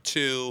Part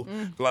 2.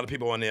 A lot of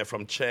people on there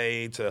from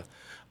Che to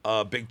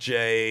Big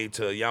J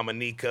to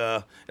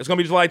Yamanika. It's going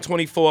to be July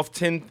 24th,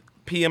 10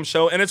 p.m.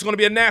 show, and it's going to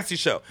be a nasty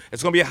show.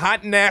 It's going to be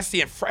hot, nasty,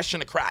 and fresh in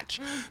the crotch.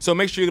 So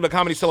make sure you go to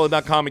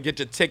comedycellar.com and get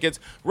your tickets.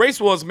 Race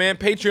Wars, man,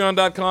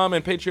 patreon.com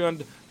and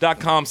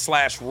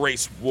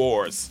patreon.com/Race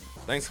Wars.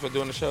 Thanks for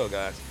doing the show,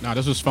 guys. No,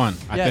 this was fun,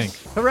 I Yes.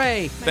 think.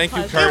 Hooray. Thank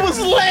you, pleasure. Kurt. It was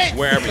lit.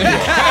 Wherever you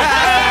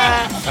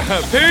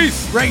are.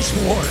 Peace. Race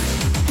Wars.